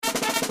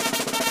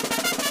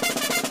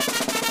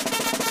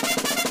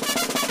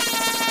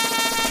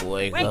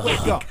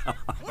Wake up.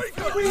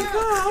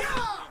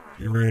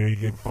 You ready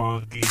to get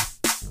funky?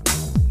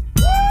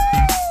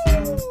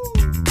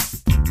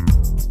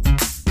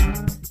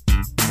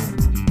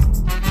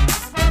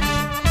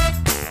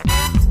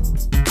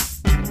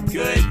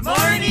 Good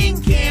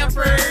morning,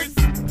 campers.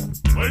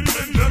 Ladies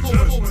and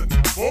gentlemen,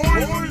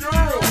 boys and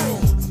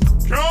girls,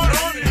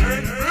 Connie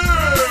and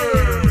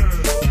Fish!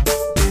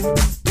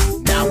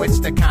 Now it's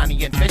the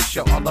Connie and Fish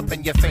show, all up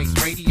in your face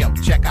radio.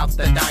 Check out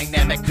the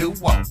dynamic duo.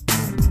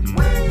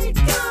 Wake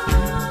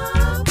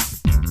up.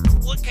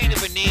 What kind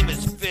of a name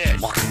is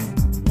Fish?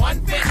 One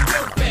fish,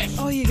 two fish.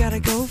 Oh, you gotta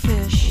go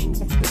fish.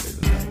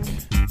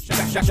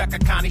 Shaka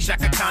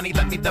Connie,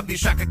 let me love you,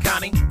 Shaka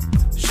Connie.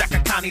 Shaka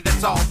Connie,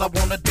 that's all I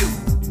wanna do.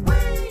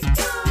 Wake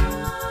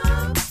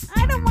up.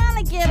 I don't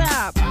wanna get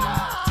up.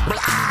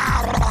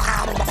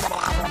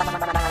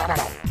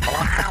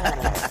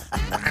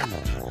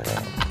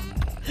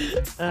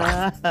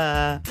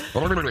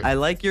 I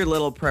like your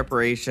little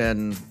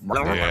preparation.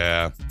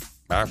 Yeah.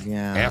 Yeah.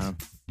 Yeah.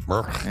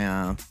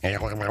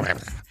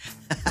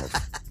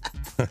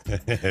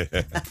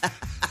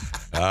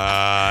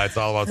 It's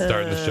all about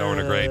starting the show on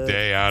a great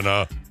day on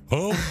a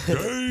hump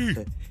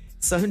day.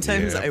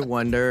 Sometimes Yeah. I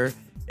wonder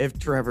if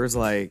Trevor's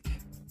like,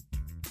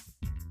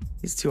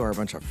 these two are a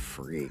bunch of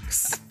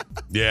freaks.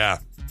 Yeah.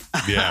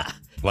 Yeah.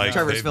 Like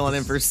Trevor's they- filling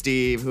in for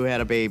Steve, who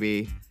had a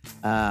baby,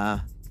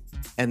 and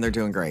they're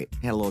doing great.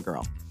 He had a little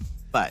girl.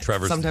 But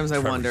sometimes I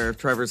wonder if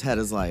Trevor's head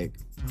is like,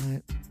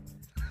 what?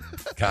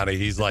 Connie,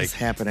 he's like, What's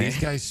happening? These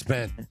guys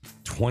spent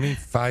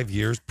 25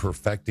 years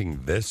perfecting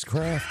this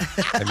craft.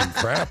 I mean,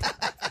 crap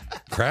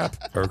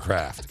or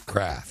craft?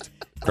 Craft.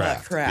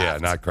 Yeah,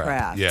 not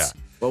craft. Yeah.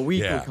 Well,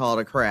 we Yeah. would call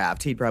it a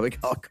craft. He'd probably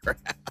call it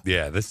craft.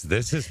 Yeah, this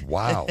is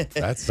wow.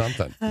 That's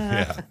something.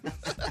 Yeah.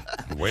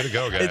 Way to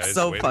go, guys. It's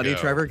so Way to funny, go.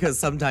 Trevor, because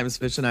sometimes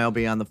Fish and I will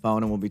be on the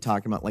phone and we'll be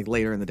talking about, like,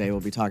 later in the day, we'll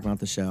be talking about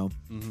the show.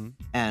 Mm-hmm.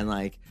 And,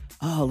 like,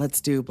 oh,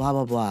 let's do blah,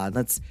 blah, blah.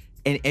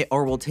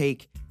 Or we'll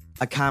take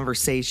a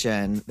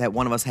conversation that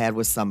one of us had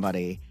with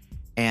somebody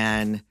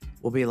and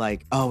we'll be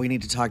like, oh, we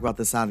need to talk about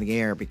this on the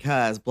air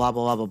because blah,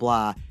 blah, blah, blah,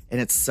 blah.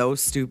 And it's so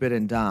stupid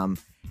and dumb.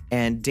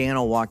 And Dan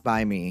will walk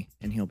by me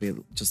and he'll be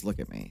just look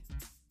at me.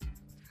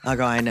 I'll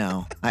go, I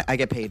know. I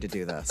get paid to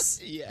do this.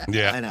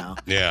 Yeah. I know.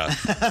 Yeah.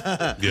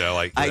 Yeah,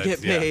 like I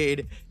get that's- yeah.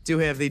 paid to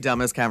have the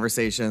dumbest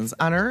conversations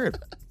on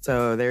earth.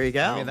 So there you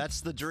go. I mean,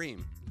 that's the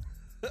dream.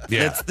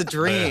 Yeah. It's the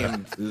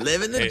dream.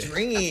 Living the Hey.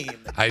 dream.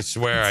 I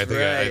swear, I think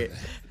right.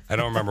 I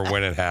don't remember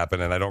when it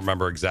happened, and I don't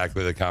remember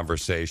exactly the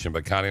conversation.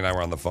 But Connie and I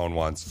were on the phone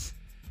once,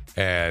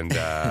 and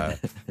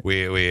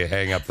we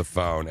hang up the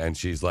phone, and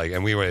she's like,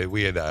 and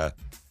we had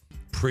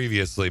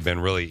previously been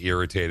really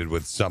irritated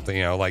with something,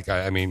 like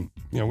I mean,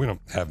 we don't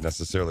have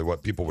necessarily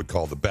what people would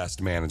call the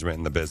best management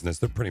in the business.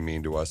 They're pretty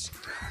mean to us,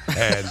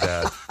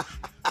 and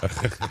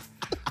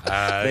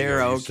They're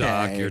you okay.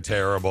 suck, you're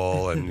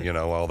terrible, and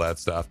all that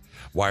stuff.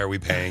 Why are we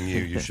paying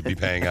you? You should be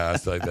paying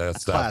us, like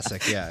that stuff.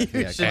 Classic, yeah.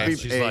 You should And be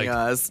she's paying like-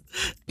 us.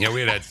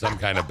 We had some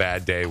kind of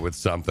bad day with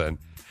something.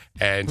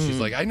 And she's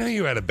like, I know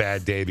you had a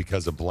bad day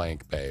because of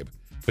blank, babe.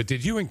 But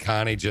did you and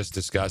Connie just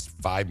discuss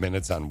 5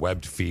 minutes on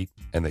webbed feet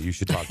and that you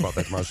should talk about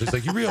that tomorrow? She's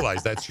like, you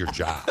realize that's your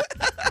job.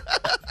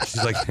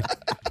 She's like,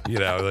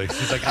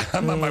 she's like,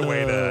 I'm on my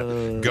way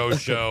to go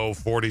show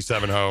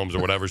 47 homes or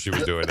whatever she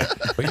was doing.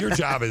 But your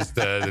job is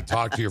to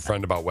talk to your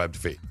friend about webbed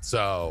feet.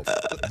 So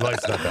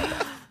let's not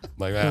that.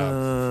 Like,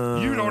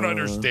 you don't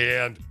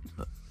understand.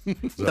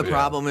 So, The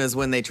problem is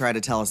when they try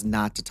to tell us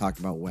not to talk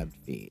about webbed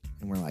feet.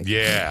 And we're like,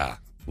 Yeah.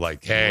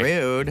 Like, hey,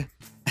 rude.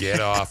 get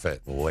off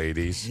it,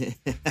 ladies.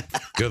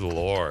 Good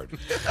Lord.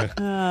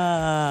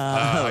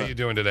 How you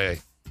doing today?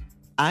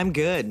 I'm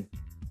good.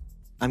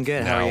 I'm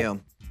good. How are Now,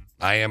 you?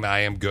 I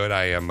am good.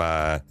 I am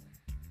the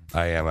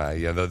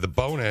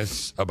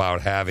bonus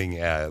about having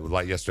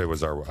like yesterday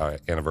was our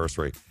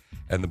anniversary,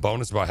 and the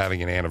bonus about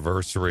having an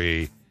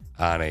anniversary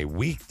on a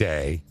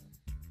weekday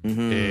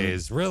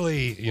is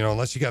really,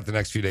 unless you got the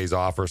next few days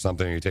off or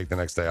something, or you take the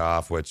next day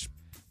off, which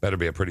better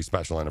be a pretty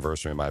special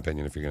anniversary in my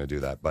opinion if you're going to do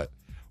that, but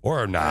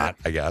or not,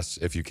 I guess,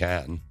 if you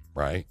can,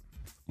 right?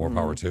 More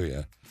power to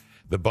you.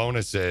 The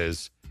bonus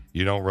is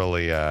you don't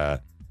really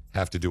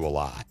have to do a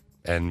lot,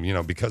 and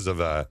because of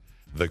the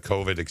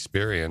COVID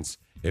experience,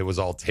 it was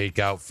all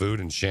takeout food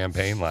and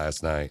champagne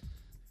last night.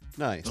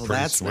 Nice. Well,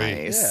 pretty that's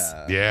sweet. nice.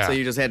 Yeah. Yeah. So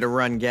you just had to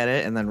run, get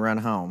it, and then run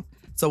home.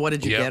 So what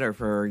did you Yep. get her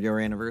for your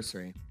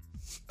anniversary?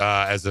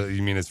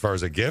 You mean as far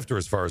as a gift or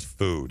as far as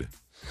food?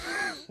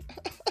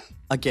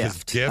 A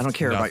gift. gift, I don't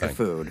care about your nothing.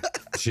 food.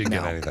 She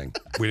didn't get anything.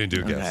 We didn't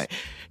do gifts. Okay.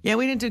 Yeah,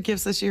 we didn't do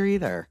gifts this year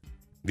either.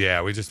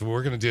 Yeah,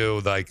 we're gonna do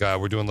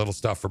we're doing little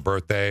stuff for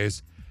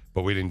birthdays,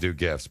 but we didn't do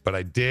gifts. But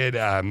I did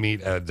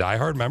meet a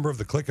diehard member of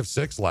the Click of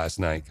Six last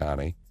night,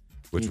 Connie,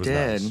 which You was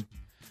did. nice.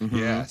 Mm-hmm.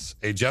 Yes,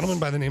 a gentleman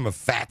by the name of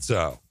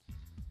Fatso.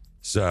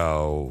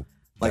 So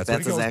Like that's what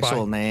his he goes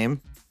actual by.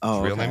 name. Oh,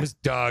 His real okay. name is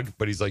Doug,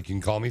 but he's like, you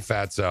can call me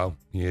Fatso.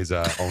 He owns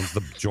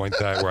the joint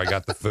where I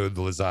got the food,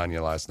 the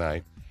lasagna last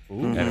night.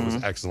 and it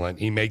was excellent.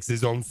 He makes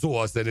his own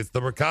sauce, and it's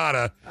the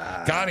ricotta.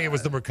 Connie, it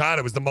was the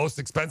ricotta. It was the most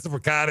expensive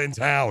ricotta in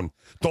town.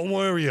 Don't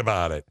worry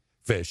about it,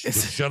 Fish.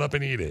 Just shut up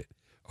and eat it.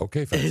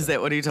 Okay, Fish. Is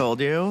that what he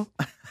told you?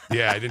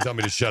 Yeah, he didn't tell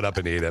me to shut up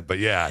and eat it, but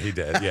yeah, he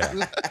did.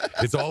 Yeah,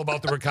 it's all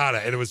about the ricotta,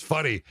 and it was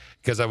funny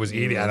because I was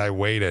eating and I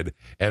waited,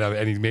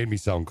 and he made me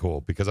sound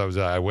cool because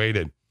I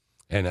waited,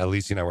 and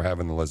Alicia and I were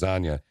having the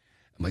lasagna.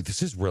 I'm like,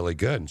 this is really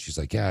good, and she's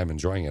like, yeah, I'm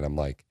enjoying it. I'm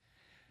like,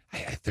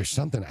 there's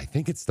something. I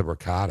think it's the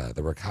ricotta.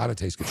 The ricotta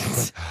tastes good.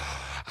 She's like,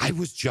 I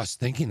was just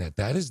thinking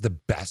that is the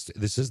best.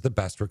 This is the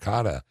best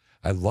ricotta.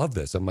 I love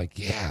this. I'm like,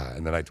 yeah,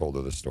 and then I told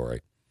her the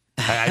story.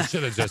 I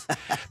should have just,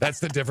 that's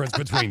the difference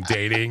between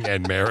dating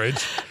and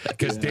marriage.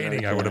 Because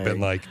dating, I would have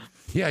been like,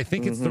 yeah, I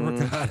think it's the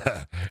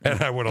ricotta.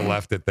 And I would have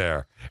left it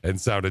there and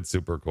sounded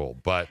super cool.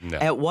 But no.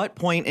 At what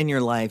point in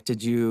your life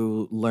did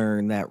you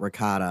learn that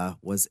ricotta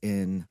was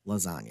in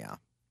lasagna?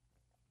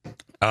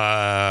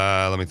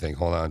 Let me think.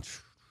 Hold on.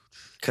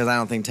 Because I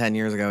don't think 10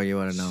 years ago you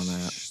would have known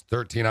that.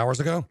 13 hours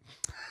ago?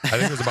 I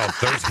think it was about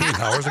 13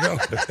 hours ago.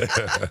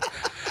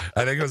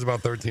 I think it was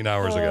about 13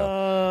 hours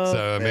ago.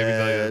 So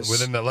maybe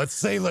within the,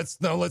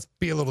 let's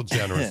be a little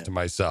generous to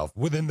myself.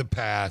 Within the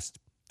past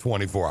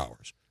 24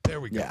 hours. There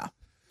we go.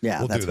 Yeah,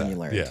 We'll that's do when that. you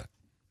learned.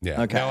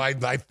 Yeah. Okay. No,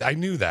 I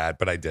knew that,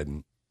 but I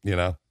didn't,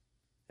 Yeah.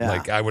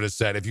 Like I would have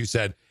said, if you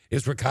said,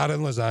 is ricotta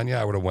and lasagna?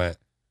 I would have went,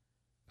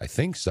 I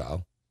think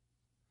so.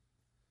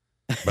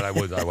 But I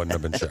wouldn't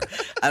have been sure.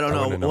 I don't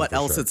wouldn't have know known what for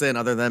else sure. it's in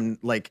other than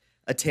like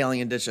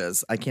Italian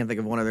dishes. I can't think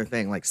of one other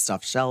thing, like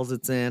stuffed shells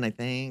it's in, I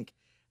think.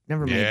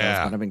 Never made those,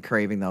 but I've been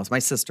craving those. My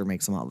sister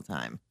makes them all the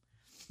time.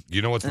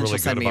 You know what's And really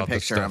she'll send good me a about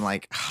this picture. stuff? I'm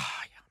like, oh,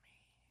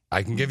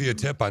 I can give you a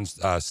tip on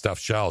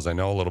stuffed shells. I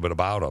know a little bit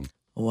about them.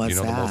 what's you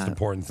know that? the most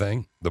important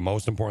thing? The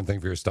most important thing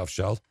for your stuffed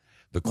shells?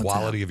 The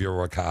quality of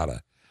your ricotta.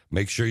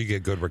 Make sure you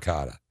get good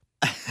ricotta.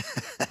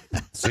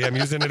 See, I'm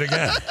using it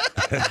again.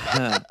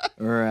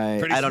 Right.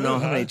 Pretty I don't know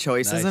smooth, how many huh?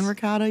 choices in Nice.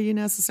 ricotta you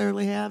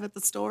necessarily have at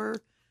the store.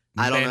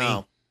 I don't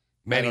know.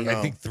 Many. I don't I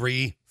know. think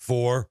 3,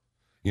 4,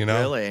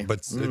 Really? But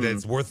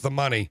it's worth the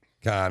money,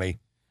 Connie.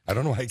 I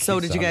don't know why I So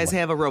keep did you sounding guys like-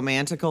 have a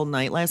romantical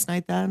night last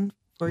night then?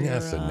 For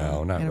Yes your, and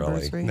no, not really.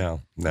 anniversary?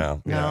 No. Yeah,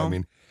 No? I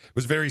mean, it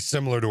was very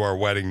similar to our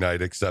wedding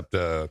night, except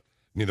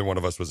neither one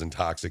of us was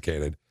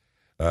intoxicated.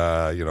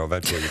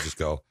 Eventually we just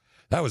go,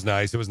 that was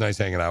nice. It was nice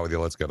hanging out with you.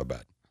 Let's go to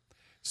bed.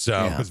 So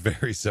Yeah. it was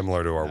very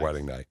similar to our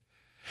wedding night.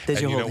 Did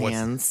And you you know hold what's-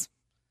 hands?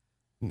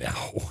 No.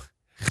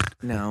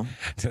 No.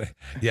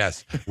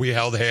 Yes, we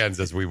held hands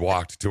as we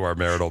walked to our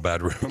marital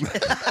bedroom.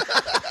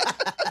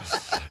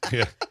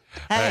 Yeah.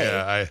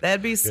 Hey,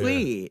 that'd be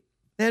sweet.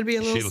 That'd be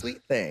a little She-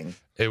 sweet thing.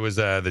 It was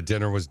the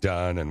dinner was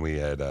done, and we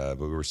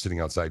were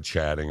sitting outside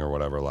chatting or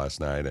whatever last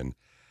night, and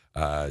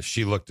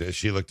she looked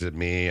at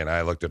me, and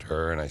I looked at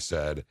her, and I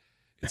said,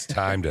 "It's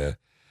time to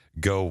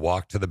go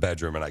walk to the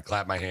bedroom." And I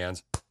clapped my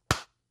hands,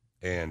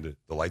 and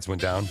the lights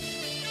went down,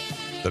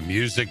 the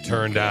music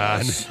turned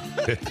on,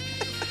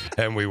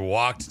 and we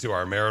walked to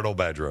our marital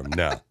bedroom.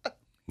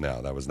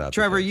 No, that was not.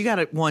 Trevor, the case. you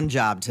got one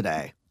job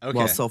today. Okay.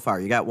 Well, so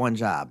far, you got one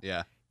job.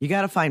 Yeah. You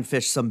got to find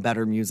Fish some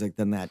better music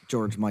than that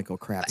George Michael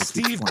crap. he keeps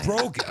Steve playing.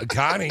 broke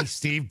Connie.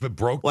 Steve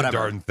broke Whatever. the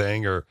darn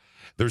thing,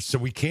 so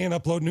we can't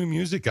upload new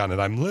music on it.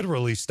 I'm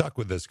literally stuck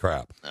with this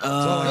crap. That's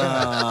all I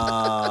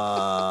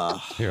got.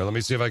 Here, let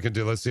me see if I can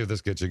do. Let's see if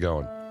this gets you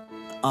going.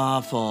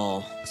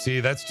 Awful.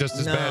 See, that's just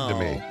as bad to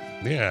me.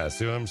 No. Yeah,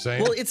 see what I'm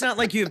saying? Well, it's not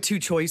like you have two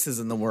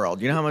choices in the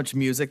world. You know how much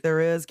music there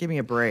is? Give me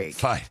a break.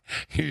 Fine.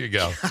 Here you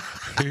go.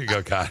 Here you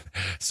go, Con.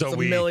 So It's a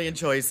million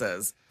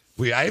choices.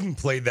 I haven't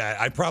played that.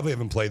 I probably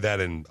haven't played that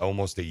in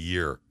almost a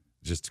year,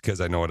 just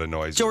because I know it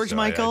annoys you. George So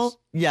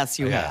Michael? Yes,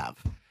 you I have.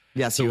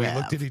 Yes, So you we have.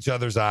 looked at each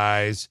other's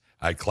eyes.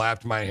 I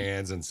clapped my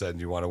hands and said,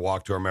 "Do you want to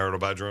walk to our marital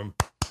bedroom?"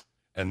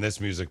 And this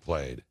music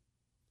played.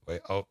 Wait,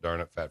 oh,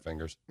 darn it, fat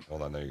fingers.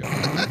 Hold on, there you go.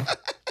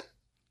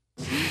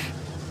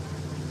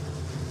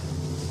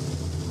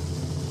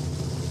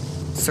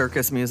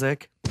 Circus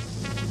music.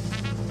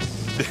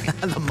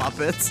 The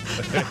Muppets.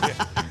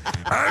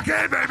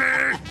 Okay,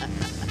 baby.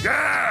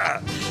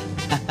 Yeah.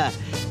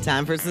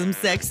 Time for some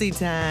sexy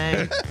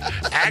time.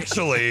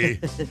 Actually,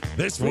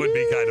 this would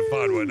be kind of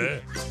fun, wouldn't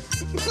it?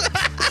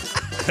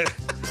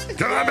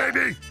 Come on,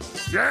 baby.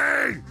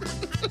 Yay.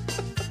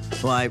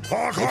 Well, if you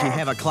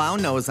have a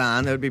clown nose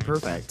on, that would be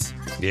perfect.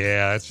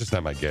 Yeah, that's just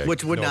not my gig.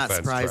 Which would No not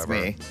offense, surprise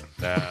Trevor. me.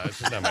 Nah, it's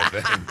just not my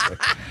thing.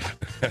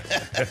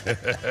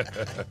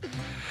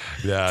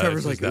 Yeah,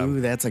 Trevor's it's like, just not-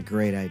 ooh, that's a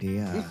great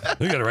idea.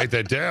 You got to write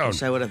that down.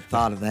 Wish I would have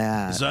thought of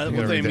that. Is that You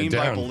what gotta they write that mean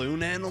by down.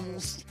 balloon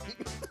animals?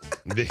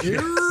 Yes,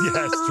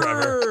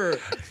 Trevor.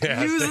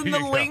 Yes, Using there the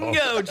you go.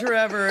 lingo,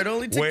 Trevor. It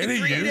only took Way you to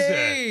 3 use it.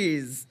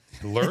 days.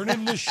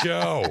 Learning the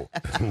show,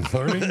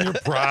 learning your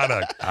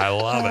product. I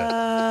love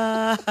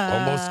it.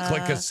 Almost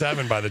click a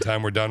 7 by the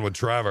time we're done with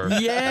Trevor.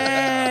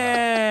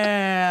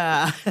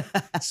 Yeah.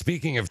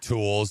 Speaking of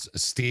tools,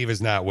 Steve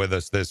is not with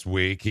us this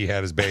week. He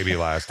had his baby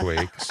last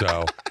week,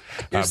 so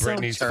You're so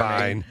Brittany's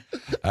charming.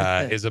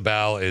 fine.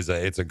 Isabel it's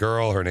a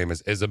girl. Her name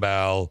is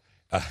Isabel.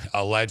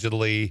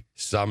 Allegedly,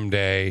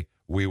 someday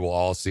we will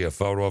all see a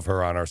photo of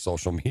her on our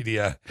social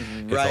media.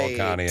 It's all Right.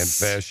 Connie and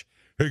Fish.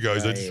 Hey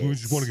guys, I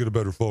just want to get a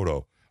better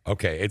photo.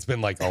 Okay, it's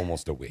been like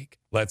almost a week.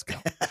 Let's go.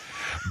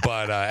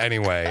 But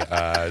anyway,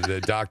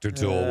 the Dr.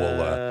 Tool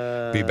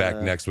will be back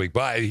next week.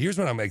 But here's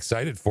what I'm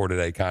excited for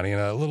today, Connie. In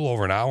a little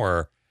over an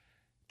hour,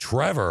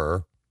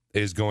 Trevor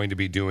is going to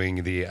be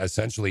doing the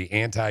essentially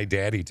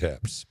anti-daddy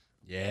tips.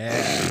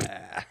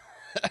 Yeah.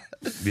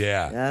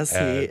 Yeah. Yes,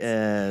 he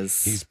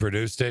is. He's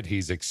produced it.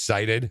 He's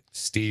excited.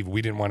 Steve,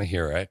 we didn't want to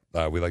hear it.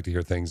 We like to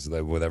hear things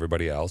with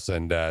everybody else.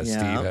 And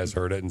Steve has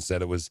heard it and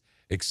said it was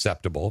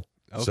acceptable.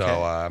 Okay. So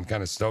I'm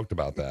kind of stoked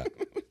about that.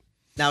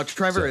 Now,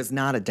 Trevor is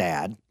not a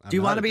dad. Do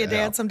you not want to a be a dad.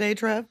 dad someday,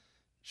 Trev?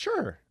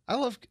 Sure. I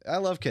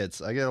love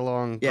kids. I get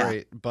along Yeah.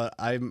 great, but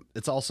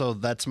it's also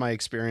that's my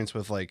experience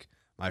with like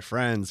my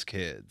friends'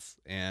 kids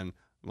and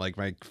like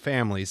my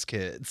family's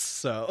kids.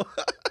 So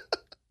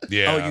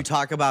Yeah. Oh, you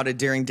talk about it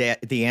during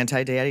the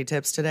anti-daddy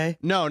tips today?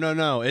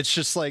 no. It's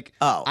just like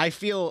Oh. I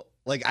feel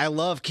like I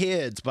love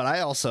kids, but I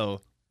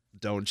also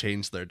don't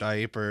change their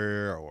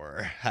diaper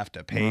or have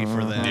to pay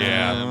for them.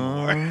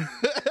 Yeah.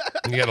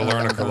 You got to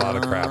learn a lot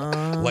of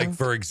crap. Like,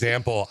 for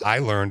example, I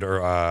learned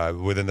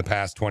within the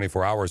past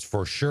 24 hours,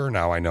 for sure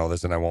now I know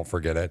this and I won't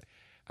forget it.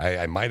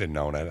 I might have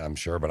known it, I'm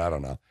sure, but I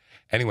don't know.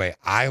 Anyway,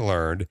 I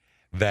learned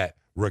that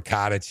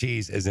ricotta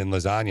cheese is in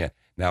lasagna.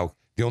 Now,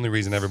 the only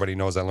reason everybody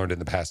knows I learned it in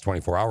the past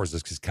 24 hours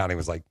is because Connie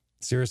was like,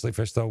 seriously,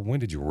 Fish, though? When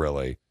did you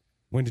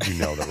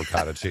know that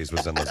ricotta cheese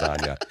was in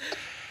lasagna?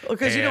 Well,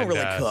 because you don't And,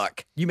 really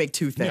cook. You make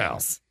two no.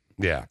 things.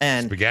 Yeah.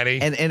 And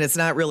spaghetti. And it's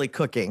not really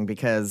cooking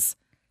because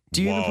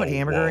do you even put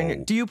hamburger in whoa.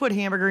 your, do you put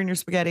hamburger in your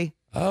spaghetti?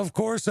 Of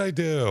course I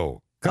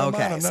do. Come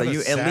Okay, on, I'm so not a you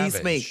at least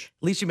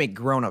savage. you make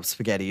grown-up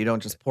spaghetti. You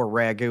don't just pour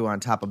ragu on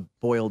top of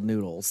boiled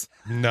noodles.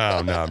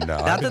 No. Not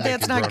that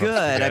that's not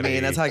good. I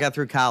mean, that's how I got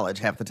through college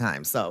half the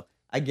time. So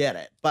I get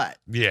it. But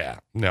Yeah,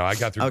 no, I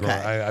got through. Okay.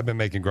 I've been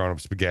making grown-up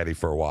spaghetti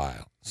for a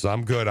while, so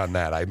I'm good on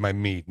that. My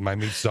meat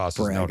sauce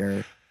is known.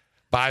 bragger.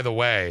 By the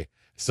way,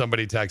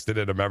 somebody texted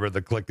in a member of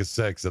the Click of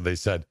Six, and they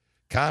said,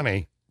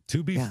 "Connie,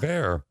 to be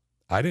fair,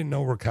 I didn't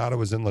know ricotta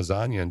was in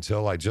lasagna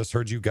until I just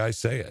heard you guys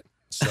say it."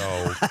 So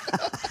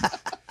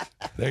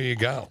there you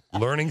go,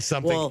 learning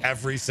something Well,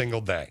 every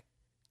single day.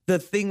 The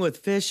thing with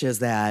fish is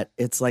that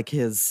it's like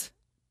it's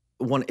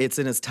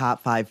in his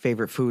top 5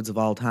 favorite foods of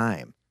all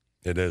time.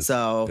 It is.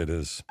 So it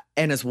is.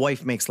 And his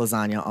wife makes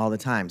lasagna all the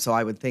time. So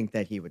I would think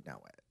that he would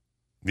know it.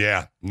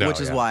 Yeah. No. which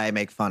is yeah. why I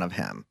make fun of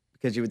him.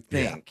 Because you would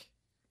think.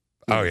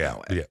 he Oh would yeah,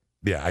 know it.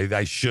 yeah.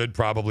 I should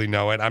probably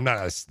know it. I'm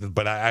not,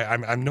 but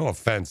I'm no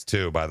offense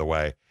too. By the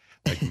way,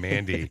 like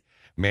Mandy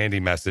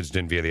messaged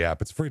in via the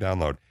app. It's a free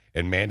download,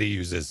 and Mandy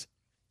uses.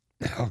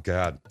 Oh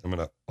God,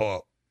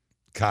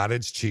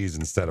 cottage cheese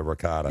instead of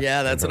ricotta.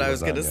 Yeah, that's in what her I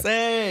was gonna lasagna.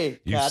 say.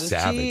 You Cottage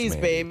savage, cheese,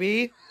 man.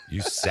 baby.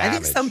 You savage. I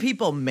think some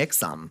people mix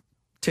them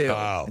too.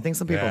 Oh, I think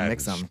some people God.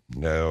 mix them.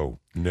 No.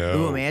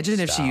 Ooh, imagine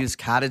if she Stop. used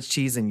cottage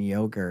cheese and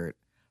yogurt.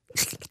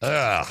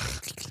 Ugh.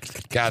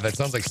 God, that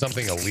sounds like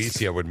something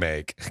Alicia would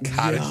make.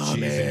 Cottage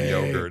cheese and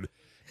yogurt.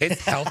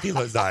 It's healthy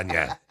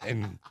lasagna.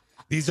 And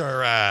these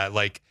are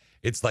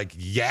it's like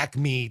yak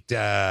meat,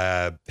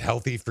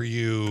 healthy for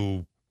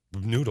you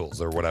noodles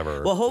or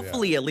whatever. Well,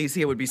 hopefully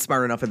Alicia would be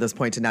smart enough at this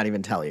point to not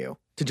even tell you,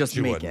 to just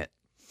She make wouldn't. it.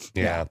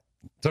 Yeah.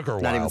 Took her a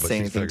Not while, even but say she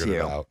anything figured to it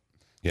you. out.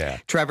 Yeah.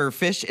 Trevor,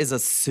 fish is a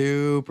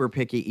super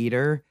picky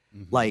eater.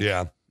 Like,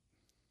 Yeah.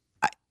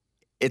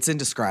 it's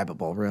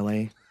indescribable,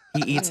 really.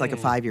 He eats like a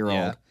 5-year-old.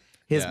 Yeah.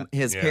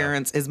 His Yeah.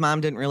 parents, his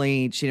mom she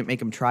didn't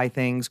make him try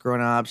things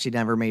growing up. She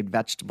never made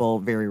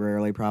very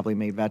rarely probably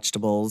made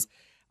vegetables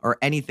or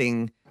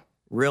anything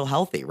real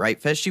healthy, right?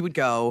 Fish, she would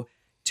go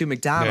to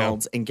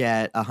McDonald's and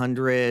get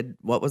 100,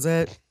 what was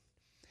it?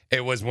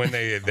 It was when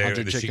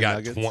 100 she chicken got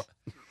nuggets?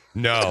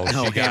 No,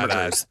 No, she got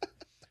hamburgers.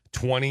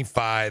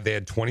 25. They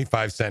had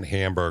 25-cent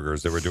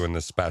hamburgers. They were doing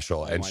the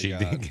special, and my she God.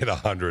 didn't get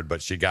 100,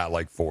 but she got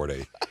like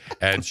 40,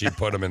 and she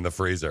put them in the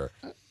freezer.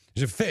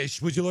 She said,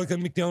 "Fish, would you like a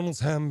McDonald's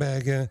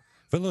hamburger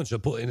for lunch? I'll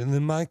put it in the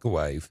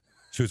microwave."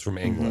 She was from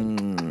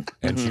England,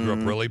 and she grew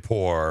up really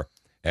poor,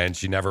 and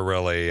she never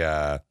really.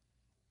 The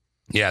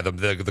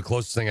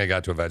closest thing I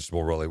got to a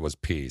vegetable really was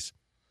peas.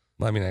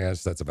 Well, I mean, I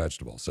guess that's a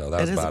vegetable, so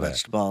that was It is a about it.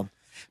 vegetable.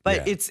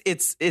 But Yeah.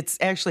 it's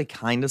actually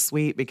kind of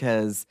sweet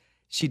because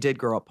she did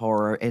grow up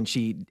poor and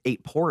she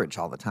ate porridge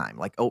all the time,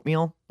 like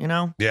oatmeal, you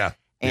know? Yeah,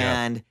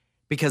 yeah. And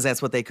because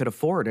that's what they could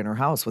afford in her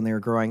house when they were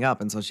growing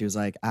up. And so she was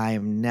like, I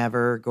am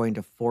never going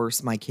to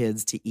force my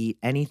kids to eat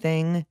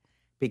anything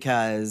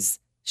because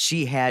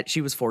she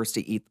was forced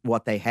to eat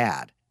what they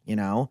had, you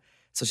know?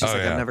 So she's Oh,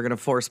 like, yeah. I'm never going to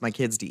force my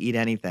kids to eat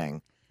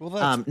anything. Well,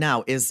 that's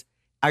Now,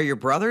 are your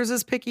brothers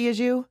as picky as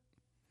you?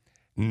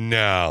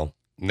 No,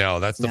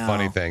 that's the No.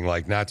 funny thing.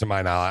 Like, not to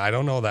my knowledge, I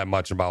don't know that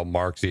much about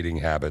Mark's eating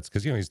habits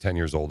because, he's 10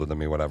 years older than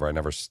me, whatever. I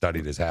never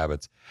studied his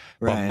habits.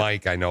 But Right.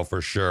 Mike, I know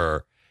for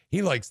sure,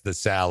 he likes the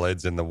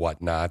salads and the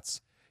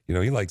whatnots.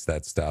 He likes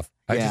that stuff.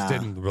 I just Yeah.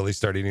 didn't really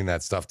start eating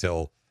that stuff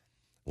till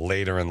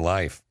later in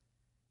life.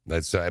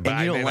 That's but And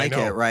you don't I like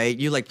know. it, right?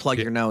 You like plug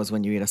Yeah. your nose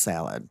when you eat a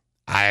salad.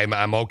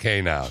 I'm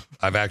okay now.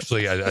 I've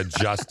actually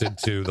adjusted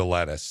to the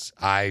lettuce.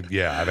 I've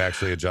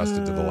actually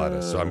adjusted to the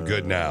lettuce, so I'm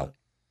good now.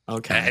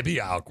 Okay. It'd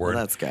be awkward.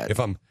 Well, that's good. If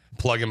I'm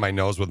plugging my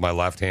nose with my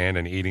left hand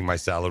and eating my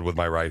salad with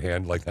my right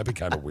hand, like that'd be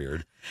kind of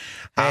weird.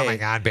 Oh my Hey.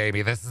 God,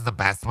 baby, this is the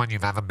best one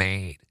you've ever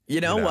made. You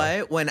know You know?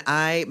 what? When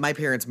my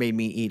parents made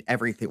me eat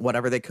everything,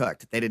 whatever they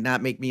cooked. They did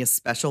not make me a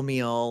special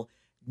meal.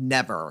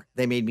 Never.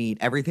 They made me eat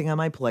everything on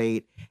my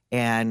plate.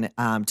 And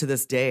to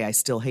this day, I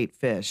still hate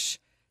fish.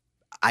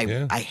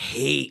 Yeah. I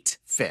hate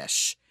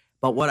fish.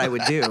 But what I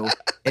would do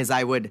is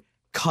I would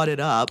cut it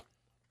up,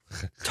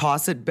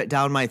 toss it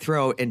down my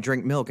throat, and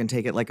drink milk and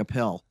take it like a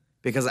pill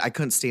because I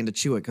couldn't stand to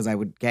chew it because I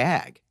would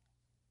gag.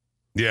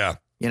 Yeah.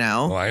 You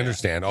know? Oh, I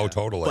understand. Oh,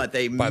 totally. But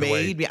they By the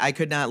way, made me. I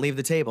could not leave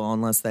the table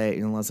unless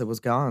it was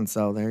gone.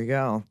 So there you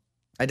go.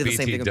 I did the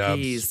same BT thing with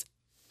dubs. peas.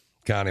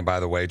 Connie, by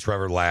the way,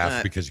 Trevor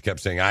laughed because you kept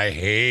saying, I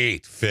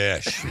hate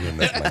fish. You know,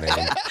 that's my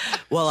name.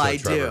 Well, So I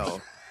Trevor's-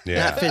 do.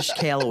 Yeah. Not fish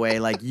Callaway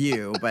like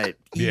you, but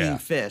eating Yeah.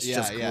 fish Yeah,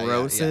 just yeah, yeah,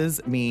 grosses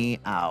me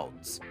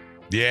out.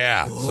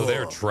 Yeah. So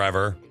there,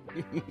 Trevor.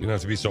 You don't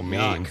have to be so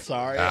mean.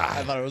 Sorry, Ah.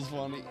 I thought it was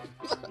funny.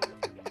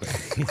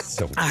 He's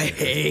so I weird.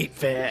 hate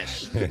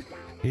fish.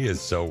 He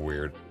is so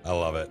weird. I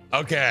love it.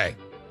 Okay.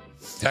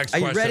 Text Are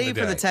you question ready of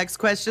the for the day. text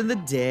question of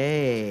the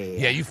day?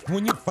 Yeah,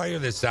 when you fire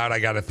this out, I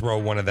got to throw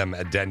one of them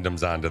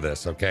addendums onto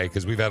this, okay?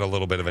 Because we've had a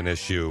little bit of an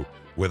issue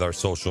with our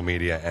social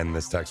media and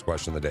this text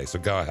question of the day. So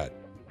go ahead.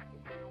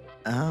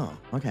 Oh,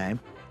 okay.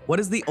 What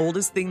is the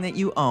oldest thing that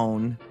you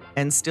own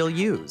and still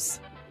use?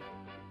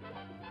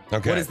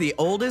 Okay. What is the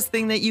oldest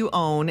thing that you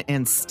own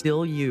and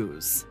still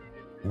use?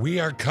 We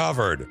are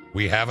covered.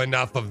 We have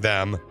enough of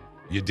them.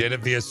 You did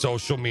it via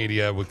social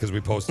media because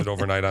we posted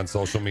overnight on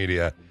social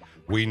media.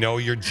 We know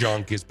your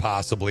junk is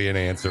possibly an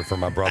answer for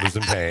my brothers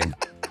in pain.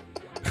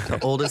 The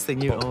oldest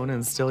thing you own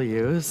and still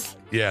use?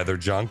 Yeah, they're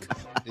junk.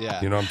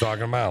 Yeah. You know what I'm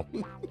talking about?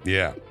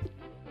 Yeah.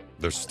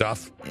 Their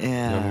stuff. Yeah. You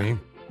know what I mean?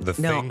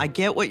 The No, thing. I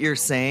get what you're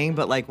saying,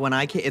 but like when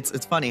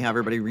it's funny how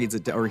everybody reads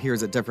it or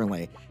hears it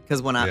differently.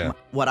 Because Yeah.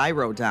 what I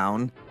wrote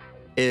down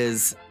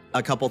is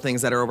a couple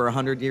things that are over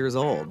 100 years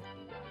old.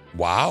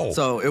 Wow.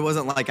 So it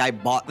wasn't like I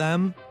bought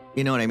them.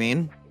 You know what I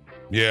mean?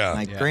 yeah.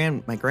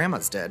 My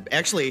grandma's dead.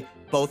 Actually,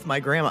 both my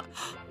grandma.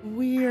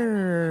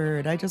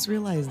 Weird. I just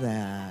realized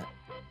that.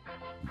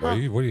 What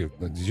do you,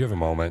 did you have a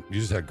moment? You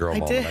just had a girl I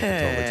moment. did. I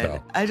can totally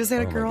tell. I just had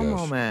Oh a my girl gosh.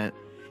 moment.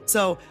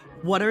 So,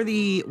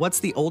 what's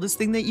the oldest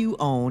thing that you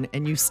own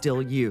and you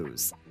still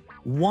use?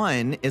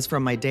 One is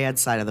from my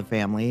dad's side of the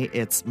family.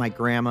 It's my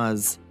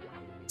grandma's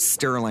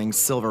sterling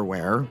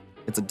silverware.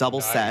 It's a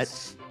double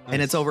set,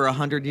 and it's over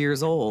 100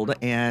 years old,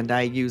 and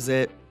I use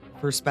it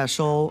for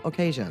special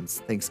occasions: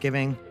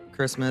 Thanksgiving,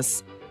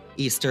 Christmas,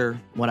 Easter,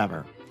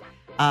 whatever.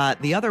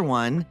 The other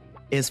one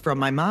is from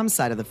my mom's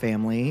side of the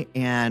family,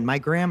 and my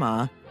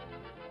grandma,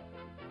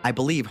 I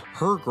believe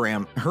her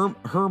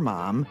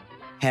mom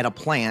had a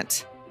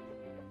plant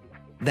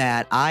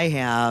that I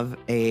have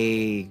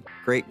a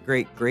great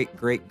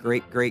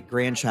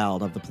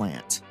grandchild of the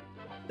plant.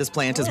 This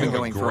plant has You been have a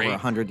going for over great-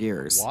 100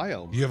 years.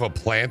 Wild. You have a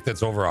plant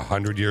that's over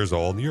 100 years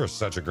old. You're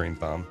such a green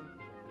thumb.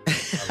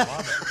 I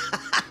love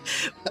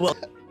it. Well,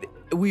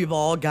 we've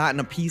all gotten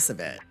a piece of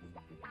it.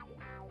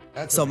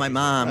 That's So my amazing.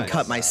 mom Nice.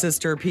 cut my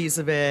sister a piece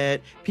of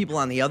it. People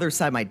on the other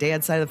side, my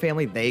dad's side of the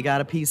family, they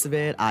got a piece of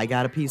it. I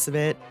got a piece of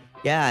it.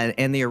 Yeah,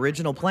 and the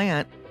original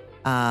plant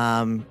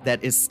that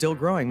is still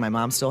growing, my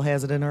mom still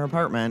has it in her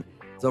apartment.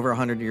 It's over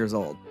 100 years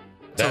old.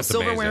 That's so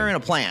silverware amazing.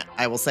 and a plant,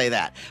 I will say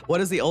that.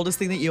 What is the oldest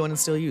thing that you own and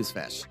still use,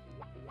 Fish?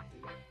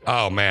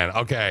 Oh, man.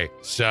 Okay.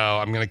 So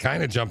I'm going to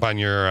kind of jump on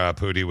your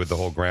Pootie with the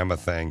whole grandma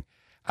thing.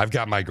 I've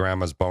got my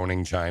grandma's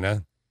boning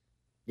china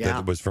Yeah.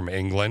 that was from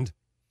England.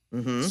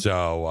 Mm-hmm.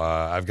 So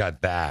I've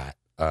got that.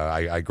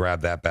 I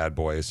grabbed that bad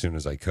boy as soon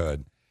as I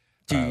could.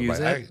 Do you use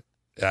it?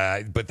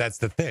 But that's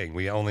the thing.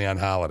 We only on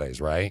holidays,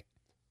 right?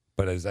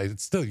 But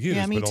it's still used,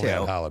 Yeah, me but only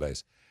on too.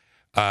 holidays.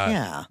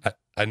 Yeah.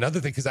 Another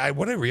thing, because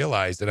what I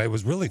realized, and I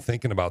was really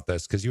thinking about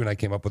this, because you and I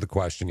came up with a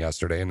question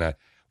yesterday, and I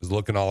was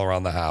looking all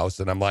around the house,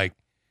 and I'm like,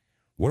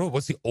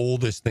 what's the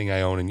oldest thing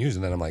I own and use?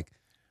 And then I'm like,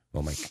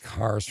 well, my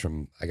car's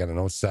I got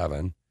an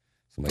 07.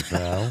 So I'm like,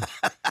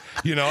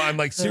 no. I'm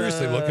like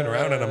seriously looking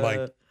around, and I'm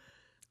like,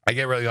 I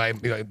get really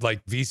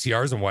like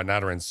VCRs and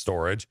whatnot are in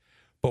storage,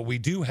 but we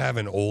do have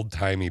an old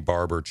timey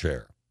barber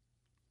chair.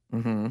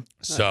 Mm-hmm.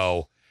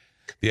 So,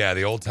 yeah,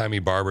 the old timey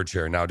barber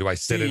chair. Now, do I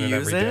sit Do in you it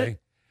every use day? it?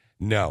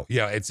 No.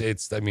 Yeah,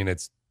 it's. I mean,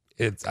 it's.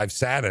 I've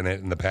sat in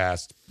it in the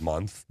past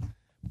month,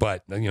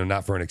 but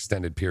not for an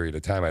extended period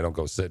of time. I don't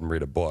go sit and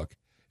read a book.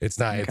 It's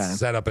not. Okay. It's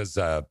set up as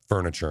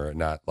furniture,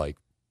 not like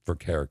for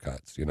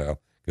haircuts.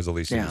 Because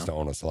Alicia Yeah. used to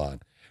own a salon.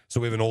 So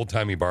we have an old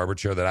timey barber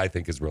chair that I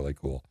think is really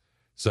cool.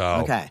 So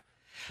Okay.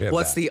 we have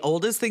What's that. the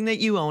oldest thing that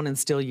you own and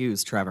still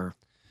use, Trevor?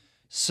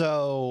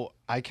 So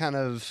I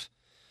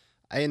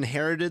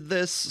inherited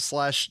this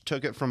 /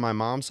 took it from my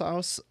mom's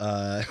house.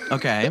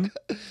 Okay.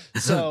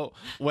 So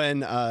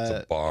when It's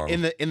a bong.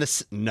 in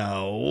the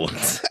no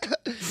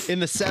In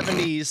the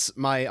 70s,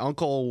 my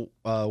uncle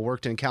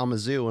worked in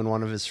Kalamazoo, and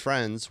one of his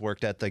friends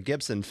worked at the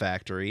Gibson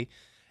factory,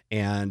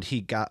 and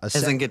he got a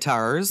As in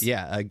guitars?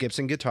 Yeah, a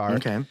Gibson guitar.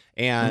 Okay.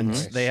 And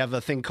they have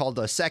a thing called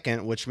a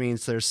second, which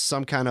means there's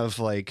some kind of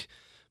like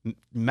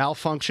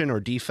malfunction or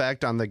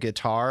defect on the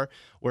guitar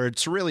where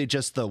it's really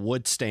just the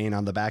wood stain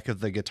on the back of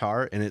the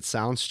guitar and it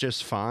sounds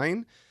just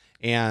fine.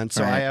 And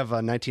so I have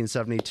a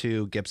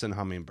 1972 Gibson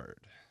Hummingbird,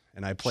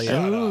 and I play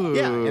Ooh,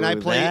 and I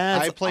play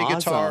that's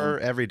guitar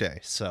awesome. every day.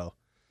 So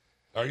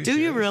Are you Do you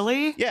serious?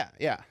 really?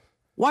 yeah.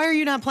 Why are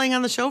you not playing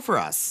on the show for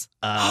us?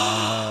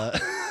 That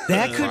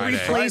could Friday.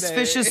 replace Friday.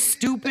 Fish's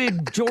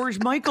stupid George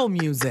Michael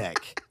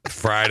music.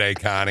 Friday,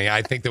 Connie.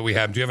 I think that we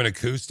have. Do you have an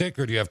acoustic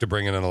or do you have to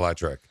bring in an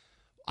electric?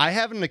 I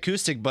have an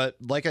acoustic, but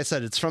like I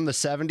said, it's from the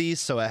 70s,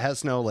 so it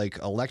has no like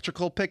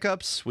electrical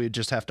pickups. We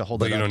just have to hold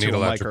But it you up don't to need a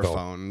electrical.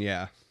 microphone.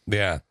 Yeah,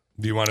 Yeah.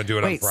 Do you want to do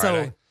it Wait, on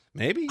Friday? so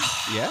maybe.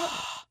 Yeah,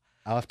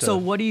 I'll have to. so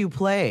what do you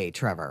play,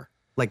 Trevor?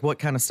 Like, what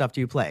kind of stuff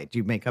do you play? Do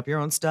you make up your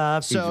own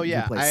stuff? Do So, you,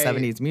 yeah, do you play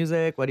 70s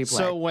music? What do you play?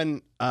 So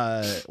when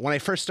I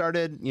first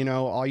started,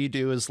 all you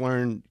do is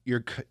learn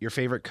your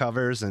favorite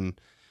covers, and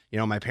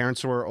my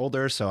parents were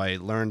older, so I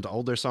learned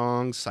older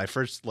songs. I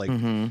first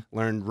learned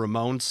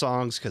Ramones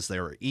songs because they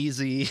were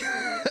easy.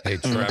 Hey,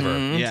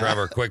 Trevor. Yeah.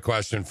 Trevor, quick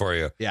question for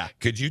you. Yeah.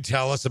 Could you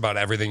tell us about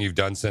everything you've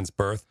done since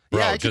birth? Bro,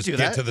 yeah, I could just do get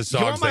that. to the You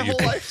songs want my that you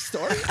whole life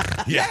story?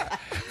 Yeah.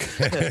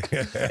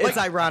 it's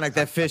ironic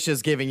that Fish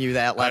is giving you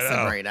that lesson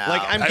know. right now.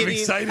 Like, I'm I'm getting-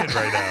 excited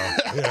right now.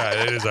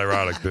 Yeah, it is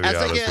ironic to be As I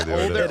honest get with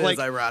you. older, It like is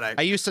ironic.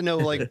 I used to know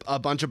like a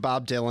bunch of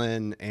Bob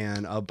Dylan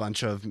and a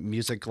bunch of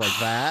music like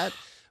that,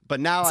 but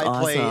now That's I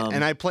play awesome.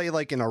 and I play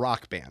like in a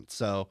rock band.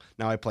 So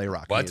now I play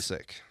rock What?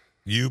 music.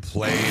 You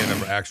play in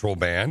an actual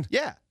band?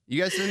 Yeah,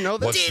 you guys didn't know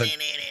this? What's the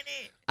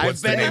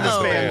I've been name in of this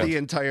the band band? the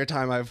entire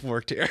time I've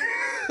worked here.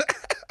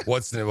 Well,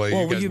 Well,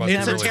 you guys you've must be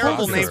It's a never really terrible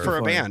popular. name for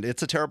a before. band.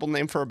 It's a terrible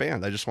name for a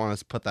band. I just want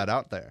to put that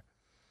out there.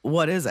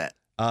 What is it?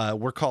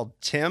 We're called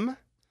Tim,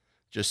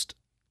 just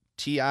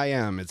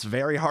TIM. It's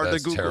very hard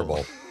That's to Google.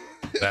 terrible.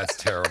 That's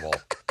terrible.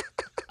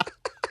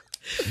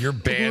 Your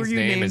band's Who are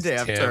you name named is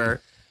after? Tim.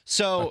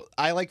 So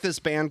I like this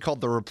band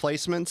called The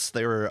Replacements.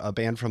 They were a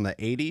band from the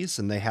 80s,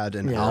 and they had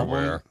an Yeah. album.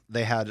 Where?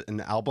 They had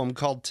an album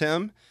called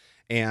Tim,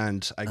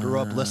 and I grew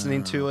up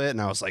listening to it, and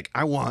I was like,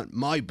 I want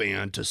my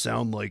band to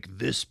sound like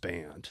this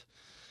band.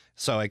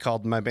 So I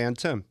called my band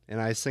Tim,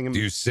 and I sing and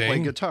Do you play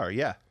sing? guitar.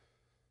 Yeah.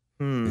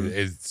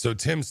 So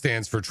Tim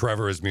stands for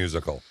Trevor is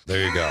musical.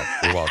 There you go.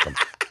 You're welcome.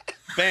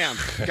 Bam.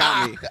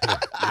 Got me.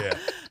 Yeah.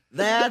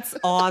 That's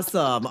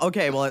awesome.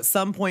 Okay, well, at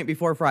some point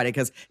before Friday,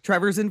 because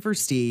Trevor's in for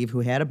Steve,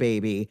 who had a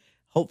baby.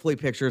 Hopefully,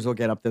 pictures will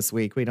get up this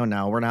week. We don't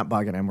know. We're not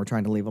bugging him. We're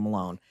trying to leave him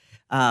alone.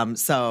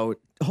 So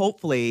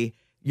hopefully,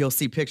 you'll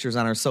see pictures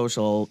on our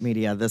social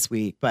media this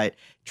week. But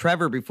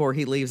Trevor, before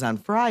he leaves on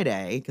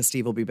Friday, because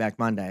Steve will be back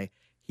Monday,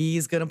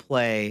 he's going to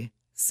play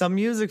some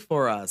music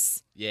for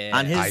us Yeah.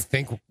 on his I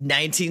think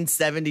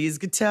 1970s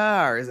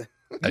guitars.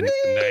 a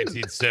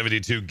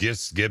 1972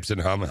 Gibson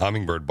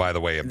Hummingbird, by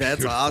the way, a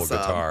That's beautiful awesome.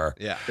 guitar.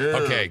 Yeah.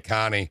 Okay,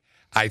 Connie,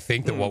 I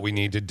think that what we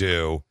need to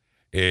do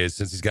is,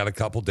 since he's got a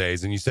couple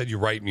days, and you said you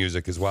write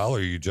music as well,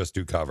 or you just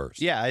do covers?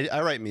 Yeah,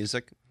 I write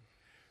music.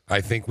 I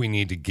think we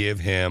need to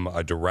give him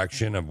a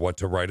direction of what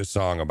to write a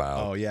song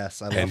about. Oh,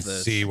 yes. I love and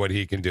this. see what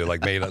he can do.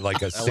 Like made it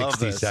like a I love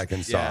this.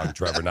 60-second song, Yeah.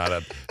 Trevor, not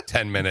a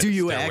 10-minute. Do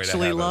you Stairway to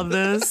actually Heaven. love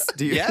this?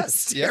 Do you?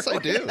 Yes. Yes, I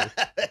do.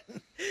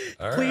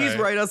 All Please right.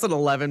 write us an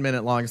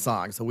 11-minute long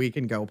song so we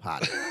can go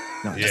potty.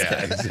 No, just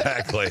Yeah,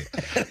 exactly.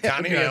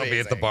 Connie and I will be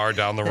at the bar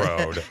down the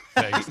road.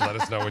 Thanks. Let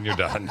us know when you're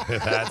done.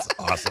 That's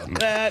awesome.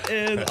 That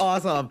is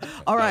awesome.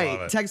 All love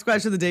right. it. Text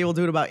question of the day. We'll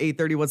do it about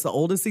 8:30. What's the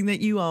oldest thing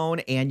that you own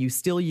and you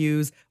still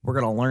use? We're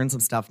going to learn some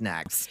stuff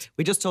next.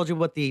 We just told you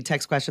what the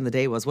text question of the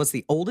day was. What's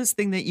the oldest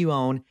thing that you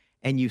own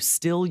and you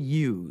still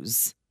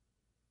use?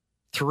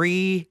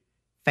 3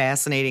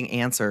 fascinating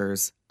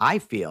answers, I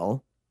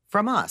feel,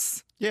 from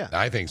us. Yeah.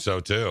 I think so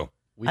too.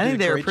 We I did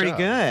think a they were great pretty job.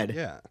 good.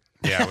 Yeah.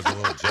 Yeah, I was a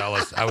little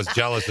jealous. I was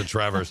jealous of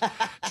Trevor's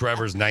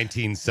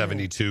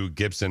 1972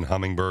 Gibson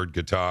Hummingbird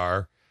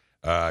guitar.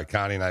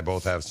 Connie and I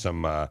both have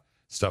some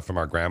stuff from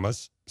our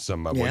grandmas.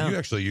 Some Yeah. well, you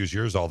actually use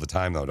yours all the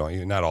time, though, don't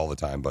you? Not all the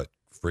time, but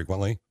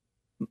frequently.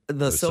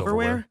 The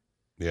silverware?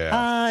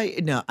 Yeah.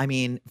 No, I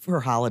mean,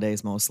 for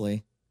holidays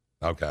mostly.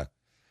 Okay.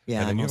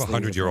 Yeah. and then you have a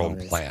mostly use it for 100-year-old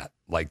holidays. plant.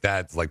 Like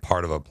that's like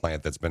part of a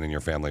plant that's been in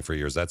your family for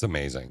years. That's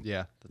amazing.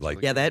 Yeah.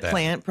 Like Yeah, that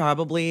plant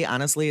probably,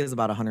 honestly, is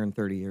about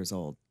 130 years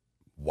old.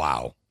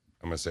 Wow.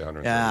 I'm gonna say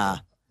 100. Yeah.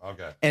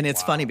 Okay. And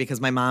it's Wow. funny because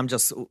my mom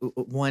just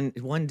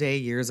one day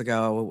years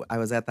ago, I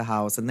was at the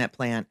house and that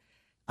plant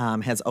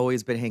has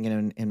always been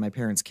hanging in my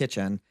parents'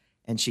 kitchen.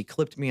 And she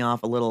clipped me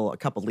off a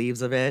couple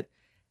leaves of it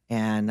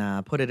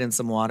and put it in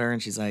some water.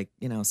 And she's like,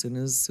 as soon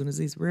as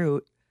these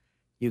root,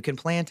 you can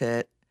plant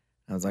it.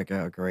 I was like,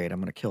 oh, great. I'm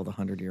going to kill the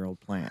 100-year-old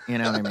plant. You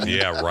know what I mean?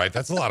 Yeah, right.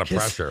 That's a lot of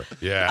pressure.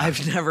 Yeah.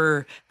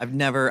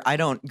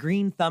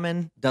 green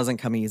thumbing doesn't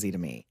come easy to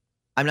me.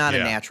 I'm not a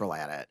Yeah. natural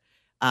at it.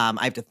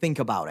 I have to think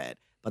about it.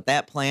 But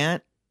that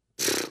plant,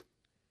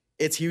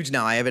 It's huge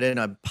now. I have it in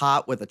a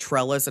pot with a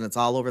trellis, and it's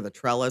all over the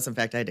trellis. In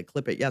fact, I had to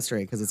clip it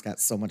yesterday because it's got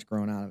so much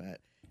growing out of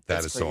it. That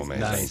It's is so crazy.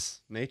 amazing.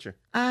 Nice. Nature.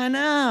 I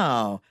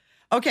know.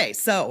 Okay,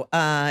 so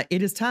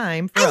it is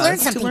time for I learned us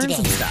to something learn today.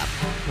 some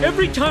stuff.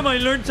 Every time I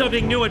learn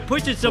something new, it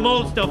pushes some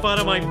old stuff out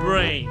of my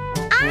brain.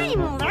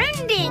 I'm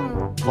learning.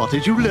 What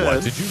did you learn?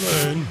 What did you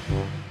learn?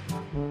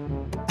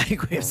 I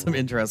think we have some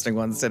interesting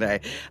ones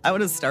today. I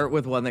want to start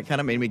with one that kind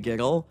of made me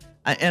giggle,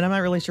 and I'm not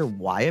really sure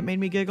why it made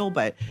me giggle,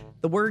 but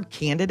the word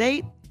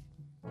candidate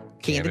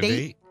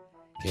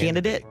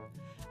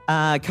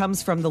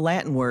comes from the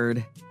Latin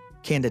word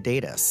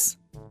candidatus,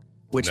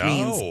 which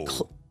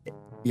means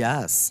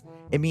yes,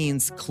 it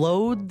means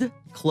clothed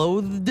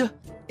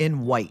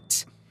in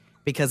white,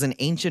 because in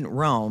ancient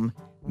Rome,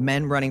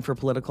 men running for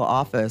political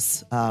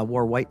office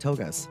wore white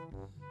togas.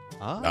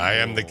 I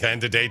am the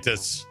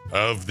candidatus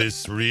of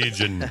this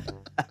region.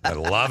 I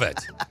love it.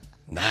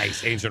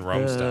 Nice ancient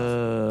Rome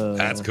stuff.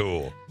 That's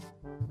cool.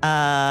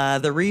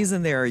 The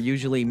reason there are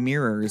usually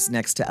mirrors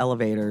next to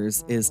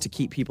elevators is to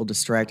keep people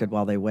distracted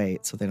while they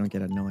wait so they don't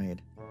get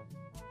annoyed.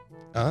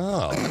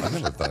 Oh, I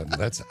never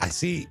thought I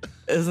see.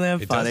 Isn't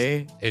that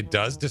funny? It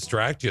does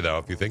distract you though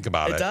if you think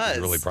about it. It does.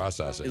 You really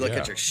process it. You look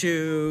at your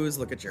shoes,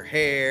 look at your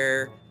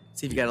hair,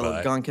 see if you got a little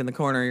Right. gunk in the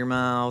corner of your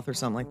mouth or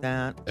something like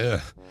that. Ugh.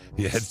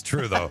 Yeah, it's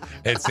true though.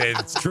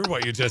 It's true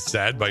what you just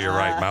said, but you're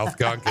right. Mouth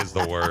gunk is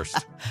the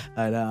worst.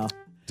 I know.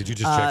 Did you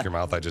just check your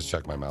mouth? I just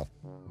checked my mouth.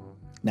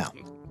 No.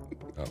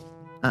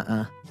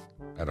 Oh.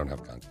 I don't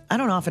have gunk. I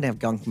don't often have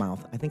gunk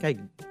mouth. I think I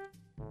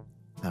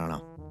don't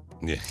know.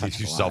 Yeah,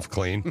 you self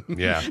clean.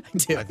 Yeah, I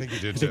do. I think you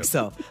do I too. think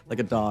so, like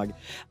a dog.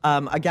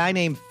 A guy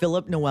named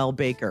Philip Noel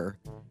Baker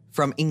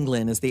from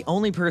England is the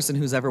only person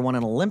who's ever won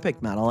an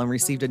Olympic medal and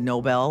received a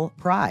Nobel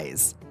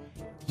Prize.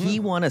 He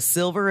won a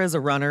silver as a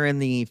runner in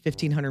the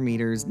 1,500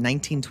 meters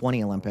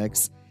 1920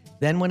 Olympics,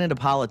 then went into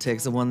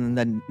politics and won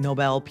the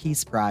Nobel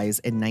Peace Prize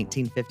in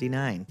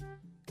 1959.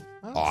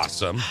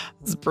 Awesome.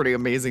 This is a pretty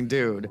amazing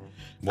dude.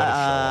 What a show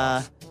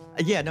off.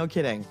 Yeah, no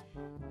kidding.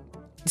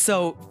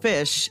 So,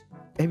 Fish,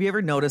 have you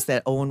ever noticed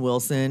that Owen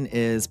Wilson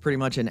is pretty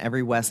much in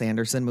every Wes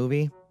Anderson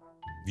movie?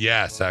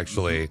 Yes,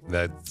 actually,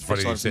 that's funny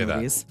Fish you loves say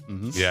movies.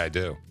 that. Yeah, I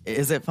do.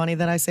 Is it funny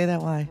that I say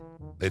that? Why?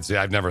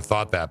 I've never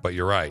thought that, but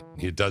you're right.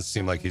 It does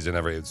seem like he's in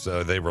every. So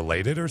are they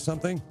related or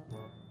something?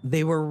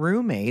 They were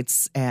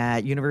roommates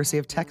at University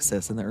of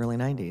Texas in the early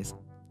 90s.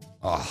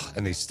 Oh,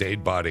 and they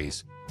stayed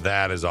buddies.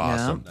 That is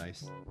awesome.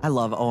 Nice. I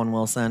love Owen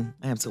Wilson.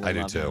 I I absolutely do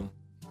love too. him.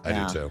 I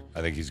Yeah. do too.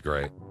 I think he's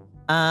great.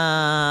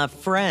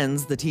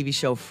 Friends, the TV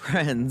show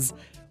Friends,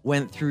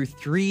 went through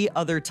 3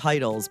 other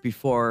titles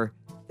before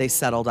they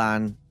settled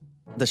on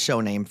the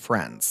show name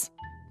Friends.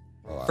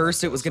 Oh, I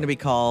First, like it was that going to be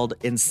called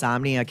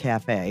Insomnia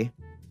Cafe.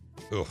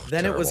 stuff. Ugh,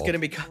 Then it was terrible.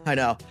 going to be, I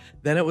know.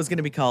 Then it was going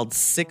to be called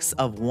 6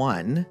 of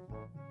 1.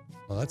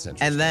 Well, that's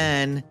interesting. And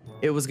then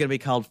it was going to be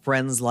called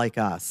Friends Like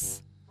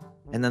Us.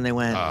 And then they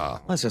went,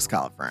 let's just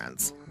call it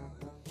Friends.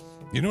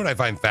 You know what I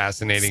find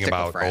fascinating Stick with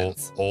about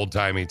Friends. old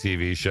timey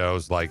TV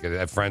shows? Like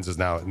Friends is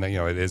now,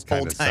 it is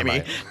kind of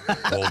Old-timey.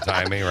 old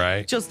timey,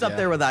 right? Just up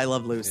there with I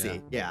Love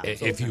Lucy. Yeah.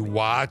 If you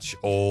watch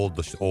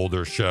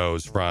older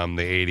shows from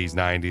the 80s,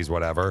 90s,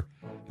 whatever,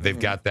 they've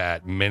got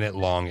that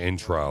minute-long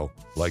intro,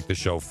 like the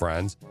show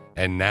Friends.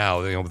 And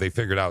now, they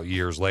figured out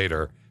years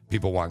later,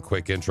 people want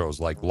quick intros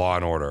like Law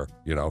and Order,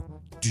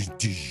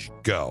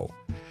 go.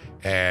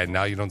 And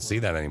now you don't see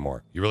that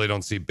anymore. You really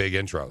don't see big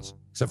intros,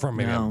 except for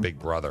maybe No. on Big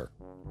Brother.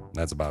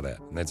 That's about it.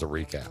 And that's a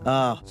recap.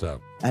 Oh, So,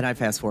 and I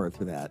fast forward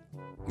through that.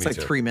 It's Me like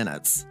too. 3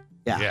 minutes.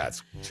 Yeah. yeah,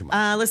 it's too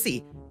much. Let's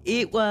see.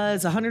 It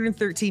was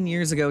 113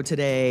 years ago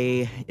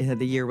today.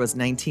 The year was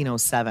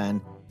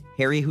 1907.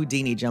 Harry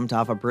Houdini jumped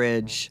off a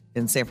bridge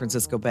in San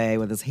Francisco Bay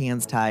with his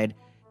hands tied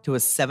to a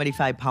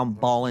 75-pound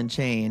ball and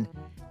chain.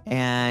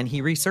 And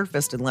he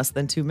resurfaced in less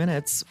than 2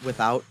 minutes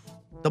without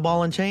the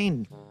ball and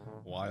chain.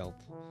 Wild.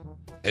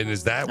 And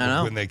is that I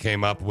know. when they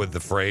came up with the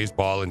phrase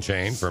ball and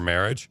chain for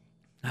marriage?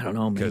 I don't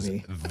know, Because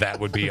maybe. that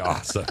would be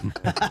awesome.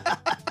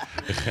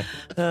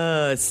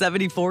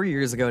 74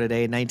 years ago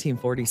today,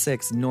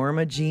 1946,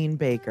 Norma Jean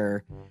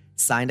Baker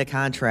signed a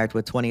contract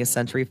with 20th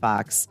Century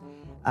Fox.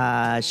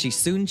 She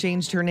soon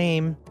changed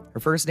her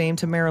first name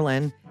to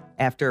Marilyn,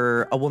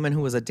 after a woman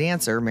who was a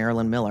dancer,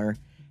 Marilyn Miller,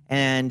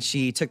 and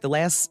she took the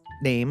last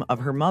name of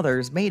her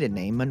mother's maiden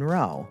name,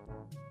 Monroe.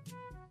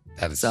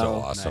 That is so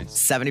awesome.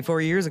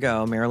 74 years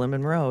ago, Marilyn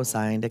Monroe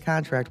signed a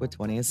contract with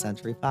 20th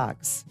Century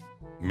Fox.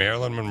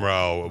 Marilyn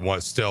Monroe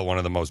was still one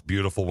of the most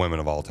beautiful women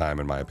of all time,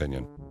 in my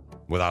opinion,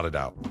 without a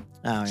doubt.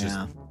 Oh, Just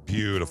yeah.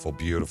 beautiful,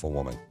 beautiful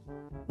woman.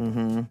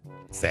 Mm-hmm.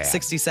 Sad.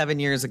 67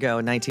 years ago,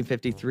 in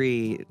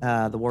 1953,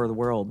 The War of the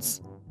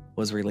Worlds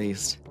was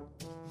released.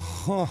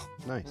 Huh.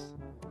 Nice.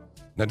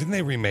 Now, didn't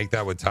they remake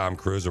that with Tom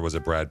Cruise, or was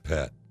it Brad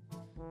Pitt?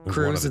 It was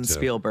one of Cruise the and two.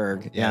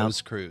 Spielberg. Yeah, it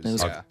was Cruise. It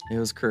was, Yeah. it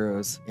was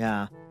Cruise.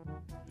 Yeah.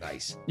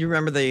 Nice. You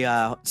remember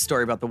the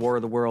story about the War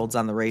of the Worlds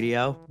on the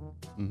radio?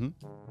 Mm-hmm.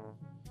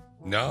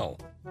 No.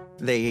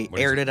 They What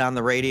is aired it on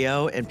the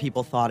radio, and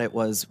people thought it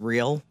was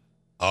real.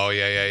 Oh,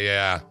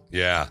 yeah.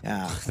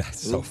 Yeah.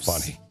 That's so Oops.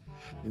 funny.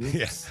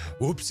 Yeah.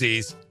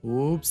 Whoopsies.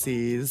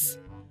 Whoopsies.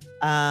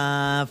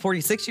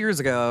 46 years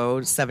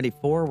ago,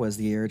 74 was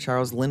the year,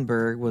 Charles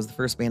Lindbergh was the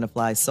first man to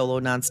fly solo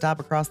nonstop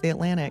across the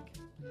Atlantic.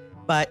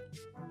 But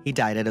he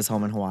died at his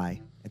home in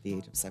Hawaii at the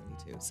age of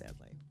 72,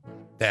 sadly.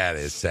 That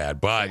is sad.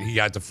 But he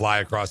got to fly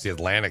across the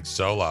Atlantic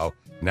solo.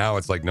 Now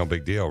it's like no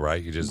big deal,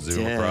 right? You just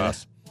zoom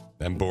across.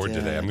 I'm bored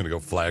today. I'm going to go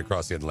fly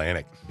across the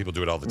Atlantic. People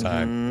do it all the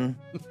time.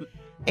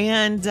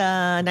 And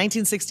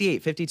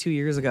 1968, 52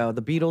 years ago,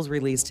 the Beatles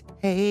released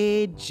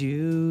Hey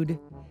Jude.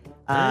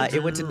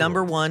 It went to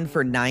number 1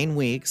 for 9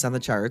 weeks on the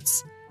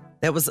charts.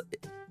 That was,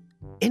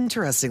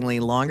 interestingly,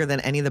 longer than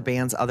any of the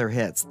band's other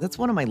hits. That's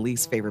one of my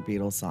least favorite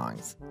Beatles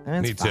songs. I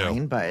mean, it's Me too.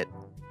 fine,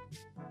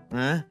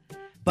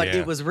 but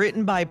it was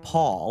written by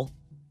Paul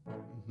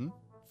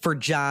for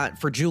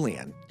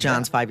Julian,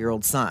 John's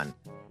 5-year-old son.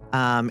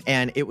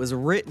 And it was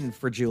written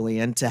for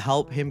Julian to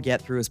help him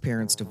get through his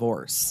parents'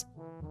 divorce.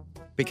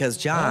 Because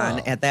John,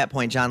 at that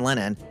point, John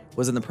Lennon,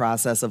 was in the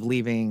process of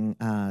leaving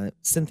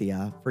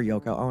Cynthia for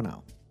Yoko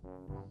Ono.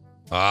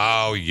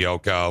 Oh,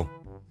 Yoko.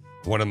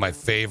 One of my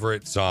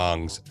favorite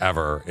songs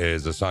ever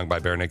is a song by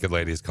Bare Naked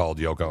Ladies called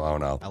Yoko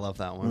Ono. I love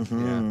that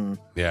one.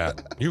 Yeah.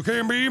 You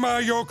can be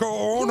my Yoko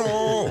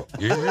Ono.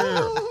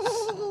 Yeah.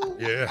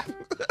 Yeah.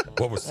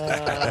 What was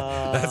that?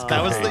 That's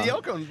That was great. the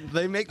Yoko.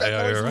 They make that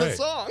Yeah, noise you're in the right.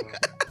 song.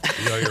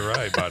 No, you're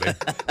right, buddy.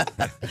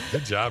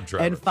 Good job,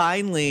 Trevor. And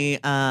finally,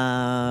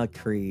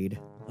 Creed.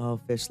 Oh,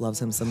 Fish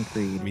loves him some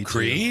Creed. Me too.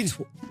 Creed?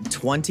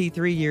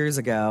 23 years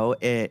ago,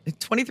 it was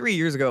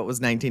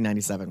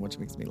 1997, which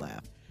makes me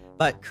laugh.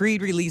 But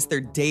Creed released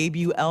their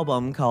debut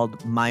album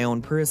called My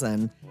Own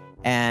Prison.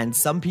 And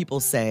some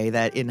people say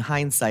that in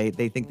hindsight,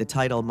 they think the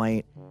title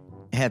might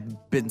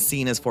have been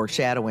seen as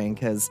foreshadowing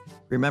because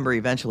remember,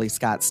 eventually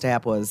Scott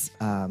Stapp was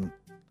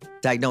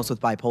diagnosed with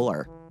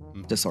bipolar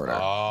disorder.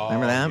 Oh,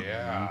 Remember that?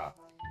 Yeah.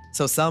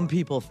 So some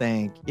people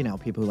think,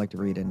 people who like to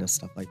read into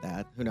stuff like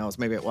that, who knows,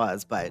 maybe it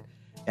was, but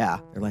yeah,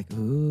 they're like,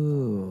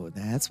 ooh,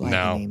 that's why No.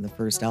 I named the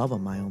first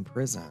album My Own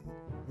Prison.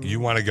 You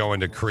want to go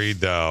into Creed,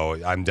 though.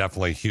 I'm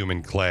definitely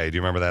Human Clay. Do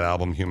you remember that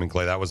album, Human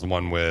Clay? That was the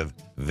one with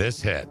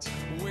this hit.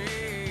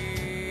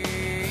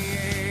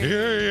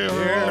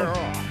 Yeah.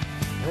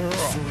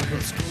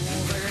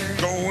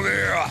 Go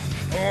there.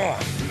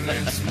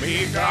 Let's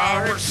make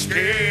our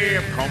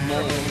escape. Come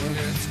on.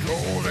 Let's go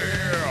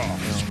there. Oh,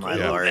 my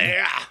Yeah. Lord.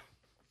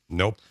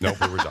 Nope, we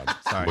were done.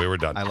 Sorry. We were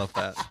done. I love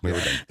that. We were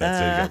done.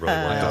 That's it. You got really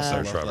worked I up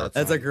there, love Trevor. that.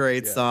 That's a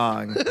great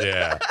song.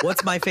 Yeah.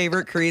 What's my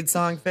favorite Creed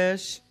song,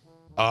 Fish?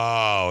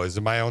 Oh, is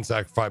it My Own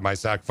Sacrifice? My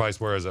Sacrifice?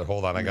 Where is it?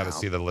 Hold on. I got to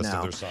see the list No.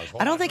 of their songs.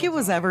 Hold I don't on. think it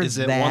was ever Is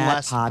it that One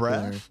Last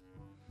popular. Breath?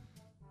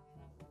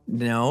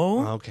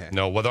 No. Okay.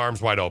 No, with arms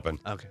wide open.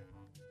 Okay.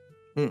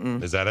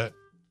 Is that it?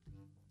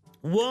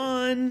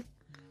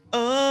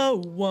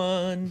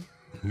 101.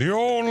 The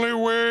only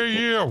way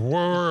you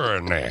were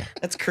in there.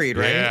 That's Creed,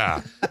 right?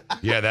 Yeah.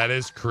 Yeah, that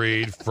is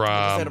Creed had a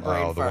from, brain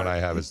the one fart. I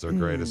have is their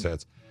greatest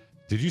hits.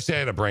 Did you say I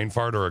had a brain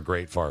fart or a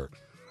great fart?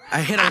 I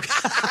had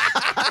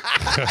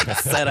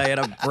said I had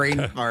a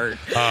brain fart.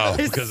 Oh,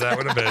 because that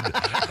would have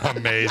been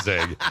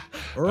amazing.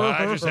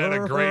 I just had a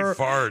great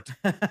fart.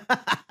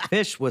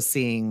 Fish was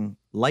seeing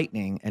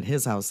lightning at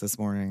his house this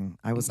morning.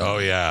 I was. Oh,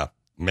 yeah.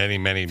 Many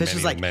Fish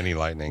was like,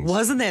 lightnings.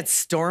 Wasn't that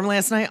storm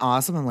last night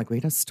awesome? I'm like,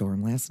 wait, a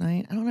storm last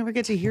night? I don't ever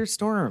get to hear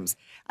storms.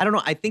 I don't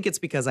know. I think it's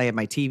because I have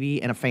my TV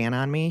and a fan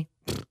on me.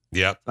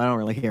 Yep. I don't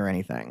really hear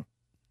anything.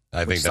 I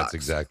think Which that's sucks.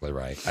 exactly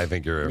right. I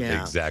think you're Yeah.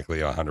 exactly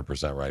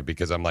 100% right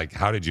because I'm like,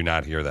 how did you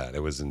not hear that?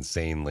 It was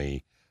insanely I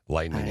did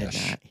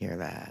lightning-ish. not hear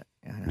that.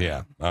 I know.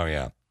 Yeah. Oh,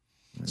 yeah.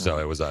 So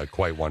it was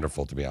quite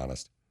wonderful, to be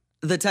honest.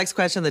 The text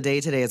question of the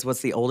day today is,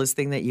 what's the oldest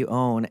thing that you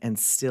own and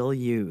still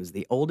use?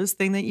 The oldest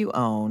thing that you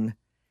own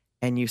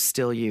and you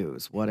still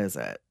use. What is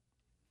it?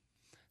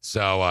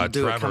 So We'll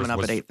do it Trevor's coming up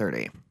was, at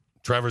 8:30.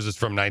 Trevor's is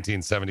from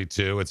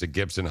 1972. It's a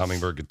Gibson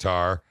Hummingbird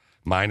guitar.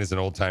 Mine is an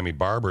old-timey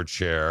barber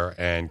chair.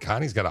 And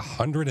Connie's got a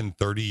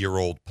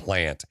 130-year-old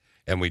plant.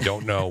 And we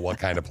don't know what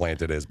kind of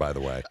plant it is, by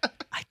the way.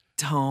 I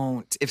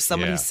don't. If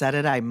somebody Yeah. said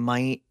it, I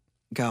might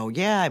go,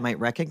 yeah, I might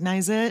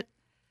recognize it.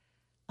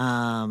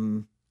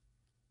 And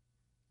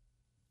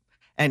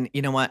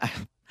you know what? I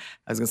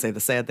was going to say the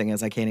sad thing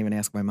is I can't even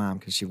ask my mom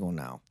because she won't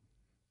know.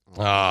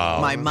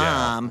 Oh, My yeah.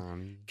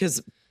 mom,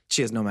 because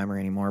she has no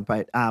memory anymore,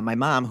 but my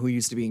mom, who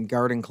used to be in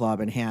garden club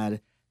and had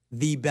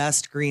the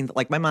best green,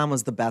 like my mom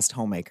was the best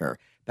homemaker,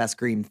 best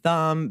green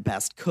thumb,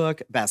 best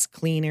cook, best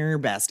cleaner,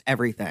 best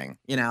everything,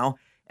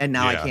 And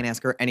now I Yeah. can't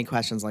ask her any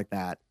questions like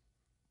that.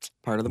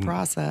 Part of the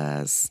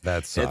process.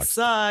 That sucks. It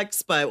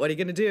sucks, but what are you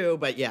going to do?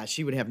 But yeah,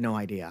 she would have no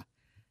idea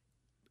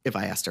if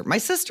I asked her. My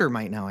sister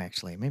might know,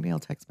 actually. Maybe I'll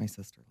text my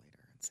sister later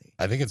and see.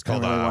 I think it's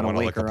called really I wanna want to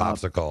wake lick a her up.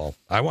 popsicle.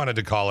 I wanted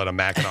to call it a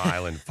Mackinac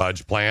Island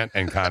fudge plant,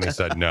 and Connie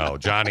said no.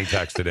 Johnny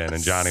texted in,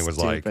 and Johnny was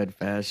like, Stupid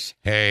fish.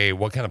 hey,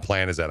 what kind of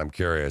plant is that? I'm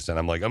curious. And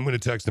I'm like, I'm going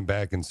to text him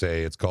back and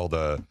say it's called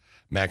a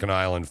Mackinac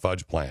Island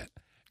fudge plant.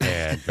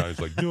 And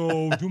Connie's like,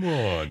 no, come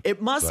on.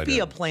 It must So I be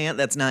a did. plant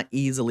that's not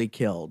easily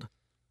killed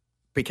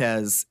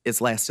because it's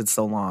lasted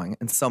so long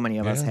and so many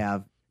of us Yeah.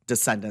 have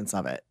descendants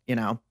of it,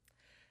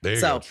 There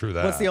you go. True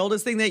that. What's the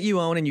oldest thing that you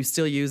own and you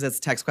still use? That's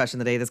a text question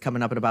of the day that's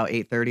coming up at about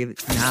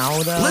 8:30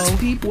 now, though. Let's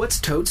peep what's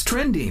totes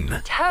trending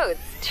Toads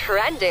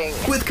trending.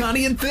 with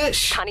Connie and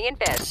Fish. Connie and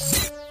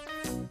Fish.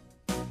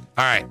 All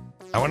right.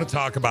 I want to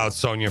talk about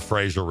Sonia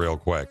Fraser real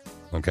quick.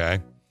 Okay.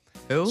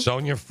 Who?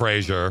 Sonia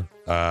Fraser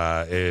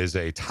is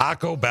a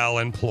Taco Bell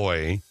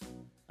employee.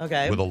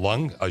 Okay. With a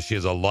lung, she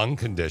has a lung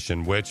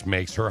condition which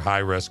makes her high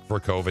risk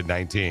for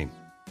COVID-19.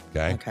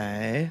 Okay.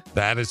 Okay.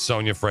 That is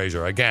Sonia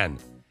Fraser. Again,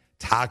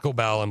 Taco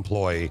Bell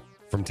employee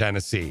from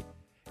Tennessee.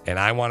 And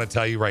I want to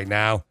tell you right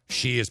now,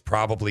 she is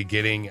probably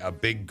getting a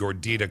big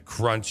Gordita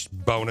Crunch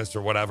bonus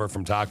or whatever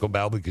from Taco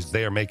Bell because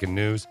they are making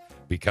news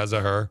because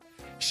of her.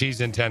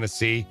 She's in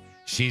Tennessee.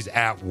 She's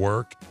at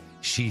work.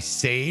 She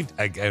saved,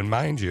 and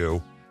mind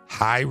you,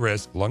 high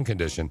risk lung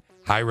condition,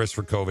 high risk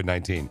for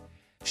COVID-19.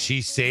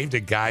 She saved a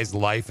guy's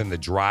life in the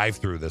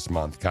drive-thru this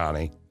month,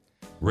 Connie,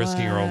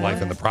 risking her own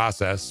life in the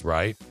process,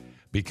 right?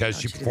 Because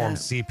she performed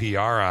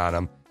CPR on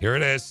him. Here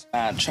it is.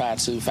 I tried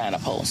to find a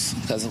pulse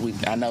because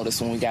I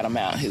noticed when we got him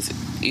out, his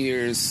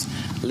ears,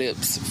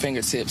 lips,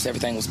 fingertips,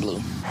 everything was blue.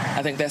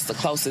 I think that's the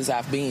closest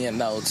I've been,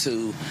 though,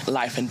 to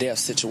life and death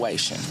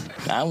situation.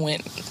 I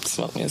went,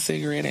 smoked me a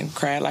cigarette and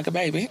cried like a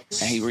baby.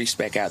 And he reached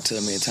back out to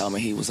me and told me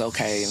he was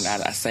okay and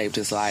I saved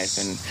his life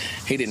and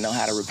he didn't know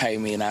how to repay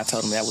me. And I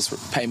told him that was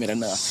payment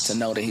enough to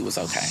know that he was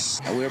okay.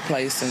 And we're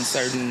placed in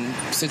certain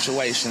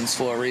situations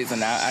for a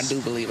reason. I do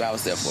believe I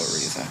was there for a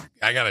reason.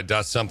 I got to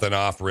dust something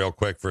off real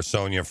quick for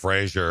Sonia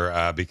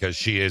Fraser because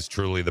she is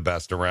truly the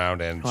best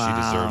around and she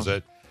deserves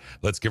it.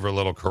 Let's give her a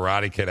little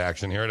Karate Kid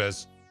action. Here it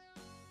is.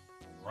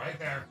 Right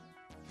there.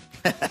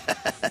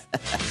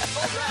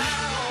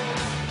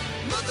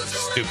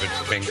 Stupid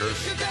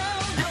fingers.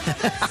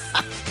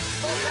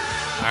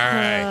 All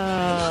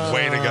right.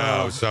 Way to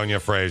go, Sonia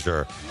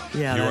Fraser.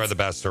 Yeah, you are the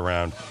best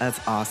around. That's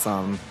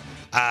awesome.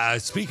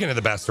 Speaking of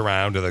the best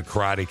around, or the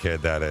Karate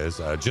Kid, that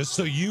is, just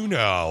so you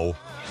know,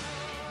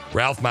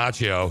 Ralph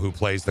Macchio, who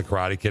plays the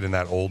Karate Kid in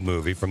that old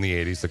movie from the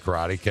 80s, The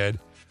Karate Kid,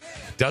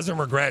 doesn't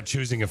regret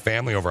choosing a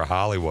family over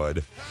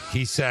Hollywood.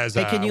 He says...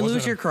 Hey, can you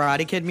lose your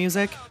Karate Kid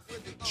music?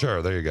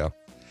 Sure, there you go.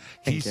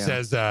 He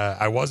says,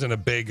 I wasn't a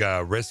big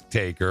risk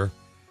taker.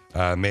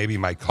 Maybe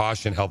my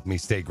caution helped me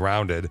stay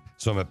grounded,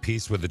 so I'm at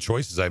peace with the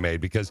choices I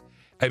made. Because,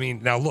 I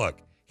mean, now look,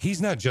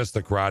 he's not just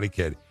the Karate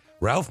Kid.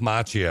 Ralph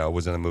Macchio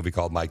was in a movie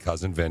called My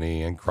Cousin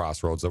Vinny and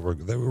Crossroads. They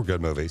were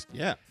good movies.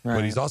 Yeah. Right.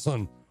 But he's also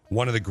in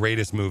one of the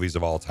greatest movies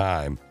of all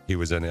time. He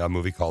was in a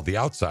movie called The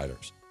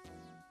Outsiders.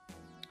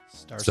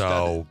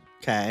 Star-studded.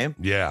 Okay.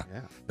 Yeah.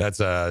 That's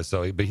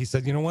but he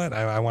said, you know what?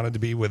 I wanted to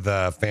be with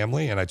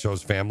family and I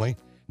chose family.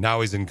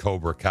 Now he's in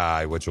Cobra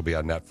Kai, which will be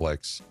on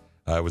Netflix.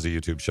 It was a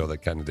YouTube show that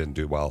kind of didn't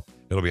do well.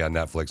 It'll be on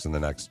Netflix in the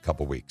next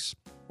couple weeks.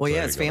 Well, So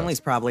yeah, there his you go. family's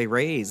probably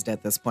raised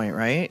at this point,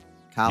 right?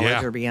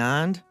 College or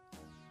beyond.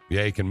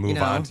 Yeah, he can move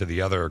on to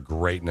the other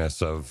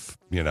greatness of,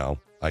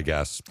 I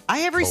guess. I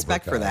have Cobra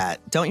respect for Kai.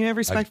 that. Don't you have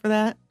respect for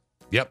that?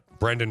 Yep.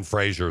 Brendan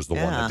Fraser is the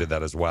one that did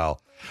that as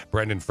well.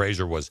 Brendan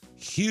Fraser was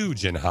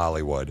huge in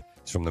Hollywood.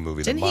 It's from the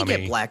movie Didn't The Mummy. he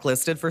get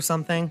blacklisted for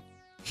something?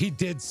 He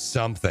did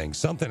something.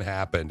 Something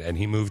happened, and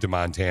he moved to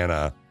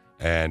Montana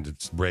and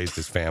raised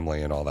his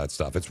family and all that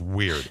stuff. It's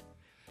weird.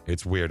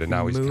 It's weird, and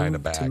now he's kind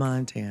of Moved back. to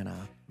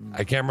Montana.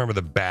 I can't remember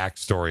the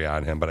backstory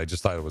on him, but I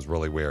just thought it was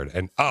really weird.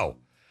 And,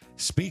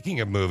 speaking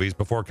of movies,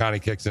 before Connie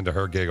kicks into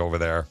her gig over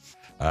there,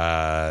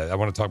 I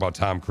want to talk about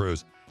Tom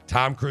Cruise.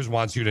 Tom Cruise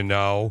wants you to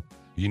know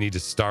you need to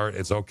start.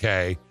 It's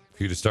okay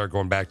for you to start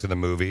going back to the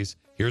movies.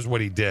 Here's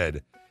what he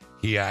did.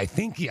 I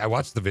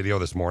watched the video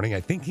this morning. I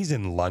think he's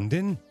in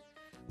London,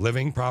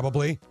 living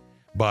probably,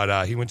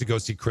 but he went to go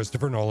see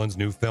Christopher Nolan's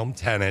new film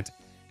Tenet,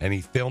 and he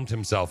filmed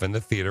himself in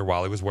the theater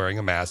while he was wearing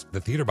a mask.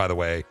 The theater, by the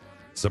way,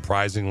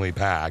 surprisingly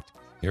packed.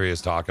 Here he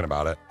is talking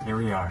about it. Here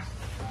we are.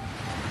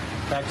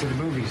 Back to the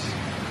movies.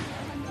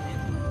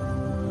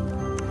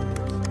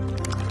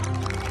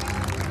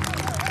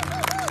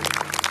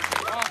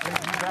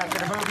 Back to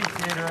the movie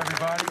theater,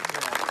 everybody.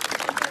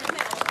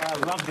 I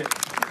loved it.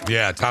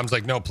 Yeah, Tom's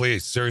like, no,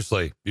 please,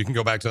 seriously, you can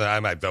go back to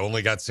that. I've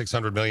only got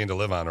 $600 million to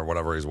live on, or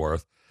whatever he's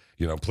worth.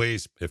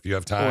 Please, if you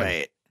have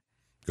time,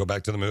 go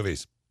back to the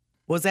movies.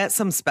 Was that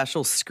some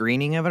special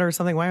screening of it or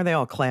something? Why are they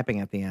all clapping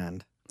at the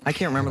end? I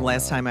can't remember the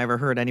last time I ever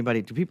heard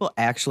anybody. Do people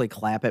actually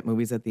clap at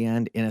movies at the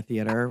end in a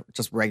theater?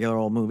 Just regular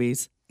old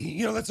movies?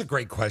 That's a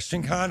great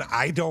question, Con.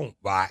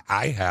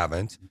 I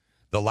haven't.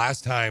 The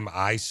last time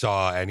I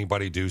saw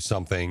anybody do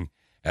something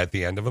at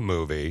the end of a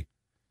movie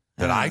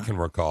that I can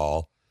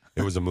recall,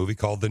 it was a movie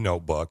called The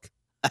Notebook.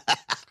 And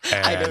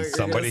I know what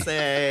you're gonna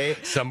say.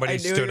 somebody I knew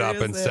stood you were up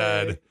gonna and say.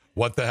 said,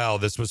 what the hell?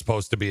 This was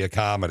supposed to be a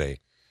comedy.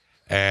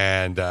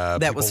 And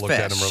people was looked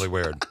at Fish. him really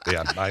weird.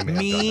 Yeah, I may have done that.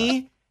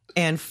 Me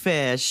and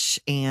Fish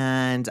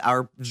and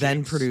our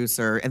then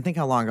producer, and think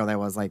how long ago that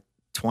was, like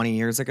 20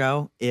 years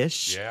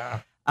ago-ish.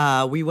 Yeah.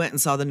 We went and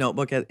saw The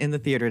Notebook in the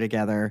theater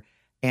together,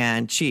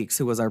 and Cheeks,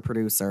 who was our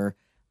producer,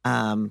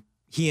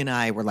 he and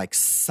I were like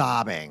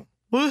sobbing.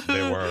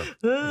 They were.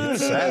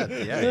 It's sad.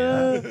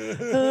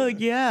 Yeah.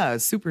 Yeah,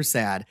 super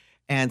sad.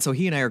 And so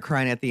he and I are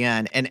crying at the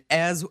end, and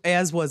as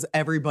was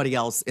everybody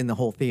else in the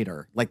whole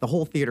theater. Like the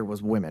whole theater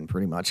was women,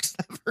 pretty much,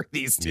 except for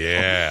these two.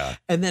 Yeah.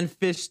 And then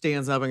Fish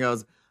stands up and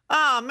goes,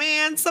 "Oh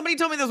man, somebody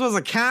told me this was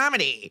a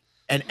comedy,"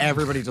 and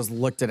everybody just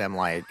looked at him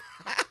like,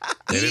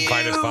 They didn't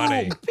find it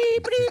funny. Beep,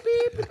 beep, beep,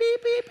 beep,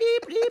 beep,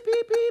 beep, beep,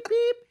 beep, beep,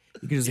 beep.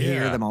 You could just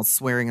hear them all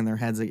swearing in their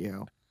heads at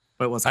you.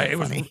 But it wasn't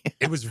funny.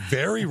 It was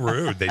very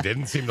rude. They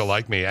didn't seem to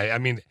like me. I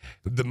mean,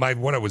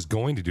 what I was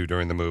going to do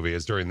during the movie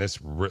is during this,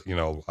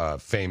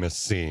 famous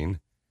scene.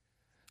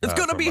 It's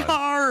going to be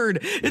hard.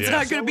 It's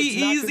not going to be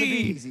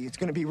easy. It's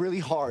going to be really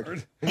hard.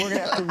 And we're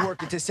going to have to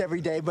work at this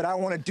every day, but I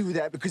want to do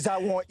that because I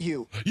want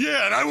you.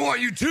 Yeah, and I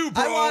want you too,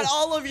 bro. I want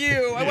all of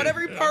you. I want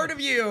every part of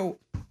you.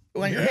 I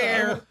want your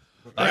hair.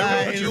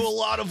 I wrote you a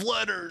lot of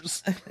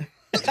letters.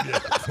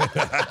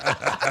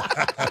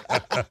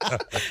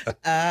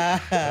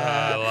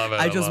 I love it.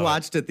 I just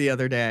watched it the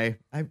other day.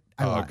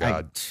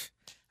 God.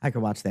 I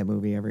could watch that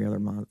movie every other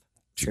month.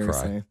 Did you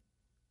cry?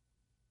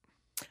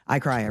 I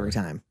cry every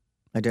time.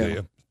 I do.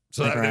 You?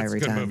 So that's a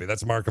good movie.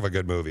 That's a mark of a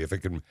good movie. If it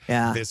can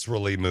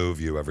viscerally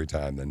move you every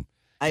time, then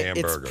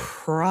Hamburger. It's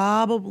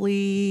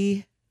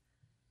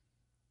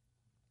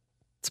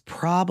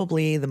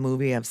probably the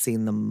movie I've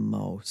seen the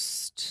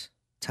most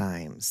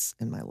times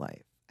in my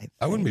life.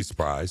 I wouldn't be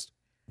surprised,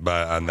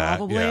 but on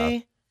Probably. that, yeah.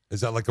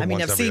 Is that like a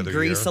once I've every seen other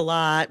Grease year? a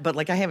lot, but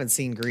like I haven't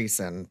seen Grease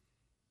in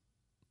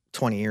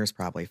 20 years,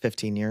 probably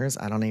 15 years.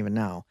 I don't even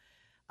know.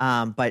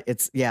 But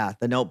it's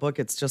The Notebook.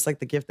 It's just like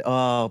The Gift.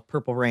 Oh,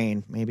 Purple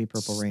Rain, maybe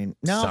Purple Rain.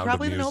 No, Sound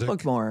probably of The Music?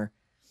 Notebook more.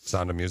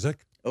 Sound of Music?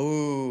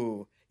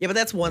 Oh, yeah, but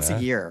that's once a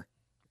year.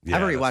 Yeah,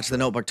 I've already that's watched The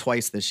Notebook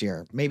twice this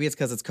year. Maybe it's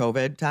because it's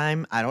COVID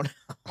time. I don't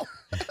know.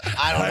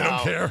 I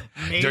don't care.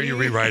 Are you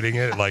rewriting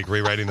it, like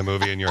rewriting the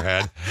movie in your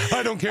head?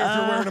 I don't care if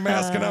you're wearing a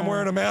mask and I'm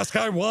wearing a mask.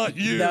 I want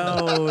you.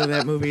 No,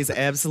 that movie's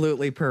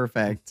absolutely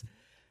perfect.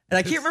 And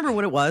I can't remember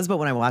what it was, but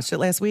when I watched it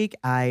last week,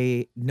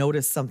 I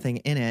noticed something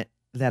in it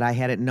that I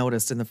hadn't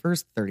noticed in the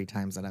first 30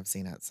 times that I've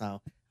seen it. So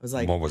I was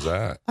like, what was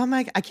that? Oh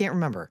my, I can't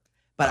remember.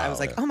 But I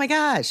was like, oh my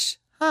gosh,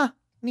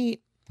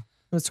 neat.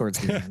 It was towards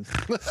the end.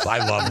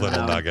 I love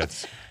little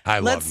nuggets.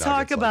 Let's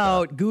talk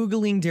about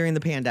Googling during the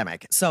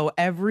pandemic. So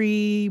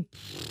every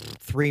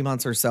 3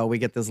 months or so, we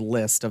get this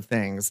list of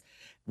things.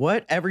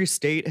 What every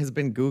state has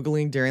been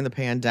Googling during the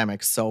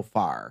pandemic so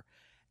far.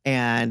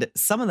 And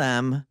some of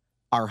them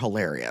are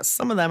hilarious.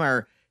 Some of them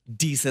are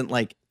decent.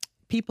 Like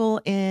people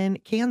in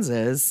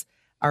Kansas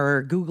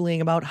are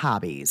Googling about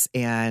hobbies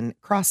and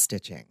cross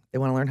stitching. They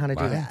want to learn how to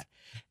do that.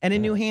 And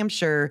in New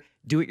Hampshire,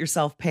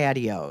 do-it-yourself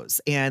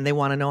patios. And they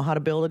want to know how to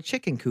build a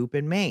chicken coop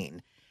in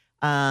Maine.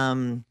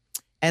 And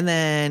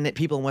then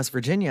people in West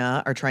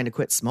Virginia are trying to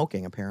quit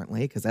smoking,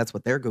 apparently, because that's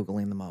what they're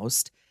Googling the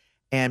most.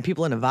 And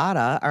people in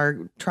Nevada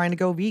are trying to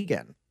go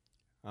vegan.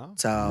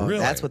 So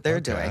that's what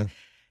they're doing.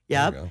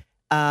 Yep.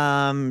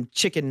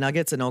 Chicken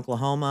nuggets in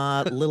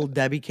Oklahoma, Little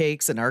Debbie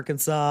cakes in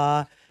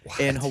Arkansas.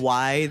 In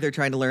Hawaii, they're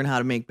trying to learn how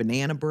to make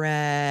banana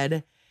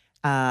bread.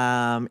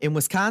 In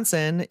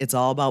Wisconsin, it's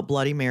all about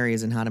Bloody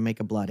Marys and how to make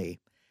a bloody.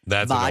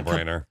 That's a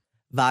no-brainer.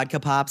 Vodka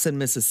pops in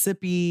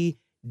Mississippi,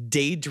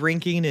 day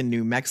drinking in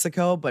New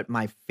Mexico. But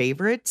my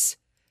favorite,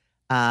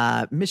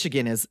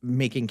 Michigan is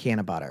making can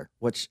of butter,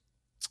 which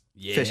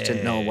Fish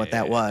didn't know what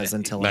that was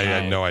until I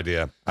had no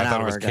idea. I thought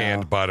it was hour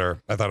canned ago.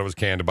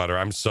 butter.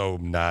 I'm so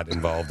not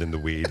involved in the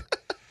weed.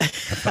 I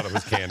thought it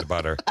was canned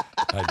butter.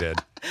 I did.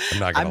 I'm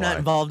not gonna I'm lie. not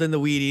involved in the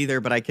weed either,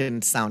 but I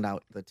can sound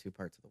out the two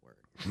parts of the word.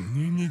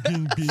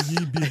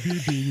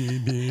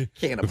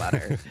 Can of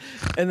butter.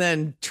 And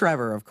then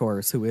Trevor, of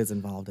course, who is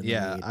involved in the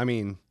weed. I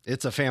mean,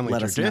 it's a family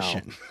Let us know.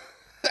 tradition.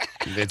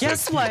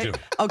 Guess what?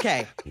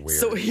 Okay.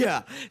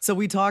 So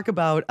we talk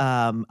about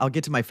I'll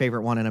get to my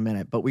favorite one in a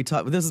minute, but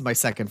this is my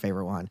second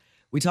favorite one.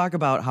 We talk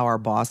about how our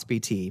boss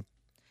BT,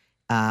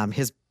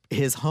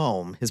 his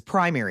home, his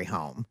primary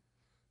home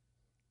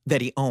that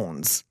he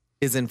owns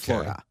is in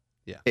Florida.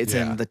 Yeah. It's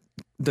in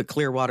the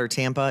Clearwater,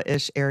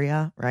 Tampa-ish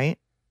area, right?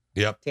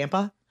 Yep.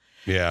 Tampa?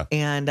 Yeah.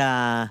 And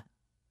I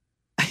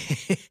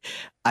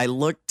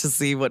looked to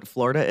see what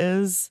Florida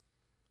is.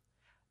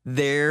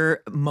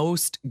 Their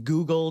most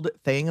Googled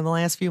thing in the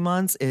last few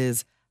months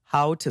is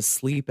how to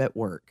sleep at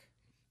work.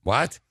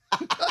 What?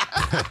 Does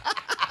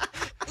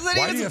that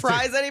even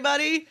surprise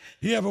anybody?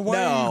 Yeah, but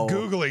why are you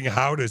Googling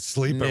how to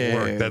sleep at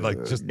work? Then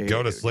just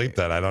go to sleep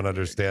then. I don't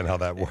understand how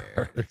that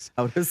works.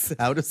 How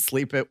to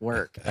sleep at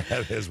work.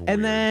 That is weird.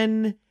 And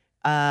then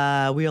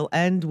we'll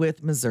end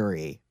with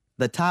Missouri.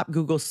 The top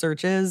Google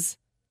searches,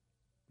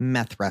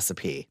 meth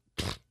recipe.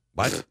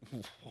 What?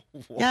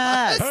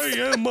 Yes.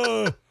 Hey,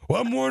 Emma,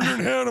 I'm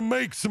wondering how to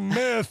make some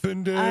meth.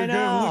 And I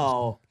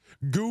know.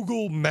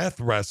 Google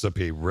meth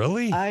recipe.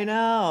 Really? I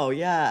know.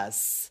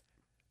 Yes.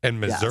 In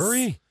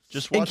Missouri? Yes.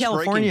 Just watch in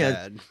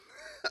California,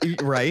 Breaking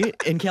Bad. Right?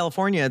 In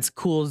California, it's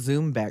cool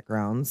Zoom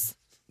backgrounds.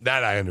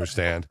 That I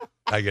understand.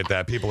 I get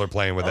that. People are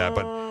playing with that.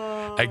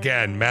 But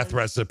again, meth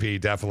recipe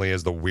definitely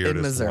is the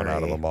weirdest one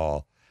out of them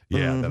all.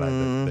 Yeah,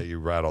 that you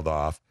rattled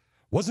off.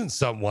 Wasn't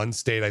one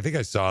state, I think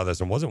I saw this,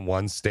 and wasn't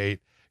one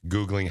state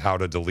Googling how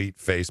to delete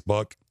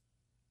Facebook?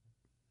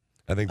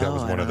 I think that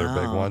was one of their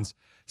big ones.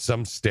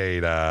 Some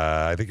state,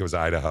 I think it was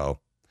Idaho,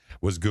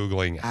 was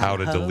Googling how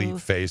to delete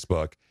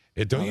Facebook.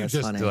 Don't you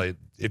just, like,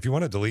 if you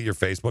want to delete your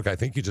Facebook, I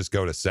think you just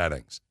go to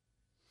settings.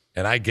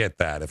 And I get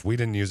that. If we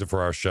didn't use it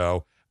for our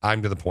show,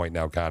 I'm to the point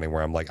now, Connie,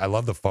 where I'm like, I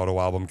love the photo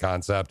album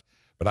concept,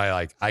 but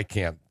I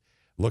can't.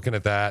 Looking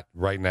at that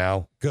right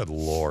now, good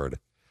Lord.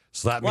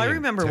 Slap me. Well, I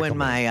remember when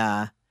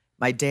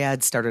my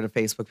dad started a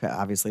Facebook page.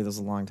 Obviously, this was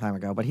a long time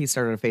ago, but he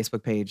started a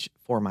Facebook page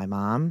for my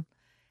mom.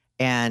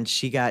 And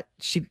she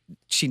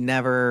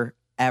never,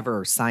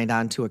 ever signed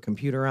on to a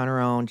computer on her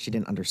own. She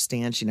didn't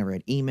understand. She never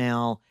had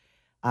email.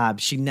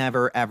 She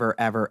never, ever,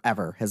 ever,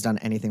 ever has done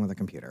anything with a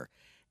computer.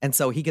 And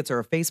so he gets her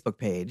a Facebook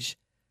page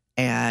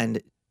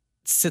and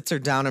sits her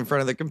down in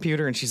front of the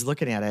computer, and she's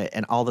looking at it.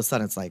 And all of a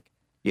sudden it's like,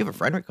 you have a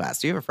friend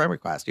request. You have a friend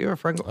request. You have a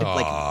friend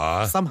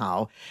like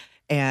somehow.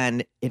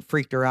 And it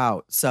freaked her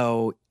out.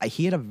 So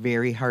he had a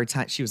very hard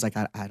time. She was like,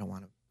 I don't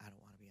want to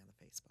be on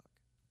the Facebook.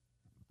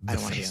 I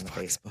don't want to be on the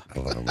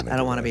Facebook. I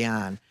don't want to be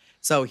on.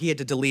 So he had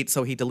to delete.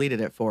 So he deleted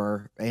it for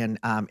her. And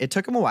it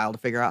took him a while to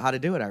figure out how to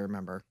do it, I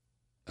remember.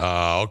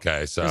 Oh,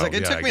 okay. So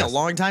it took me a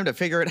long time to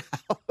figure it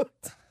out.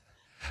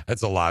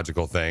 That's a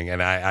logical thing.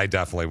 And I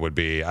definitely would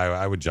be.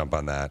 I would jump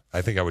on that.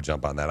 I think I would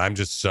jump on that. I'm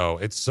just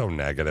it's so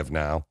negative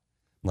now.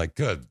 I'm like,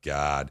 good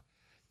God.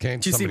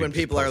 Can't you see when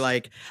people are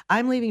like,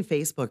 I'm leaving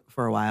Facebook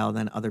for a while,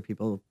 then other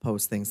people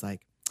post things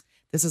like,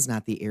 this is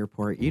not the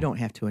airport. You don't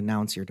have to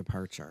announce your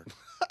departure.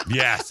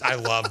 Yes, I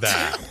love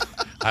that.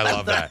 I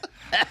love that.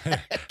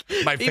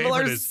 People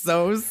are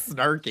so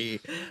snarky.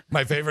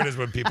 My favorite is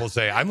when people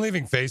say, I'm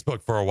leaving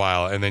Facebook for a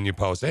while, and then you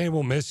post, hey,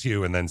 we'll miss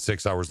you. And then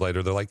 6 hours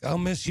later, they're like, I'll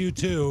miss you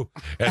too.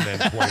 And then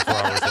 24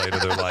 hours later,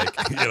 they're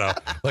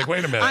like,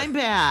 wait a minute. I'm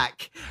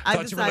back.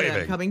 I've decided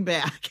I'm coming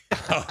back.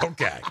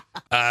 Okay.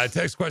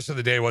 Text question of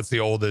the day. What's the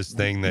oldest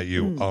thing that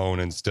you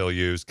own and still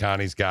use?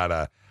 Connie's got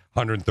a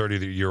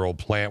 130-year-old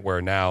plant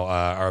where now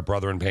our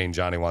brother in pain,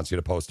 Johnny, wants you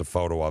to post a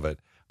photo of it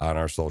on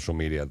our social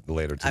media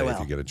later today if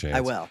you get a chance.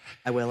 I will.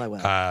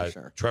 For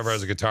sure. Trevor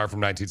has a guitar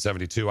from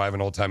 1972. I have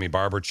an old-timey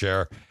barber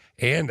chair.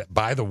 And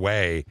by the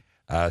way,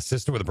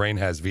 Sister with a Brain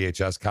has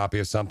VHS copy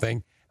of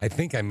something. I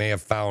think I may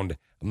have found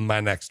My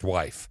Next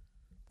Wife,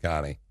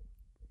 Connie.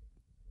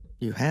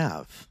 You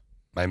have?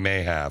 I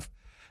may have.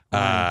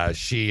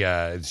 She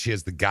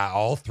has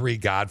all three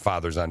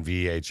Godfathers on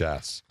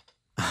VHS.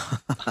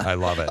 I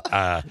love it.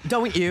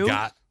 Don't you?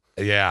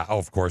 Yeah. Oh,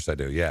 of course I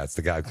do. Yeah, it's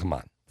the guy. Come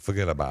on.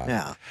 Forget about it.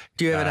 Yeah.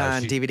 Do you have it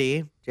on DVD? Do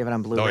you have it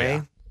on Blu-ray? Oh,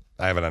 yeah.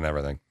 I have it on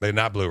everything.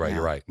 Not Blu-ray. Yeah.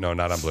 You're right. No,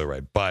 not on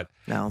Blu-ray. But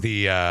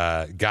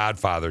the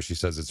Godfather, she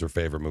says it's her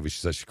favorite movie. She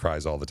says she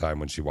cries all the time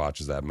when she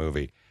watches that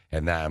movie.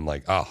 And that I'm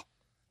like, oh,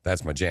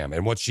 that's my jam.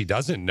 And what she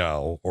doesn't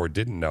know or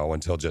didn't know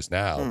until just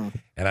now,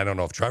 and I don't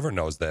know if Trevor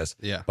knows this,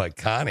 but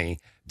Connie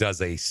does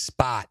a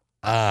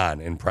spot-on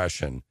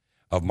impression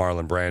of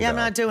Marlon Brando. Yeah, I'm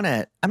not doing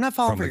it. I'm not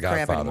falling for your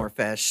crap anymore,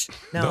 Fish.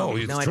 No,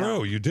 it's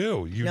true. You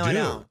do. You do. I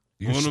don't.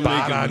 You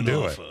spot on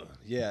do it.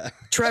 Yeah.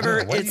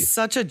 Trevor, it's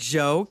such a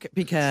joke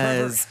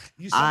because Trevor,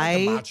 you sound like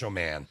a macho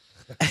man.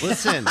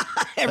 Listen,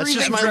 that's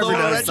just my lower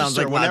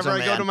register. Whenever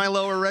I go to my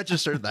lower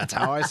register, that's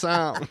how I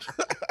sound.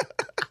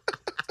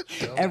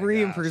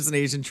 Every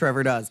impersonation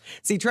Trevor does.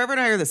 See, Trevor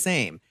and I are the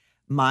same.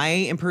 My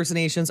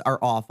impersonations are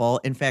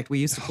awful. In fact, we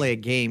used to play a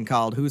game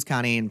called Who's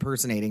Connie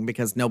Impersonating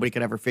because nobody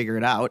could ever figure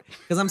it out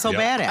because I'm so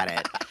bad at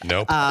it.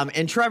 Nope.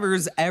 And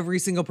Trevor's, every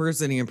single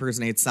person he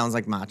impersonates sounds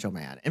like Macho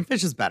Man. And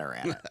Fish is better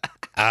at it.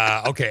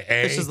 Okay.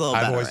 Fish is a little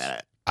better at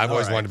it. I've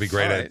always wanted to be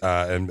great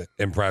at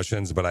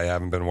impressions, but I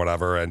haven't been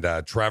whatever.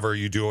 And Trevor,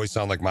 you do always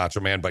sound like Macho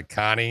Man, but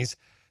Connie's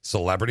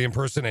celebrity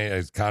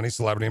impersonations,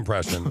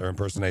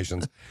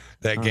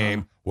 that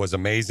game was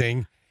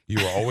amazing.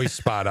 You were always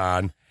spot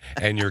on.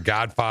 And your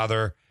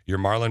Godfather, your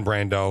Marlon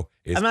Brando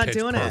is I'm not pitch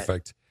doing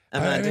perfect.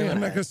 I'm not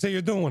going to say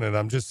you're doing it.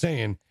 I'm just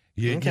saying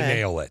you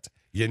nail it.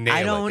 You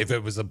nail it. If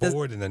it was a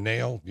board and a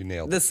nail, you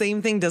nailed it. The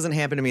same thing doesn't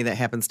happen to me that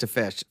happens to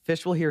Fish.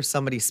 Fish will hear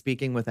somebody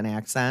speaking with an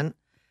accent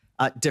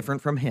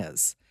different from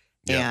his.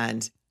 Yeah.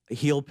 And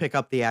he'll pick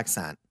up the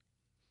accent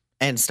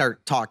and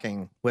start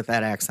talking with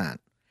that accent.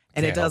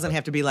 And it doesn't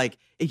have to be like,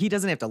 he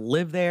doesn't have to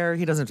live there.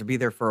 He doesn't have to be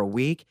there for a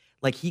week.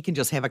 Like, he can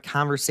just have a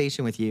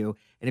conversation with you.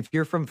 And if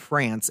you're from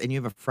France and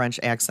you have a French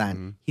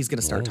accent, he's going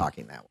to start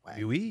talking that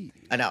way. Oui.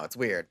 I know, it's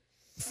weird.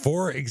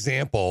 For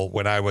example,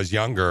 when I was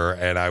younger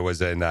and I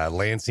was in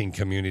Lansing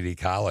Community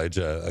College,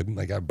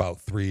 like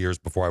about 3 years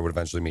before I would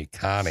eventually meet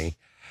Connie,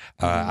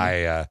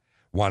 I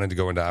wanted to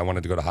go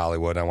to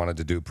Hollywood. I wanted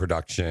to do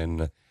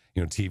production,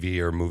 TV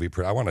or movie.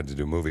 I wanted to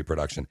do movie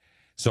production.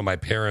 So my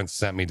parents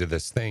sent me to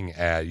this thing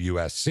at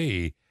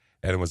USC,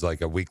 and it was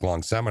like a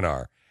week-long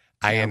seminar.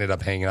 I ended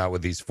up hanging out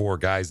with these 4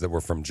 guys that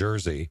were from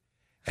Jersey,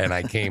 and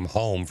I came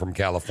home from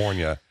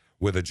California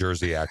with a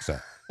Jersey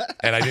accent.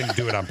 And I didn't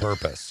do it on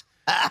purpose.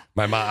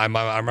 My mom,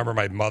 I remember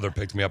my mother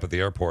picked me up at the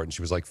airport, and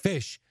she was like,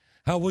 Fish,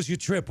 how was your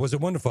trip? Was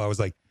it wonderful? I was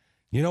like,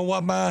 you know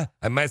what, Ma?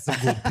 I met some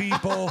good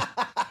people.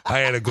 I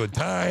had a good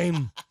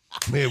time.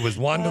 It was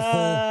wonderful.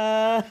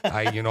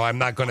 I'm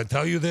not going to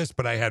tell you this,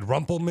 but I had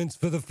Rumpelmints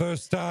for the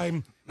first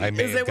time. I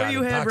may Is have it where got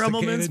you had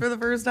Rummelmans intoxicated. for the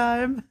first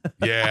time?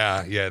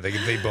 Yeah.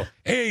 They both.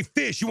 Hey,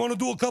 Fish, you want to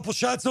do a couple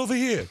shots over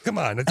here? Come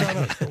on, it's on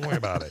us. Don't worry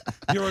about it.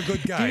 You're a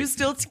good guy.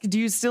 Do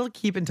you still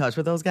keep in touch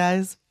with those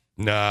guys?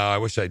 No, I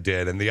wish I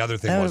did. And the other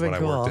thing That was would've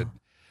been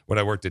when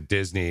I worked at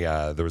Disney,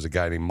 there was a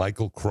guy named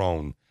Michael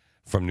Crone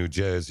from New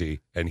Jersey,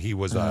 and he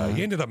was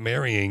he ended up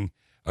marrying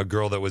a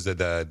girl that was at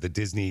the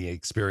Disney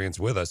experience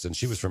with us, and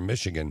she was from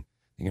Michigan.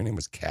 I think her name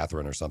was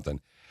Catherine or something.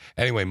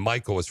 Anyway,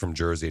 Michael was from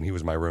Jersey, and he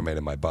was my roommate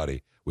and my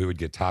buddy. We would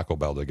get Taco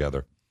Bell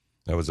together.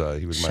 That was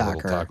he was my little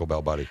Shocker. Taco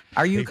Bell buddy.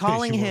 Are you Hey,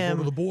 calling Fish, you wanna him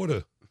go to the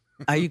border?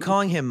 Are you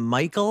calling him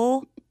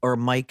Michael or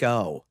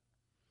Mike-O?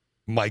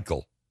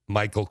 Michael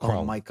Crone.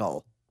 Oh,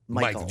 Michael.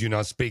 Mike, do you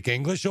not speak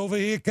English over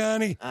here,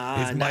 Connie?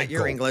 It's Not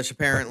your English,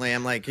 apparently.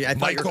 I'm like, I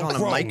thought you were Michael calling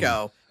him Crone.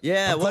 Mike-O.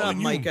 Yeah, I'm what up, calling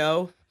you-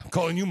 Mike-O? I'm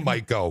calling you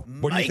Mike-O.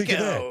 What do you think of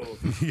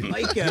that?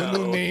 Mike-O. Your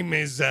new name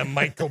is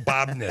Michael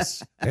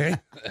Bobness. Eh?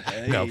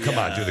 No, come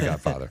on, do the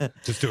Godfather.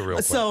 Just do it real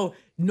quick. So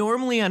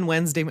normally on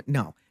Wednesday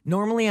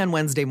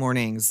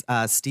mornings,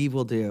 Steve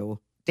will do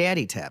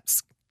Daddy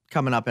Tips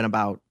coming up in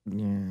about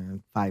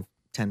 5-10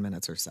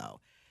 minutes or so.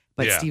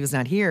 But Yeah. Steve is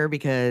not here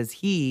because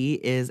he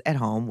is at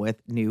home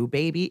with new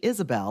baby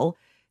Isabel,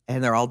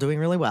 and they're all doing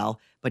really well.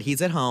 But he's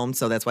at home,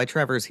 so that's why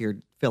Trevor's here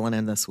filling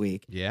in this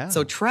week. Yeah.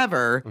 So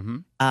Trevor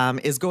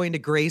is going to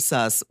grace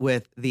us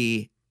with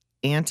the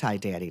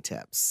anti-Daddy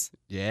Tips.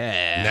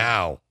 Yeah.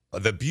 Now,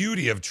 the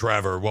beauty of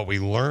Trevor, what we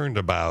learned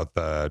about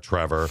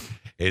Trevor,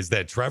 is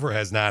that Trevor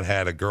has not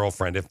had a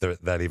girlfriend, if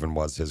that even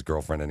was his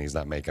girlfriend, and he's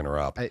not making her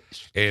up, in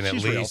at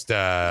she's real. least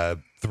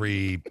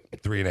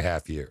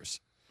 3.5 years.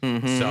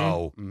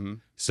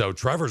 So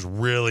Trevor's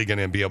really going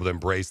to be able to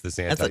embrace this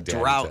That's anti-daddy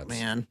a drought, tips.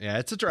 man. Yeah,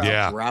 it's a drought.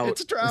 Yeah. Drought.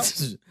 It's a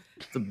drought.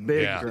 It's a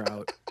big Yeah.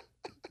 drought.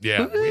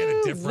 Yeah, we had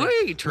a different.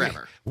 Wait,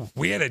 Trevor.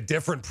 We had a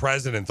different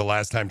president the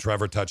last time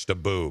Trevor touched a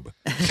boob.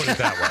 Put it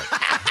that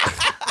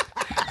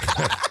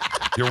way.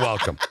 You're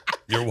welcome.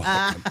 You're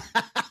welcome.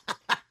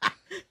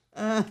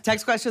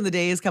 Text question of the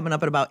day is coming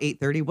up at about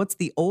 8:30. What's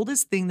the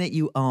oldest thing that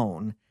you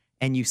own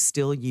and you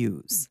still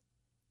use?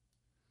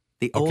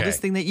 The oldest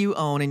thing that you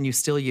own and you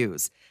still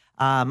use.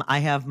 I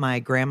have my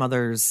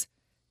grandmother's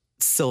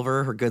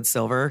silver, her good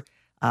silver.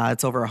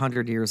 It's over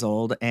 100 years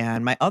old.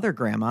 And my other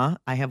grandma,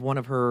 I have one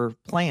of her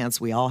plants.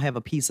 We all have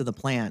a piece of the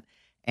plant.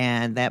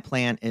 And that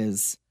plant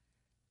is,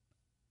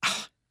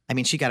 I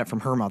mean, she got it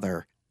from her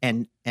mother.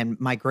 And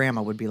my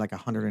grandma would be like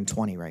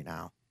 120 right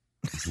now.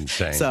 It's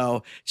insane.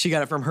 So she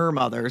got it from her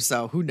mother.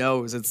 So who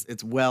knows?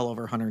 It's well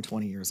over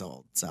 120 years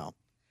old. So,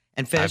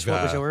 and Fish,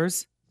 what was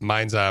yours?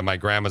 Mine's my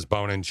grandma's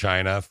bone in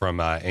China from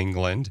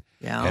England.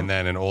 Yeah. And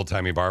then an old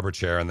timey barber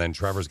chair. And then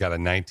Trevor's got a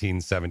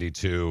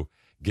 1972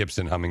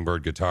 Gibson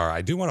Hummingbird guitar.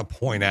 I do want to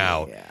point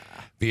out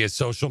via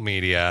social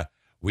media,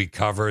 we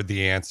covered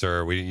the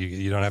answer.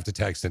 You don't have to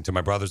text it to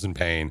my brothers in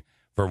pain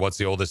for what's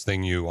the oldest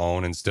thing you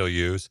own and still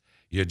use.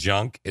 Your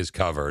junk is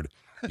covered.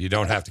 You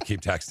don't have to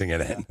keep texting it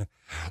in.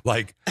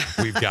 Like,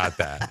 we've got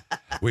that.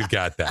 We've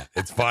got that.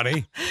 It's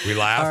funny. We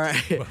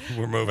laughed. All right.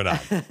 We're moving on.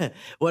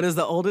 What is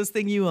the oldest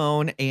thing you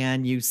own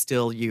and you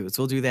still use?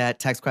 We'll do that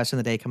text question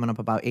of the day coming up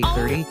about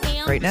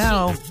 8:30. Right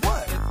now.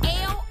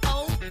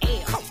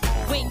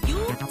 When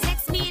you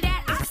text me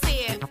that, I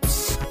said,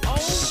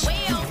 oh,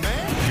 well.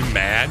 You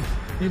mad?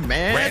 You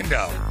mad?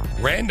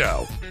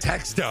 Rando,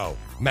 Texto,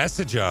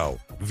 Messageo,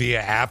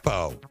 via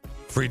Appo.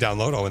 Free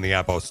downloado in the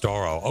Appo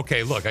Store.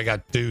 Okay, look, I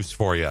got deuce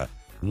for you.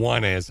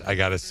 One is, I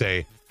got to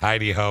say,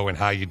 Heidi Ho and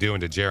how you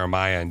doing to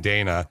Jeremiah and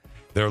Dana.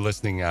 They're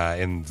listening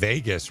in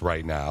Vegas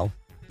right now.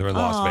 They're in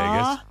Las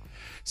Vegas.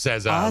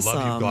 Says, Awesome.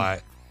 love you,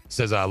 glad.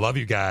 Says, I love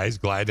you guys.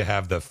 Glad to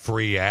have the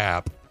free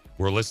app.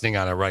 We're listening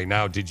on it right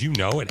now. Did you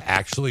know it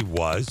actually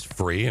was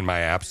free in my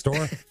app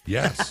store?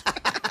 Yes.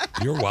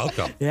 You're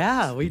welcome.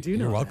 Yeah, we do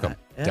know. You're welcome.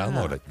 that. Yeah.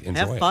 Download it. Enjoy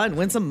Have it. fun.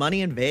 Win some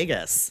money in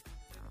Vegas.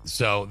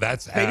 So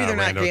that's Maybe they're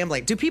not rando.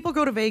 gambling. Do people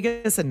go to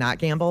Vegas and not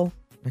gamble?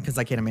 Because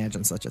I can't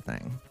imagine such a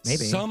thing.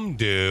 Maybe. Some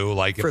do,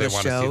 like if For they the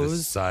want to see the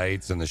shows?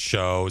 sights and the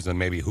shows and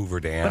maybe Hoover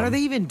Dam. But are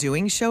they even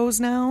doing shows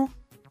now?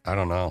 I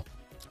don't know.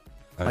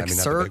 I Like mean, not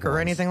the Cirque big or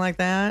ones. anything like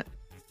that?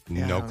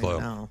 Yeah, I No don't clue.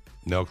 even know.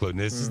 No clue.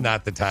 This is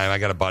not the time. I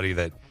got a buddy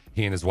that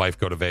he and his wife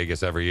go to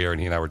Vegas every year, and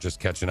he and I were just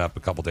catching up a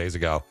couple days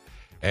ago,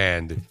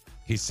 and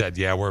he said,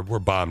 "Yeah, we're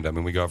bummed. I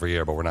mean, we go every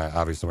year, but we're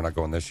not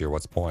going this year.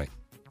 What's the point?"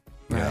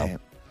 You know?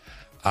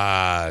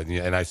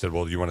 And I said,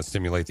 "Well, do you want to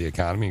stimulate the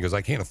economy?" He goes,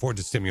 "I can't afford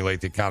to stimulate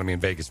the economy in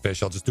Vegas,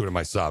 Fish. I'll just do it in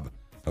my sub."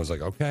 I was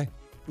like, "Okay,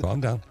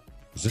 calm down.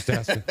 I was just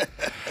asking."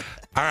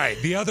 All right,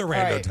 the other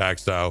rando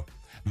text, though,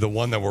 the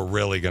one that we're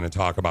really going to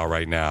talk about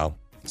right now,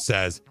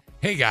 says,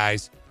 "Hey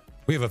guys,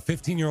 we have a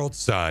 15-year-old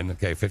son,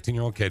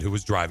 15-year-old kid who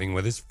was driving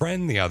with his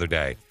friend the other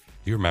day.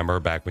 Do you remember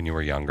back when you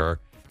were younger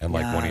and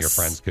like one of your Yes.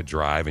 friends could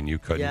drive and you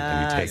couldn't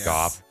and you take Yes.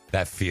 off?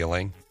 That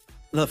feeling?"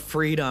 The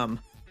freedom.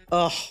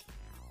 Oh,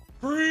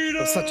 freedom. It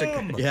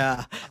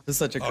was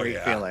such a great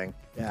yeah. feeling.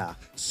 Yeah.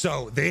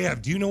 So they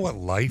have, do you know what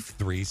Life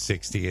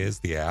 360 is,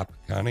 the app,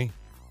 Connie?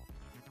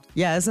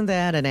 Yeah, isn't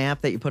that an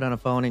app that you put on a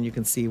phone and you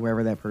can see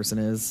wherever that person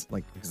is,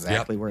 like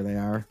exactly where they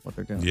are, what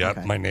they're doing? Yep.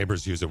 Okay. My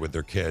neighbors use it with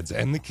their kids,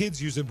 and the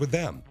kids use it with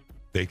them.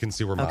 They can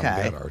see where mom and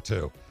dad are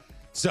too.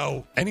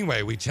 So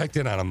anyway, we checked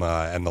in on them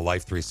in the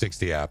Life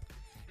 360 app,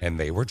 and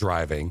they were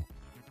driving.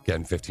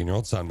 Again,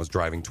 15-year-old son was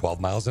driving 12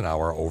 miles an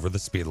hour over the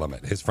speed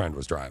limit. His friend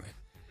was driving.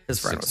 His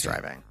friend was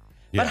driving.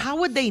 Yeah. But how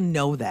would they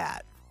know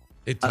that?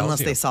 It tells Unless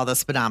you. they saw the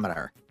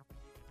speedometer.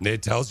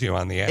 It tells you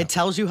on the app. It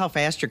tells you how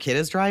fast your kid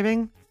is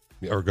driving?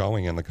 Or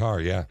going in the car,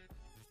 yeah.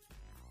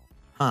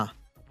 Huh.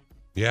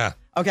 Yeah.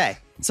 Okay.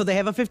 So they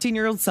have a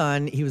 15-year-old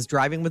son. He was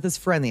driving with his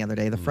friend the other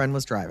day. The friend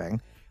was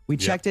driving. We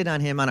checked in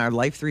on him on our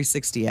Life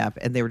 360 app,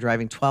 and they were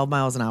driving 12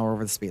 miles an hour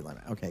over the speed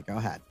limit. Okay, go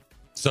ahead.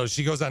 So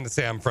she goes on to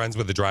say, I'm friends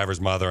with the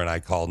driver's mother, and I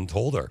called and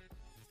told her,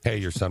 hey,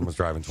 your son was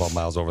driving 12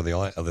 miles over the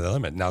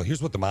limit. Now,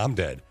 here's what the mom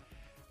did.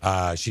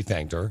 She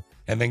thanked her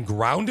and then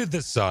grounded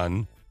the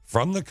son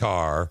from the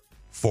car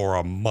for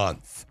a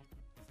month.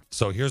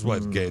 So here's where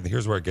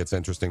it gets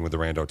interesting with the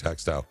rando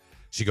texto.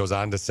 She goes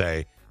on to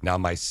say, now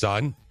my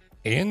son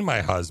and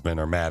my husband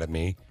are mad at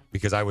me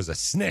because I was a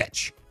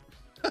snitch.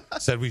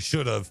 Said we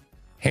should have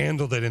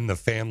handled it in the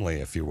family,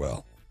 if you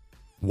will.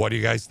 What do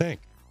you guys think?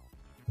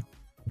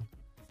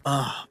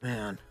 Oh,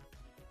 man.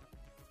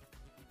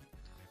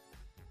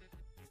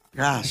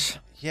 Gosh.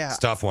 Yeah. It's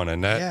a tough one,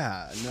 isn't it?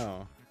 Yeah,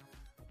 no.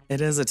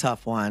 It is a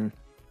tough one.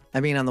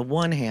 I mean, on the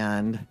one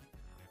hand,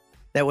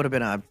 that would have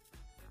been a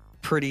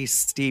pretty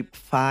steep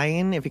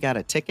fine if you got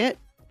a ticket.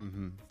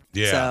 Mm-hmm.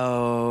 Yeah.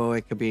 So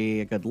it could be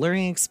a good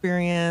learning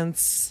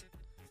experience.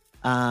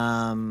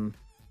 I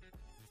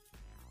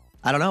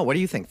don't know. What do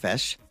you think,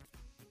 Fish?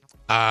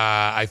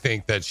 I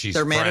think that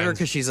They're mad at her friends-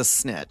 because she's a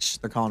snitch.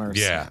 They're calling her a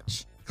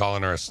snitch.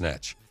 Calling her a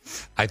snitch.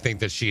 I think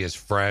that she is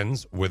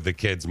friends with the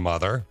kid's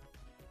mother.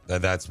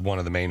 That's one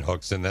of the main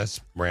hooks in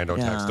this rando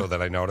texto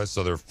that I noticed.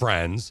 So they're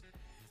friends.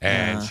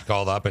 And she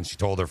called up and she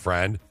told her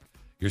friend,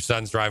 your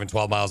son's driving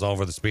 12 miles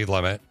over the speed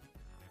limit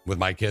with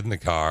my kid in the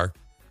car.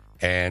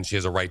 And she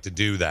has a right to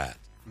do that.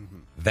 Mm-hmm.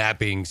 That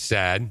being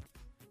said,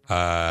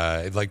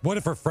 what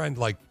if her friend,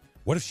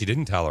 what if she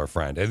didn't tell her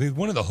friend? And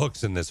one of the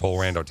hooks in this whole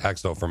rando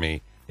texto for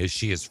me is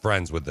she is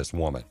friends with this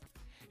woman.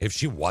 If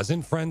she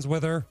wasn't friends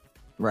with her,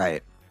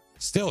 right.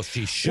 Still,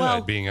 she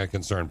should, being a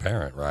concerned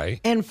parent, right?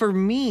 And for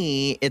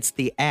me, it's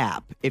the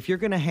app. If you're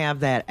going to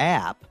have that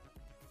app,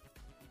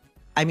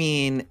 I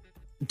mean,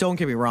 don't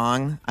get me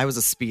wrong. I was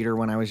a speeder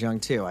when I was young,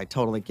 too. I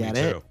totally get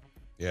it.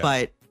 Yeah.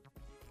 But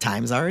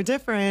times are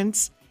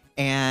different.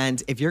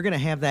 And if you're going to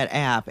have that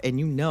app and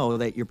you know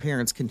that your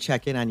parents can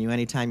check in on you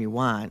anytime you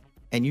want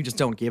and you just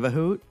don't give a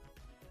hoot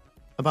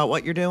about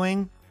what you're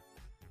doing,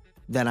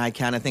 then I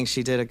kind of think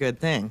she did a good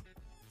thing.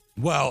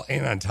 Well,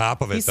 and on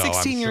top of it, He's though,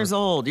 16 I'm years sure,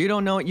 old. You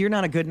don't know. You're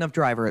not a good enough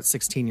driver at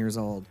 16 years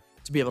old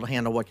to be able to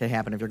handle what could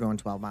happen if you're going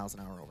 12 miles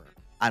an hour over.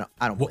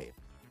 I don't believe.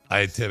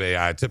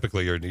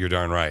 Typically, you're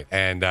darn right.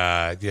 And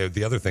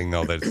the other thing,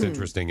 though, that's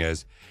interesting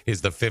is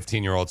the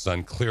 15-year-old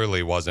son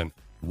clearly wasn't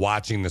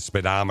watching the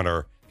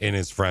speedometer in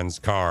his friend's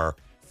car,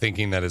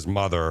 thinking that his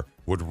mother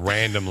would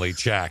randomly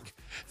check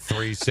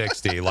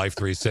 360, Life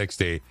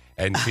 360,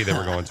 and see they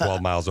were going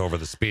 12 miles over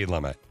the speed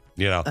limit.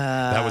 You know,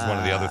 that was one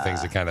of the other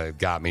things that kind of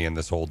got me in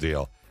this whole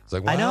deal. It's